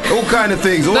 all kind of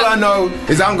things. All I know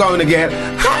is I'm going to get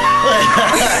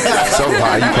so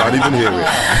high you can't even hear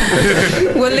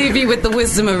it. We'll leave you with the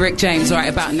wisdom of Rick James right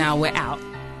about now. We're out.